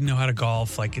know how to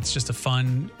golf. Like, it's just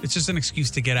it's just an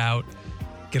excuse to get out,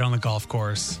 get on the golf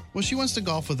course. Well, she wants to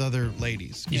golf with other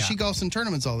ladies. Yeah. She golfs in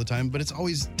tournaments all the time, but it's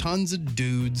always tons of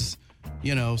dudes,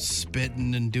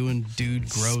 spitting and doing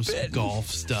gross golf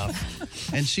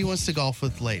stuff. And she wants to golf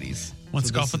with ladies. Wants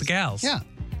to golf with the gals. Yeah. So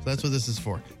that's what this is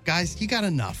for. Guys, you got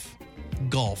enough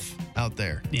golf out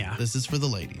there. Yeah. This is for the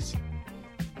ladies.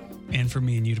 And for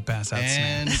me and you to pass out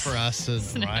And snacks. for us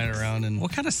to ride around and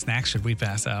What kind of snacks should we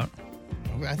pass out?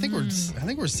 I think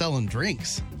we're selling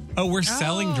drinks. Oh, we're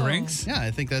selling drinks? Yeah,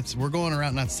 I think we're going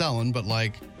around not selling, but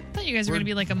like I thought you guys were going to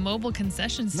be like a mobile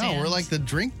concession stand. no, we're like the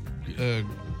drink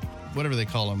whatever they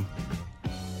call them.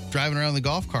 Driving around the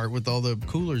golf cart with all the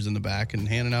coolers in the back and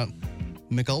handing out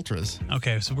McUltras.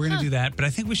 Okay, so we're gonna do that, but I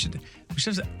think we should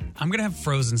I'm gonna have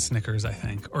frozen Snickers, I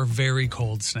think, or very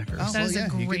cold Snickers. Oh, That is a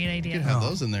you great could- idea. You could have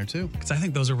those in there too. Because I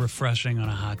think those are refreshing on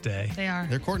a hot day. They are.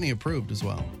 They're Courtney approved as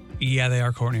well. Yeah, they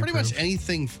are Courtney Pretty approved. much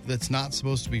anything that's not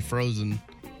supposed to be frozen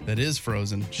that is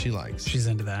frozen, she likes. She's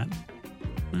into that.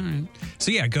 All right.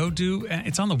 So yeah, go do.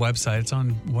 It's on the website. It's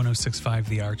on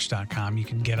 1065thearch.com. You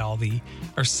can get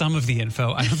some of the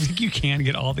info. I don't think you can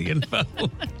get all the info,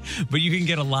 but you can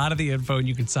get a lot of the info and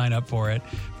you can sign up for it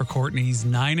for Courtney's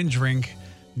 9 and Drink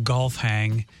golf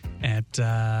hang at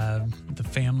the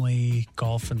Family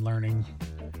Golf and Learning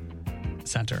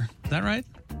Center. Is that right?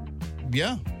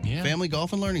 Yeah. Yeah. Family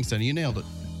Golf and Learning Center. You nailed it.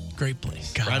 Great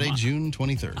place. God, Friday, June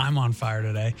 23rd. I'm on fire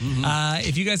today.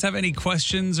 If you guys have any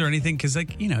questions or anything, because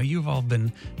you've all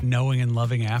been knowing and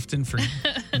loving Afton for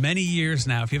many years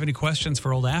now. If you have any questions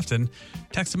for old Afton,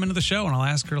 text them into the show and I'll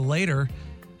ask her later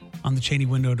on the Cheney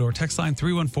Window Door text line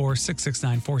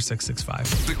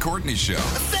 314-669-4665. The Courtney Show.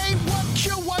 Say what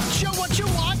you watching? What you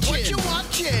watching? What you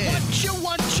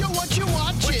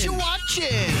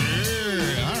watching?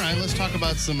 All right, let's talk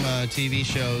about some TV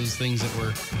shows, things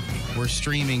that we're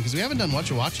streaming, because we haven't done What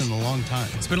You Watching in a long time.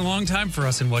 It's been a long time for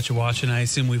us in What You Watch, and I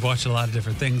assume we've watched a lot of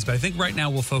different things, but I think right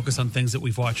now we'll focus on things that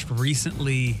we've watched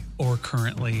recently or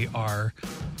currently are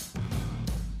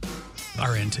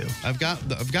into. I've got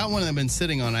one that I've been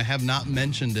sitting on. I have not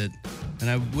mentioned it, and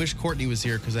I wish Courtney was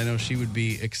here because I know she would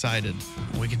be excited.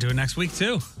 We can do it next week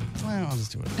too. Well, I'll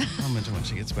just do it. I'll mention when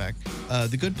she gets back.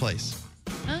 The Good Place.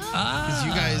 Because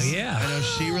you guys, I know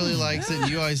she really likes it, and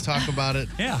you always talk about it.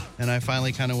 Yeah. And I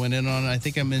finally kind of went in on it. I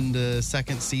think I'm in the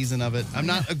second season of it. I'm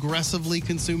not aggressively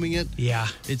consuming it. Yeah.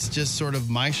 It's just sort of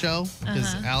my show,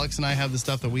 because Alex and I have the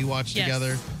stuff that we watch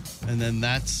together. And then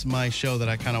that's my show that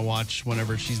I kind of watch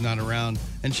whenever she's not around.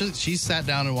 And she sat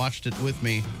down and watched it with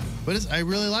me. But I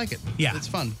really like it. Yeah. It's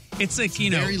fun. It's like,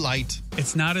 very light.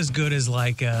 It's not as good as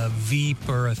like a Veep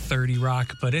or a 30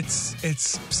 Rock, but it's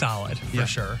solid for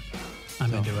sure.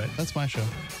 I'm into it. That's my show.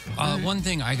 One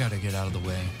thing I got to get out of the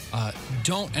way.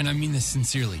 Don't, and I mean this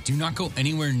sincerely, do not go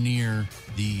anywhere near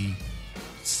the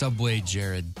Subway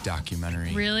Jared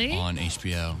documentary Really? on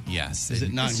HBO. Yes. Is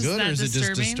it not good or is it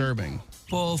just disturbing?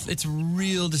 Both. It's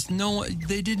real.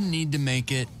 They didn't need to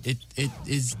make it. It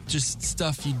is just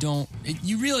stuff you don't.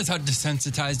 You realize how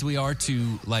desensitized we are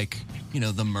to, like,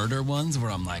 the murder ones, where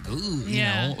I'm like,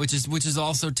 ooh, which is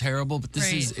also terrible. But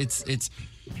this is it's.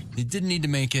 They didn't need to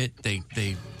make it. They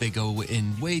go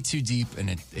in way too deep, and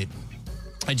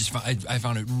I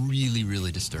found it really,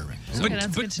 really disturbing. Okay, that's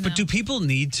good to know. But do people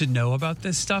need to know about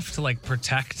this stuff to like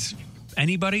protect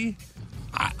anybody?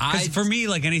 Because for me,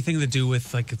 like anything to do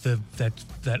with like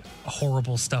that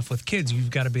horrible stuff with kids, you've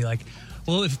got to be like,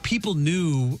 well, if people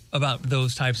knew about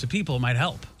those types of people, it might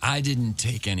help. I didn't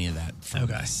take any of that from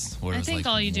this. I think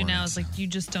all you do now is like you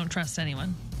just don't trust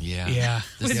anyone. Yeah.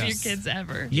 With your kids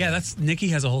ever. Yeah, that's Nikki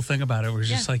has a whole thing about it where it's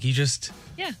just like you just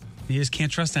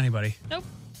can't trust anybody. Nope.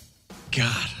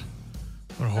 God.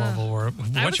 What a horrible word.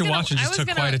 What you're watching just took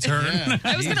quite a turn.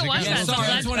 I was going to watch that.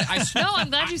 Sorry, No, I'm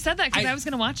glad you said that because I was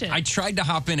going to watch it. I tried to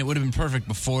hop in. It would have been perfect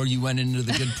before you went into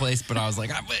the good place, but I was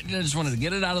like, I just wanted to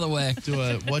get it out of the way. Do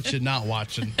a what you're not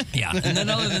watching. Yeah. And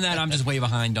then other than that, I'm just way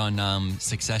behind on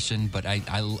Succession, but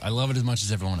I love it as much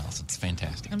as everyone else. It's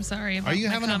fantastic. I'm sorry. Are you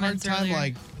having a hard time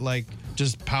earlier. like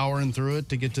just powering through it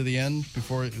to get to the end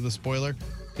before the spoiler?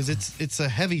 Because it's a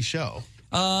heavy show.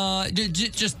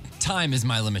 Just time is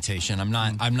my limitation. I'm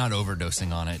not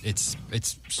overdosing on it. It's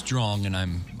strong, and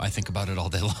I think about it all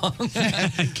day long.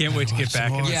 Can't wait to get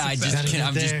back. Yeah, I'm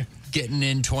just getting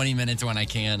in 20 minutes when I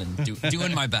can and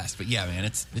doing my best. But yeah, man,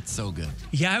 it's so good.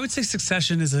 Yes. It's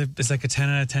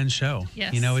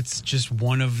just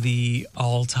one of the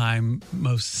all-time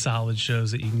most solid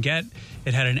shows that you can get.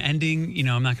 It had an ending.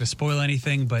 I'm not going to spoil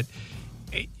anything, but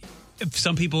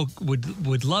some people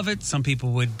would love it. Some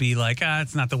people would be like,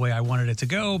 it's not the way I wanted it to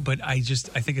go. But I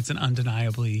think it's an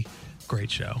undeniably great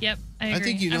show. Yep, I agree. I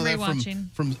think you know I'm that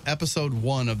from episode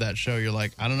 1 of that show. You're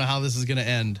like, I don't know how this is going to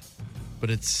end, but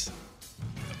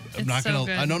I'm not so gonna.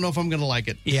 good. I don't know if I'm gonna like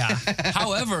it. Yeah.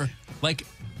 However, like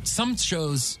some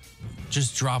shows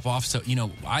just drop off. So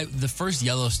the first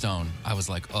Yellowstone, I was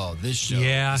like, oh, this show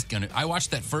is gonna. I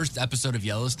watched that first episode of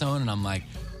Yellowstone, and I'm like,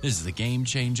 this is a game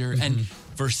changer. Mm-hmm. And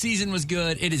first season was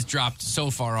good. It has dropped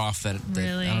so far off that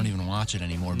Really? I don't even watch it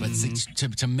anymore. But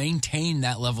to maintain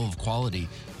that level of quality,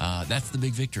 that's the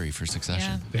big victory for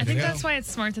Succession. I think that's why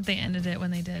it's smart that they ended it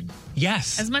when they did.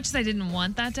 Yes. As much as I didn't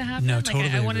want that to happen, No, like totally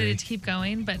I wanted agree. it to keep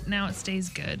going, but now it stays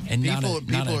good. And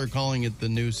people are calling it the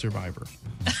new Survivor.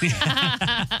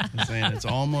 I'm saying it's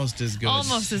almost as good.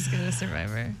 Almost as good as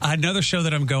Survivor. Another show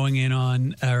that I'm going in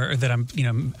on, or that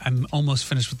I'm almost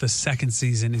finished with the second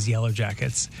season, is Yellow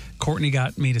Jackets. Courtney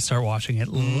got me to start watching it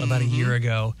about a year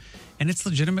ago, and it's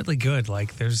legitimately good.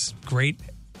 Like, there's great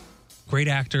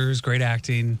actors, great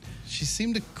acting. She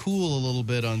seemed to cool a little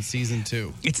bit on season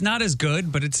 2. It's not as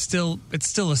good, but it's still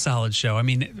a solid show. I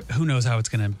mean, who knows how it's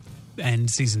going to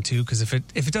end season 2? Because if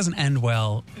it doesn't end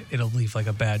well, it'll leave like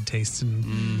a bad taste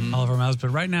in all of our mouths. But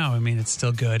right now, I mean, it's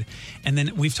still good. And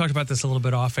then we've talked about this a little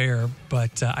bit off air,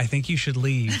 but I Think You Should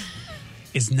Leave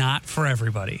is not for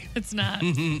everybody. It's not.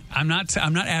 I'm not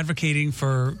advocating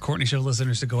for Courtney Show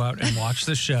listeners to go out and watch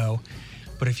the show,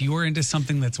 but if you are into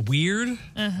something that's weird,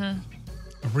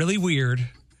 really weird,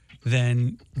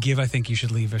 then give I Think You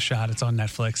Should Leave a shot. It's on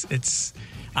Netflix.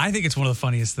 I think it's one of the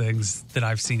funniest things that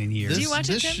I've seen in years. Do you watch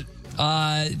it, Tim?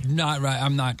 Not right.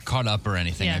 I'm not caught up or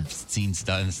anything. Yeah. I've seen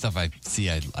stuff, and the stuff I see,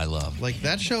 I love. Like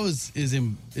that show is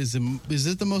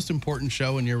it the most important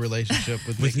show in your relationship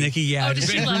with Nikki? Yeah, Oh, does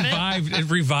she love it? It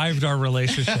revived our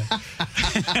relationship.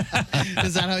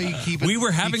 Is that how you keep it? We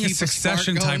were having you a keep spark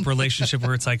Succession type going? relationship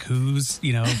where it's like, who's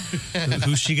she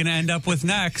going to end up with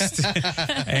next?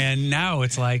 And now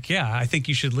it's like, yeah, I think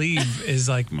you should leave is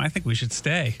like, I think we should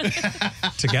stay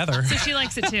together. So she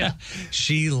likes it too.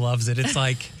 She loves it. It's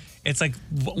like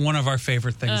one of our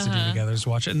favorite things to do together is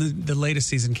watch it. And the latest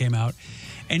season came out.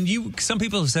 And some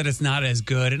people have said it's not as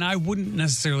good, and I wouldn't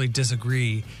necessarily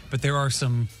disagree, but there are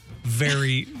some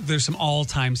there's some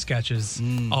all-time sketches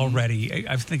already.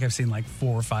 I think I've seen like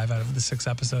 4 or 5 out of the 6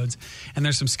 episodes, and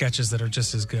there's some sketches that are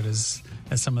just as good as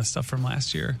some of the stuff from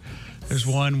last year. There's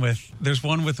one with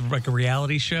like a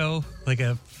reality show, like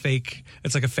a fake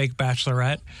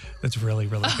bachelorette that's really,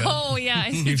 really good. Oh yeah,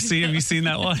 Have you seen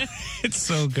that one? It's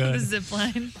so good. The zip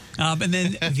line. And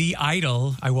then The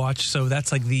Idol I watched, so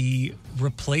that's like the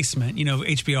replacement.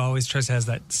 HBO always tries to have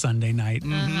that Sunday night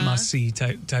must-see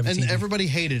type of And TV. everybody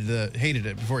hated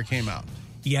it before it came out.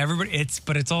 Yeah, everybody.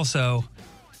 But it's also,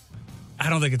 I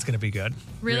don't think it's going to be good.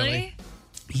 Really?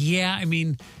 Yeah, I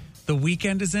mean, The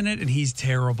Weeknd is in it, and he's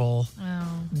terrible.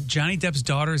 Oh. Johnny Depp's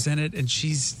daughter's in it, and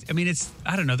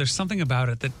I don't know, there's something about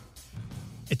it that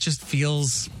it just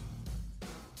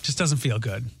doesn't feel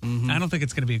good. I don't think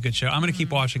it's going to be a good show. I'm going to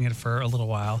keep watching it for a little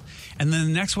while. And then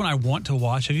the next one I want to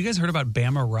watch, have you guys heard about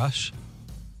Bama Rush?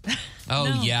 Oh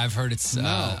No. yeah, I've heard it's.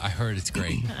 I heard it's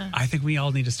great. I think we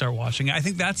all need to start watching it. I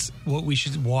think that's what we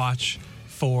should watch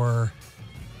for,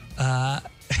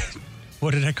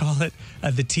 what did I call it?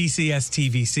 The TCS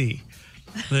TVC.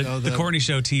 The Courtney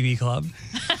Show TV Club.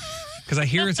 Because I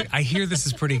hear this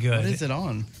is pretty good. What is it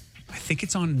on? I think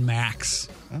it's on Max.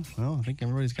 Oh, well, I think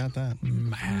everybody's got that.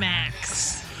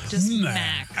 Max. Just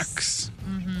Max.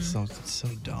 So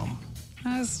dumb.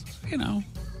 As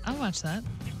I'll watch that.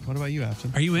 What about you,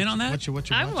 Afton? Are you in on that? What you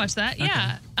I would watching? watch that.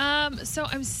 Yeah. So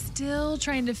I'm still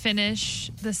trying to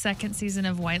finish the 2nd season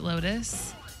of White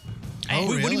Lotus. Oh, What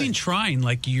do you really? mean trying?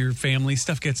 Like your family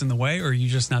stuff gets in the way, or are you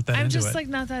just not that I'm into just it? like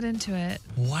not that into it.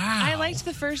 Wow. I liked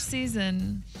the first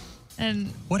season, and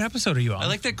What episode are you on? I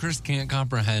like that Chris can't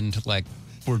comprehend. Like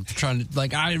we're trying to.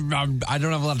 Like I don't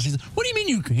have a lot of seasons. What do you mean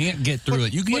you can't get through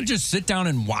it? You can't just sit down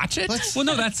and watch it? Well,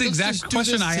 no, that's the exact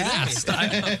question I asked.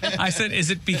 I said, is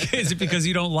it because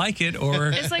you don't like it, or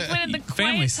it's like when the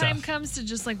family quiet stuff? time comes to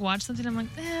just like watch something, I'm like,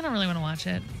 I don't really want to watch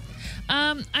it.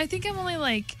 I think I'm only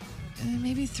like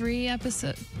maybe 2 or 3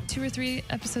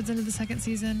 episodes into the 2nd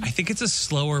season. I think it's a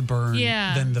slower burn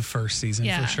than the first season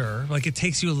for sure. Like it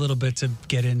takes you a little bit to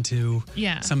get into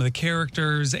some of the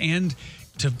characters and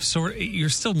to you're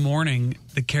still mourning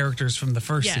the characters from the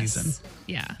first season.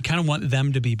 Yeah. You kind of want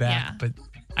them to be back, Yeah. but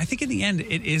I think in the end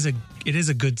it is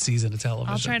a good season of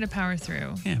television. I'll try to power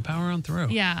through. Yeah, power on through.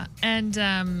 Yeah, and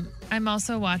I'm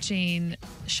also watching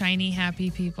Shiny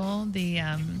Happy People, the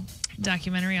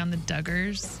documentary on the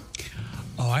Duggars.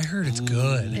 Oh, I heard it's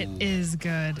good. It is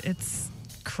good. It's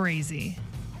crazy.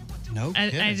 No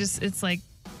kidding. It's like,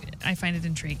 I find it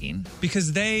intriguing. Because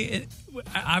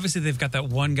obviously they've got that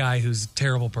one guy who's a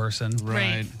terrible person.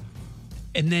 Right.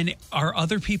 And then are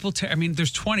other people,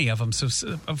 there's 20 of them. So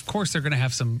of course they're going to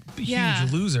have some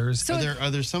huge losers. So are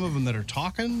there some of them that are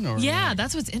talking? Or Yeah,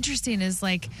 that's what's interesting is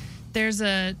like there's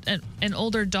an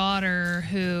older daughter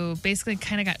who basically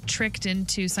kind of got tricked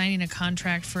into signing a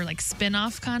contract for like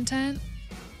spin-off content.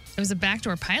 It was a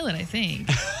backdoor pilot, I think.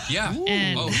 Yeah.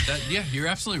 And- you're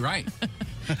absolutely right.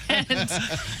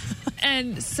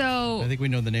 And so I think we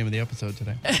know the name of the episode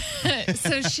today.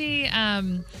 so she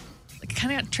kind of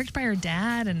got tricked by her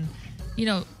dad, and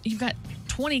you've got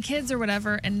 20 kids or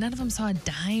whatever, and none of them saw a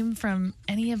dime from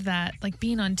any of that, like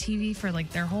being on TV for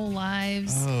like their whole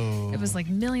lives. Oh. It was like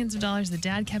millions of dollars. The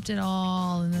dad kept it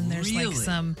all, and then there's like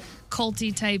some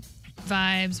culty type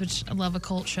vibes, which I love a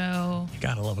cult show.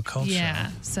 Gotta love a cult show. Yeah,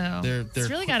 so it's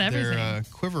really got everything. They're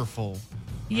quiverful.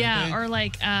 Yeah, they? or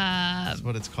like That's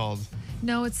what it's called.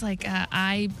 no, it's like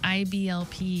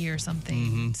IBLP or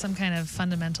something, some kind of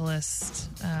fundamentalist,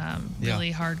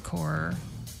 really hardcore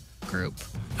group.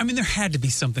 I mean, there had to be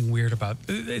something weird about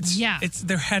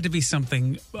there had to be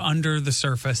something under the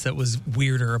surface that was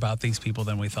weirder about these people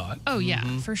than we thought. Oh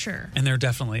yeah, for sure. And there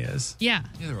definitely is. Yeah.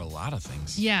 Yeah, there were a lot of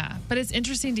things. Yeah, but it's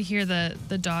interesting to hear the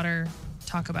daughter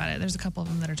talk about it. There's a couple of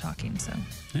them that are talking, so.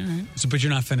 All right. But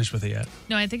you're not finished with it yet.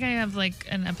 No, I think I have like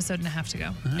an episode and a half to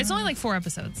go. It's only like 4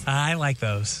 episodes. I like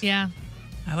those. Yeah.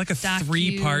 I like a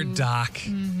 3-part doc.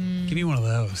 Mm-hmm. Give me one of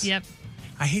those. Yep.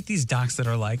 I hate these docs that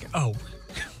are like, 12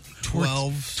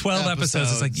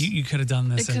 episodes. It's like, you could have done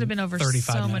this It could have in been over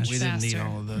 35 so minutes. much faster. We didn't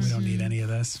need all of this. We don't need any of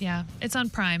this. Yeah, it's on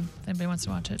Prime. If anybody wants to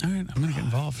watch it. All right, I'm going to get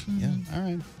involved. Yeah. All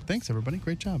right. Thanks, everybody.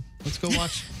 Great job. Let's go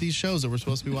watch these shows that we're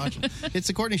supposed to be watching. It's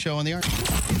the Courtney Show on the Arch.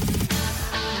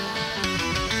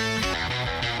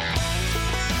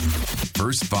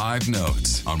 First 5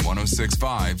 notes on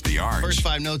 106.5 The Arch. First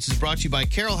 5 notes is brought to you by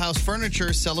Carroll House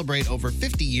Furniture. Celebrate over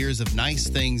 50 years of nice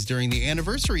things during the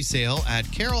anniversary sale at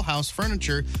Carroll House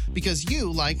Furniture because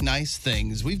you like nice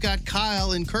things. We've got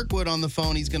Kyle in Kirkwood on the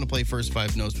phone. He's going to play First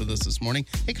 5 notes with us this morning.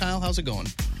 Hey, Kyle, how's it going?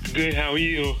 Good. How are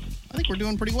you? I think we're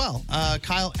doing pretty well.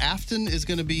 Kyle Afton is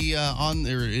going to be on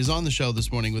the show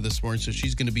this morning with us, so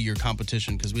she's going to be your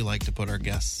competition because we like to put our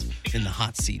guests in the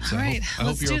hot seat. So All right, I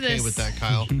hope you're okay with that,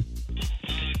 Kyle.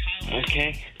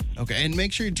 Okay. Okay, and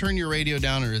make sure you turn your radio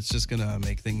down or it's just going to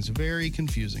make things very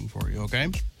confusing for you, okay?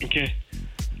 Okay.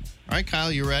 All right, Kyle,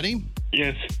 you ready?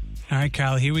 Yes. All right,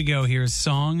 Kyle, here we go. Here's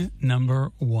song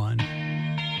number 1.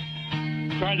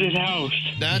 Crowded House.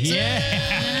 That's it.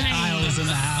 Kyle is in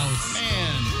the house.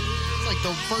 Man, it's like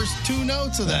the first 2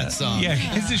 notes of that song. Yeah,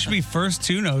 I guess it should be first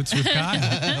 2 notes with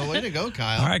Kyle. Way to go,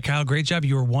 Kyle. All right, Kyle, great job.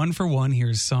 You were 1 for 1.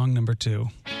 Here's song number 2.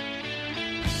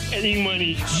 Any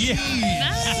money. Yeah.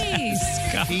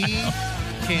 Nice. He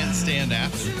can't stand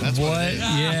Afton. That's what it is.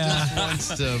 Yeah. He just wants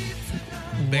to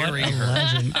bury What a her.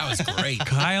 legend. That was great.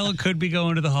 Kyle could be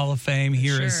going to the Hall of Fame.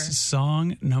 Here is Sure.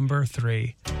 song number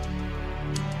 3.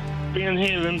 Van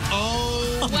Halen.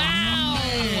 Oh, Wow.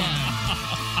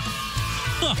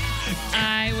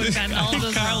 I would have gotten all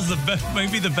those Kyle's wrong. the best,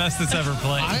 maybe the best that's ever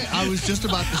played. I was just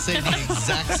about to say the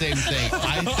exact same thing.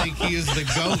 I think he is the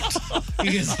GOAT.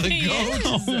 He is the He GOAT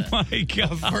Oh my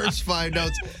God. of First 5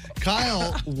 notes.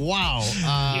 Kyle, wow.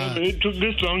 Yeah, but it took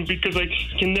this long because I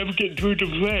can never get through to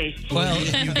play. Well,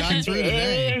 you got through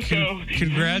today. So,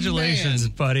 Congratulations,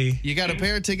 Man. buddy. You got a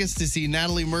pair of tickets to see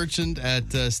Natalie Merchant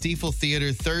at Stiefel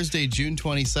Theater Thursday, June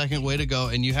 22nd. Way to go.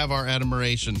 And you have our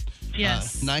admiration.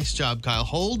 Yes. Nice job, Kyle.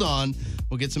 Hold on.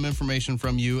 We'll get some information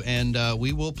from you, and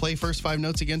we will play First 5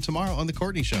 notes again tomorrow on The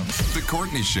Courtney Show. The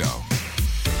Courtney Show.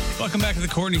 Welcome back to the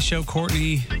Courtney Show.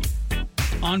 Courtney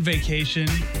on vacation.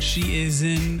 She is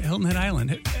in Hilton Head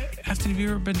Island. Afton, have you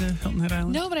ever been to Hilton Head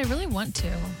Island? No, but I really want to.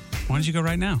 Why don't you go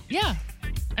right now? Yeah.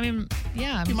 I mean,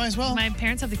 yeah. You might as well. My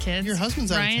parents have the kids. Your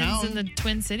husband's out of Ryan's town. in the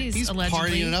Twin Cities, He's allegedly.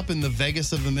 partying it up in the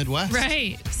Vegas of the Midwest.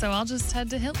 Right. So I'll just head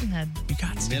to Hilton Head. You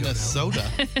got to Minnesota.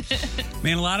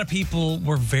 Man, a lot of people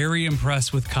were very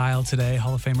impressed with Kyle today.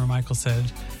 Hall of Famer Michael said,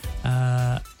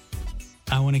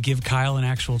 I want to give Kyle an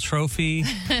actual trophy.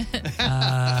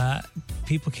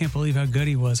 People can't believe how good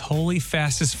he was. Holy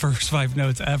fastest First 5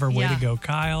 notes ever. Way Yeah. to go,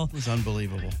 Kyle. It was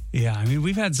unbelievable. Yeah, I mean,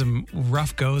 we've had some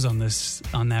rough goes on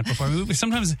that before. I mean,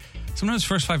 sometimes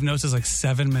First 5 notes is like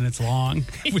 7 minutes long,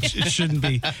 which it shouldn't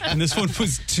be. And this one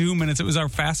was 2 minutes. It was our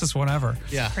fastest one ever.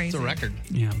 Yeah, Crazy. it's a record.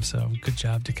 Yeah, so good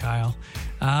job to Kyle.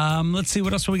 Let's see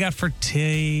what else we got for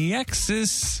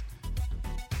Texas.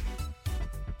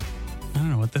 I don't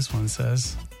know what this one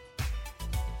says.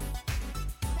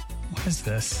 What is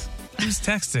this? Who's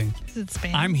texting? Is it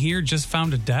Spain? I'm here, just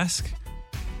found a desk.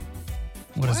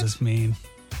 What does this mean?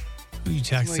 Who you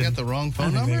texting? They got the wrong phone I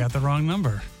think number? They got the wrong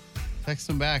number. Text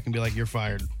him back and be like, you're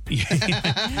fired.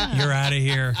 You're out of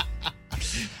here.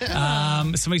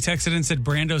 Somebody texted and said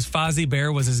Brando's Fozzie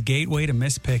Bear was his gateway to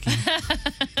Miss Piggy.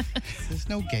 There's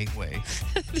no gateway.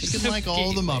 You can like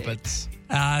all the Muppets.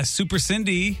 Super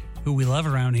Cindy, who we love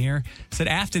around here, said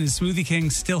Afton is Smoothie King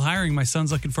still hiring. My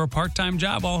son's looking for a part-time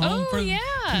job all home from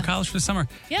college for the summer.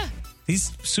 Yeah.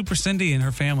 He's Super Cindy and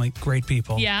her family, great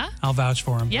people. Yeah? I'll vouch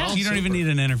for him. Yeah. You don't even need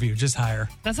an interview, just hire.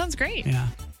 That sounds great. Yeah.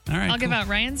 All right. I'll give out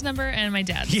Ryan's number and my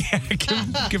dad's. Yeah,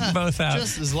 give them both out.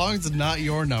 Just as long as it's not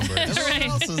your number. Everyone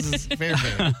else's is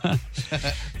fair.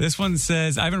 This one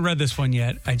says, I haven't read this one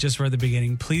yet. I just read the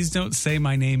beginning. Please don't say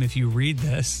my name if you read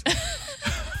this.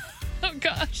 Oh,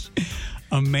 gosh.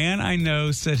 A man I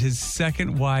know said his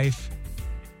second wife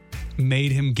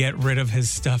made him get rid of his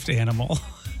stuffed animal.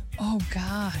 Oh,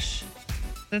 gosh.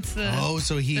 That's the. Oh,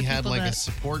 so he the had people like a that-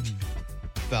 support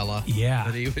fella. Yeah.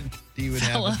 That he would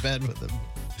have in bed with him.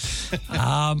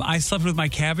 I slept with my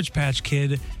Cabbage Patch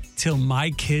Kid till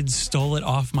my kids stole it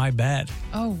off my bed.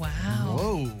 Oh, wow.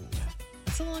 Whoa.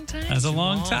 That's a long time. That's a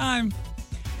long time.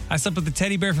 I slept with the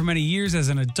teddy bear for many years. As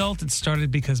an adult, it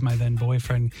started because my then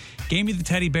boyfriend gave me the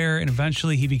teddy bear, and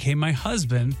eventually he became my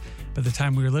husband. By the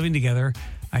time we were living together,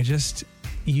 I just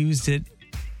used it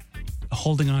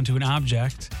holding onto an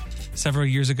object. Several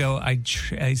years ago,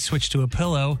 I switched to a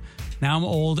pillow. Now I'm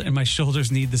old and my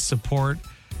shoulders need the support.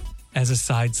 as a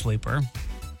side sleeper.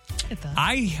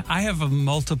 I have a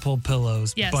multiple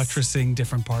pillows buttressing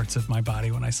different parts of my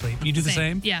body when I sleep. You do the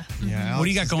same? Yeah. Yeah. What do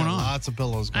you got Alex has going on? Lots of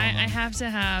pillows going on. I have to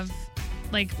have,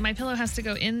 like, my pillow has to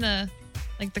go in the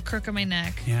crook of my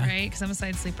neck, right? Because I'm a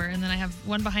side sleeper. And then I have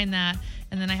one behind that.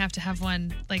 And then I have to have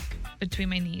one, like, between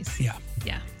my knees. Yeah.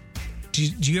 Yeah. Do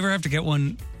you ever have to get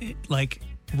one, like,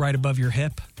 right above your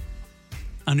hip?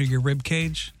 Under your rib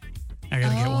cage? I got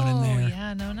to get one in there.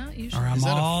 Yeah, no, not usually. Or I'm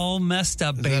all messed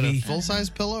up, baby. Is that a full-size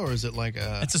pillow or is it like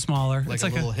a... It's a smaller. Like it's a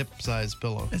like little hip-size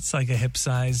pillow. It's like a hip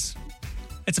size.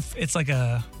 It's like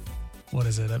a... What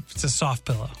is it? It's a soft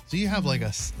pillow. So you have like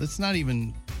a... It's not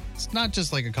even... It's not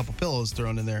just like a couple pillows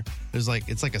thrown in there. There's like...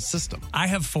 It's like a system. I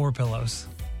have 4 pillows.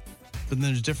 But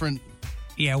then there's different...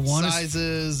 Yeah, one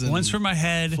sizes. One's for my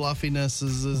head.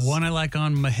 Fluffinesses. One I like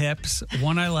on my hips.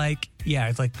 One I like... Yeah,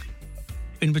 it's like...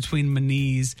 in between my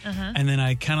knees, and then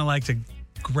I kind of like to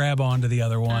grab onto the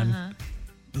other one.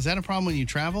 Is that a problem when you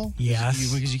travel?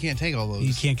 Yes. Because you can't take all those.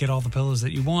 You can't get all the pillows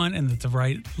that you want, and the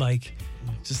right, like...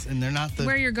 and they're not the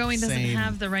where you're going doesn't same.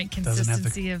 have the right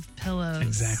consistency of pillows.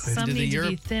 Exactly. Some need to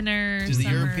be thinner. Do the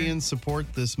some are- Europeans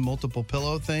support this multiple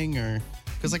pillow thing? Or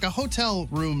because like a hotel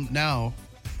room now,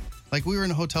 like we were in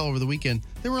a hotel over the weekend,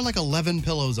 there were like 11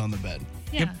 pillows on the bed.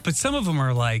 Yeah. But some of them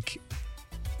are like...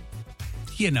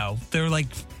 they're like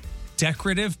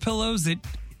decorative pillows that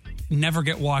never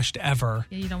get washed ever.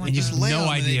 Yeah, you don't want and you Just have lay no on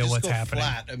them and they idea just what's go happening.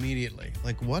 Flat immediately.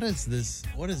 Like, what is this?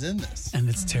 What is in this? And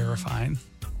it's terrifying.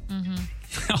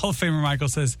 Hall of Famer Michael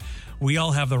says, we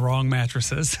all have the wrong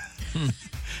mattresses.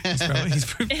 he's probably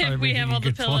If we making have a all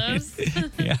the good point.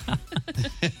 pillows. Yeah.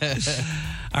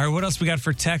 All right, what else we got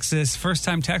for Texas? First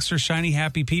time texter, shiny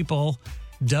happy people,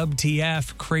 dub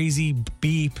TF, crazy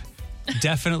beep,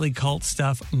 definitely cult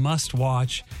stuff, must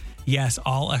watch. Yes,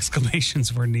 all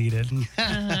exclamations were needed.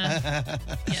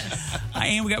 Yes.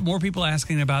 And we got more people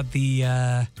asking about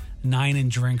the 9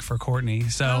 and drink for Courtney.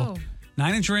 So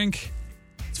 9 and drink,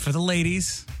 it's for the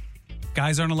ladies.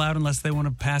 Guys aren't allowed unless they want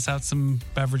to pass out some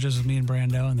beverages with me and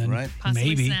Brando, and then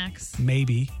Possibly snacks.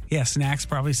 maybe, snacks,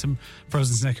 probably some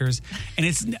frozen Snickers. And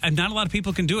it's not a lot of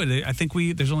people can do it. I think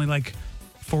there's only like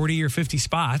 40 or 50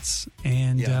 spots,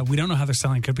 and we don't know how they're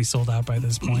selling. Could be sold out by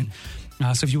this point.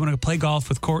 So if you want to play golf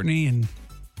with Courtney and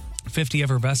 50 of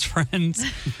her best friends,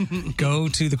 go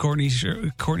to the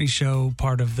Courtney Show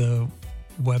part of the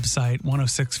website,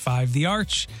 1065 The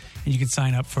Arch, and you can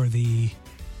sign up for the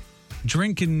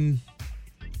drink and...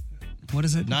 What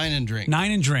is it? 9 and drink.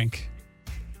 9 and drink.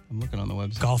 I'm looking on the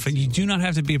website. Golfing. You do not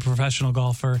have to be a professional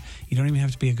golfer. You don't even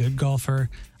have to be a good golfer.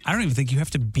 I don't even think you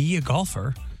have to be a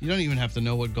golfer. You don't even have to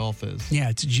know what golf is. Yeah,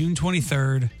 it's June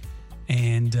 23rd.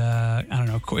 And I don't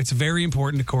know. It's very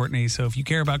important to Courtney. So if you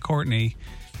care about Courtney,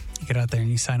 you get out there and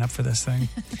you sign up for this thing.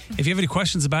 If you have any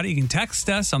questions about it, you can text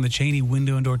us on the Cheney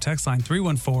Window and Door text line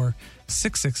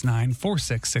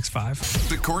 314-669-4665.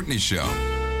 The Courtney Show.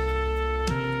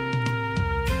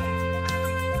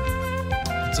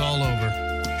 It's all over.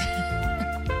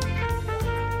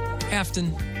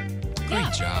 Afton,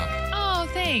 great job. Oh,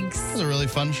 thanks. It was a really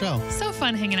fun show. So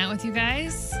fun hanging out with you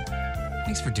guys.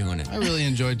 Thanks for doing it. I really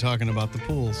enjoyed talking about the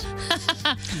pools.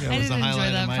 I didn't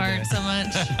enjoy that part so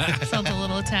much. I felt a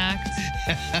little attacked.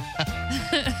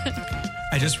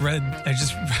 I just wrote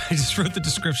the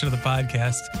description of the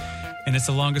podcast, and it's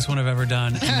the longest one I've ever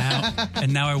done.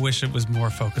 And now I wish it was more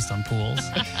focused on pools.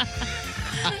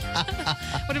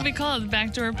 What did we call it? The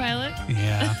Backdoor pilot?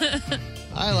 Yeah.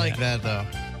 I like that, though.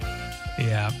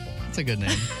 Yeah. It's a good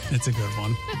name. It's a good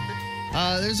one.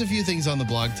 There's a few things on the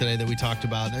blog today that we talked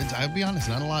about. I'll be honest,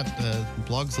 not a lot. The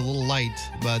blog's a little light,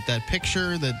 but that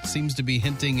picture that seems to be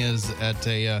hinting at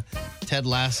a Ted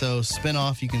Lasso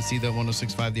spinoff, you can see that at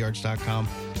 1065thearch.com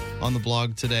on the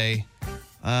blog today.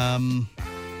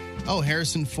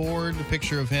 Harrison Ford, a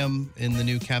picture of him in the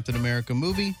new Captain America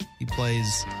movie. He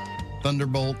plays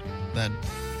Thunderbolt, that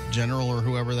general or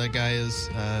whoever that guy is.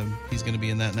 He's going to be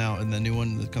in that now, in the new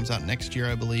one that comes out next year,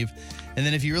 I believe. And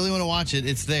then if you really want to watch it,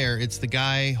 it's there. It's the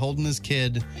guy holding his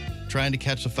kid, trying to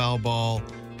catch a foul ball,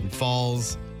 and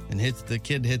falls, and the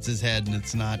kid hits his head, and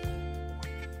it's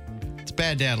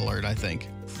bad dad alert, I think.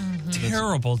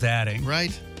 Terrible dadding.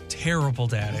 Right? Terrible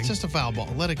dadding. It's just a foul ball.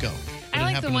 Let it go. I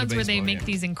like the ones where they make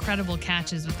these incredible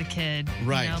catches with the kid.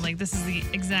 Right. You know, like this is the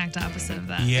exact opposite of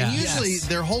that. Yeah. And usually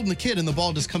they're holding the kid and the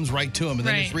ball just comes right to him and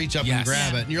they just reach up and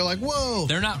grab it. And you're like, whoa.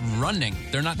 They're not running.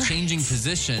 They're not changing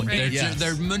position. Right.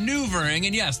 They're maneuvering.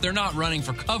 And yes, they're not running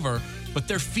for cover, but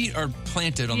their feet are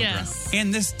planted on the ground.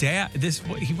 And this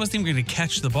he wasn't even going to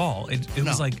catch the ball. It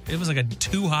was like a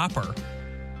two hopper.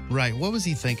 Right. What was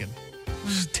he thinking?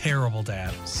 Terrible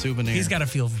dad. Souvenir. He's got to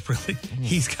feel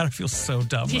so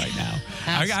dumb right now.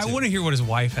 I want to hear what his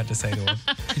wife had to say to him.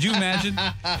 Could you imagine?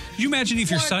 Could you imagine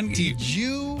if your son...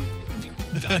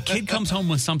 A kid comes home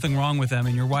with something wrong with them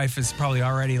and your wife is probably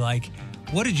already like,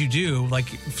 what did you do? Like,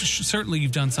 certainly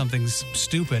you've done something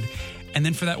stupid. And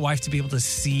then for that wife to be able to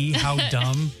see how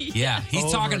dumb. Yeah, he's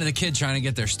talking to the kid trying to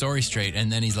get their story straight. And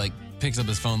then he's like, picks up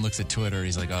his phone, looks at Twitter.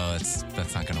 He's like, oh,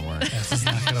 that's not going to work. This is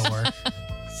not going to work.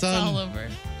 Son, It's all over.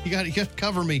 You got to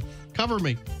cover me. Cover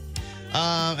me.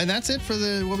 And that's it for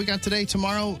what we got today.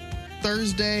 Tomorrow,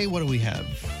 Thursday, what do we have?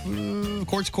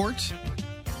 Courts.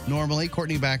 Normally,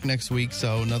 Courtney back next week,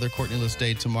 so another Courtney-less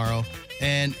day tomorrow.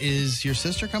 And is your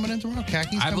sister coming in tomorrow?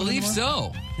 Kaki's coming I believe in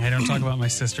tomorrow? so. Hey, don't talk about my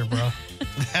sister, bro.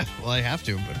 Well, I have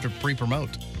to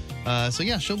pre-promote. So,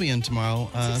 yeah, she'll be in tomorrow.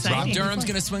 Rob Durham's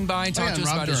going to swing by and talk to us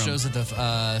Rob about his Durham. shows at the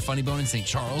Funny Bone in St.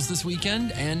 Charles this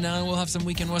weekend. And we'll have some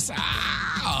Weekend What's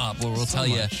Up where we'll tell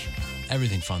you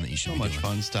everything fun that you should be doing. So much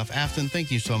fun stuff. Afton,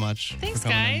 thank you so much. Thanks, for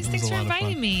coming in. guys. It was Thanks a for lot of fun.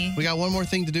 inviting me. We got one more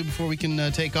thing to do before we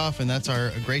can take off, and that's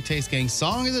our Great Taste Gang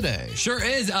Song of the Day. Sure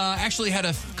is. Actually had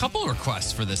a couple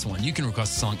requests for this one. You can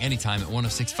request a song anytime at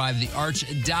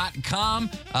 1065thearch.com.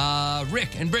 Rick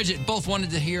and Bridget both wanted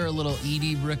to hear a little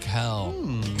Edie Brickell,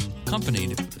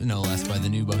 accompanied, no less, by the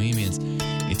New Bohemians.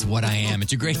 It's What I Am.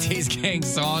 It's your Great Taste Gang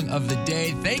Song of the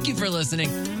Day. Thank you for listening.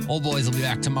 Old Boys will be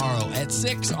back tomorrow at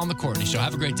 6 on The Courtney Show.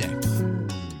 Have a great day.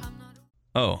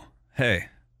 Oh, hey.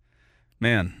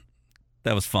 Man,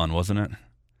 that was fun, wasn't it?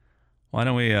 Why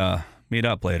don't we meet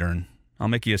up later and I'll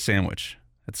make you a sandwich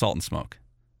at Salt and Smoke.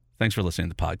 Thanks for listening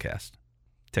to the podcast.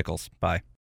 Tickles. Bye.